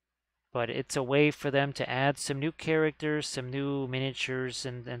 But it's a way for them to add some new characters, some new miniatures,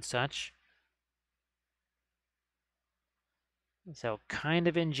 and such. So kind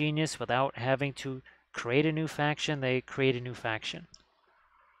of ingenious without having to create a new faction. They create a new faction.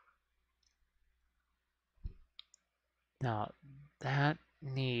 Now that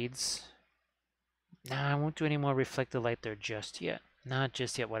needs. Now I won't do any more reflected light there just yet. Not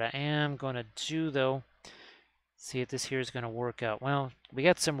just yet. What I am going to do though, see if this here is going to work out. Well, we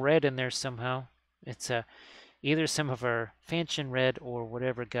got some red in there somehow. It's either some of our Fanchon red or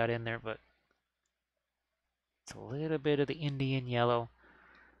whatever got in there, but it's a little bit of the Indian yellow.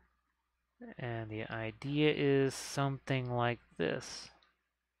 And the idea is something like this.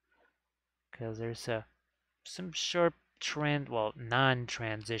 Because there's some sharp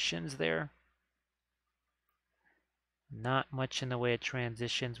non-transitions there. Not much in the way of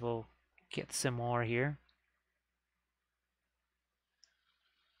transitions. We'll get some more here.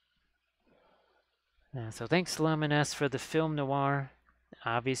 So thanks, Luminous, for the film noir.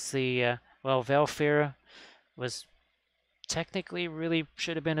 Obviously, well, Valfera was technically really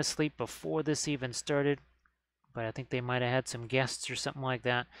should have been asleep before this even started, but I think they might have had some guests or something like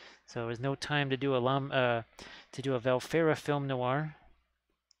that. So there was no time to do a Valfera film noir.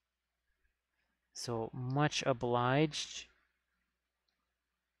 So much obliged.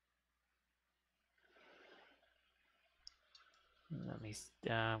 Let me.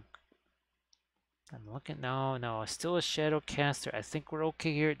 I'm looking. No, still a shadow caster. I think we're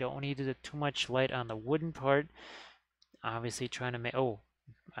okay here. Don't need to do too much light on the wooden part. Obviously, trying to make. Oh,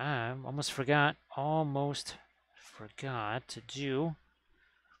 I almost forgot. Almost forgot to do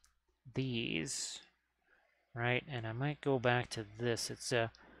these. Right, and I might go back to this. It's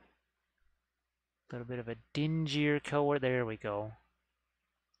a little bit of a dingier color. There we go.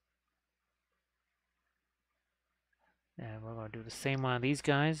 And we're going to do the same on these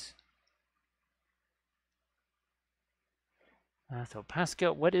guys. So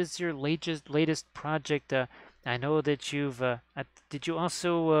Pascal, what is your latest project? I know that you've. Did you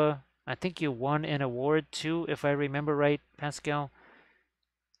also? I think you won an award too, if I remember right, Pascal.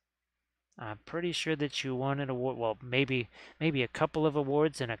 I'm pretty sure that you won an award. Well, maybe a couple of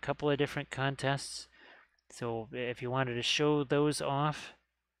awards in a couple of different contests. So if you wanted to show those off,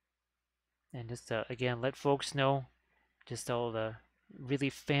 and just again let folks know just all the really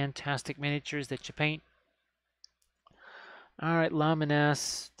fantastic miniatures that you paint. All right,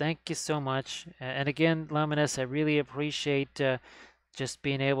 Lamines, thank you so much. And again, Lamines, I really appreciate just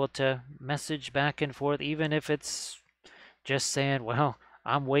being able to message back and forth, even if it's just saying, well,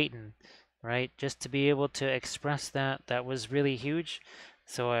 I'm waiting, right? Just to be able to express that was really huge.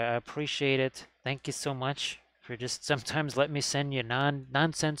 So I appreciate it. Thank you so much for just sometimes letting me send you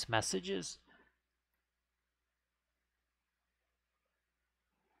nonsense messages.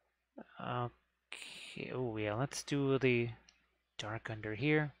 Okay, oh yeah, let's do the dark under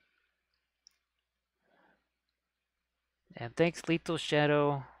here. And thanks, Lethal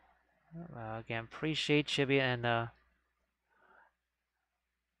Shadow. Again, appreciate Chibi, and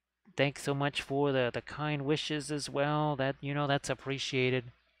thanks so much for the kind wishes as well. That, you know, that's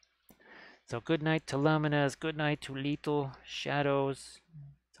appreciated. So good night to Luminous, good night to Lethal Shadows.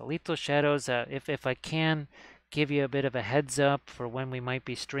 So Lethal Shadows, if I can give you a bit of a heads up for when we might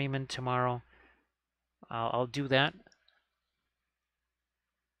be streaming tomorrow, I'll do that.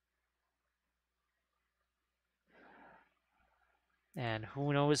 And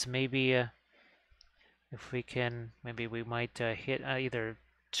who knows, maybe if we can, maybe we might hit either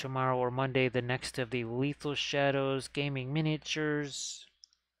tomorrow or Monday the next of the Lethal Shadows gaming miniatures.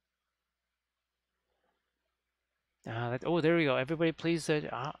 Oh, there we go. Everybody, please.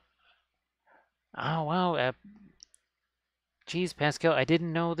 Oh, wow. Geez, Pascal, I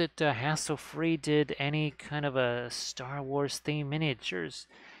didn't know that Hassle-Free did any kind of a Star Wars theme miniatures.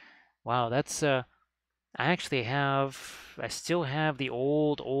 Wow, that's I still have the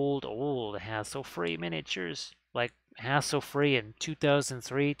old Hassle-Free miniatures, like Hassle-Free in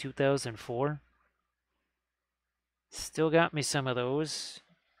 2003, 2004. Still got me some of those.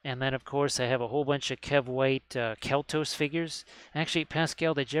 And then, of course, I have a whole bunch of Kev White Keltos figures. Actually,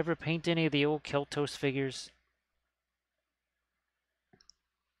 Pascal, did you ever paint any of the old Keltos figures?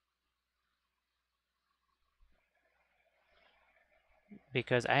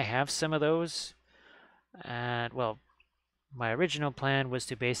 Because I have some of those. And, well, my original plan was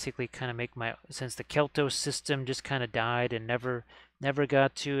to basically kind of make since the Keltos system just kind of died and never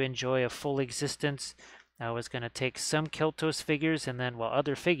got to enjoy a full existence, I was going to take some Keltos figures and then, well,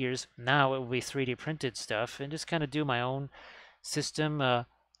 other figures, now it will be 3D printed stuff, and just kind of do my own system,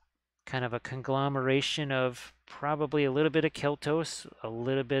 kind of a conglomeration of probably a little bit of Keltos, a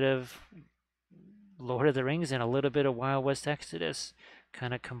little bit of Lord of the Rings, and a little bit of Wild West Exodus.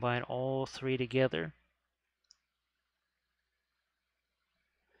 Kind of combine all three together.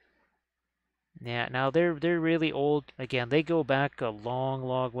 Yeah, now they're really old. Again, they go back a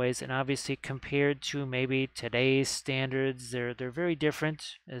long ways, and obviously compared to maybe today's standards, they're very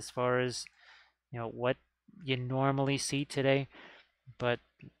different as far as, you know, what you normally see today. But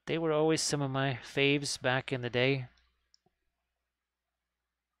they were always some of my faves back in the day.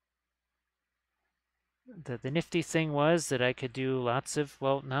 The nifty thing was that I could do lots of,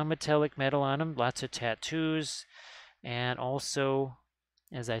 well, non-metallic metal on them, lots of tattoos, and also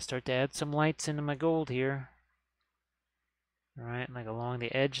as I start to add some lights into my gold here, all right, like along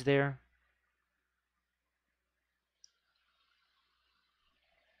the edge there.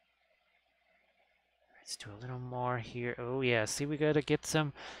 Let's do a little more here. Oh yeah, see, we gotta get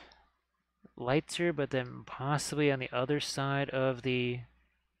some lights here, but then possibly on the other side of the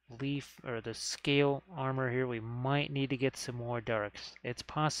leaf or the scale armor here, we might need to get some more darks. It's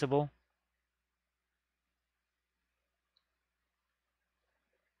possible.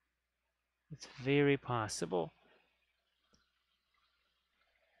 It's very possible.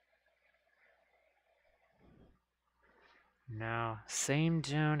 Now, same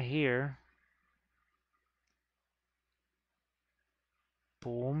down here.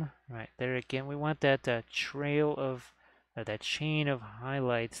 Boom. Right there again. We want that trail of, that chain of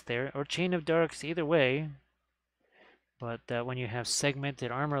highlights there, or chain of darks, either way. But when you have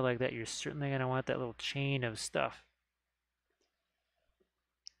segmented armor like that, you're certainly going to want that little chain of stuff.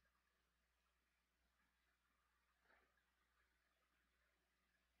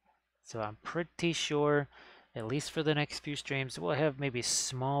 So I'm pretty sure, at least for the next few streams, we'll have maybe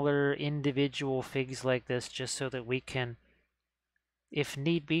smaller individual figs like this just so that we can, if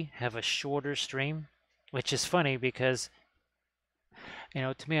need be, have a shorter stream. Which is funny because, you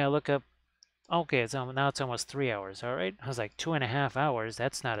know, to me, I look up, okay, now it's almost 3 hours, all right? I was like 2.5 hours,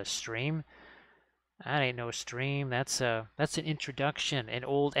 that's not a stream. That ain't no stream, that's an introduction, an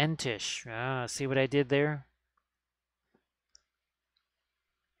old entish. Ah, see what I did there?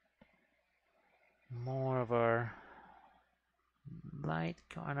 More of our light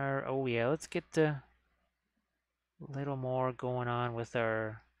on our, oh yeah, let's get a little more going on with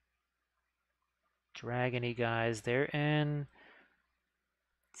our dragony guys there, and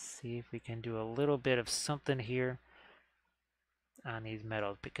let's see if we can do a little bit of something here on these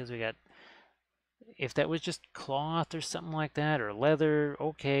metals, because we got, if that was just cloth or something like that, or leather,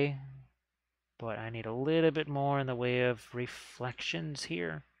 okay, but I need a little bit more in the way of reflections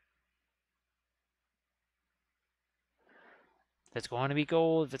here. If it's going to be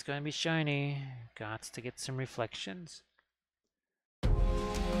gold, if it's going to be shiny, got to get some reflections.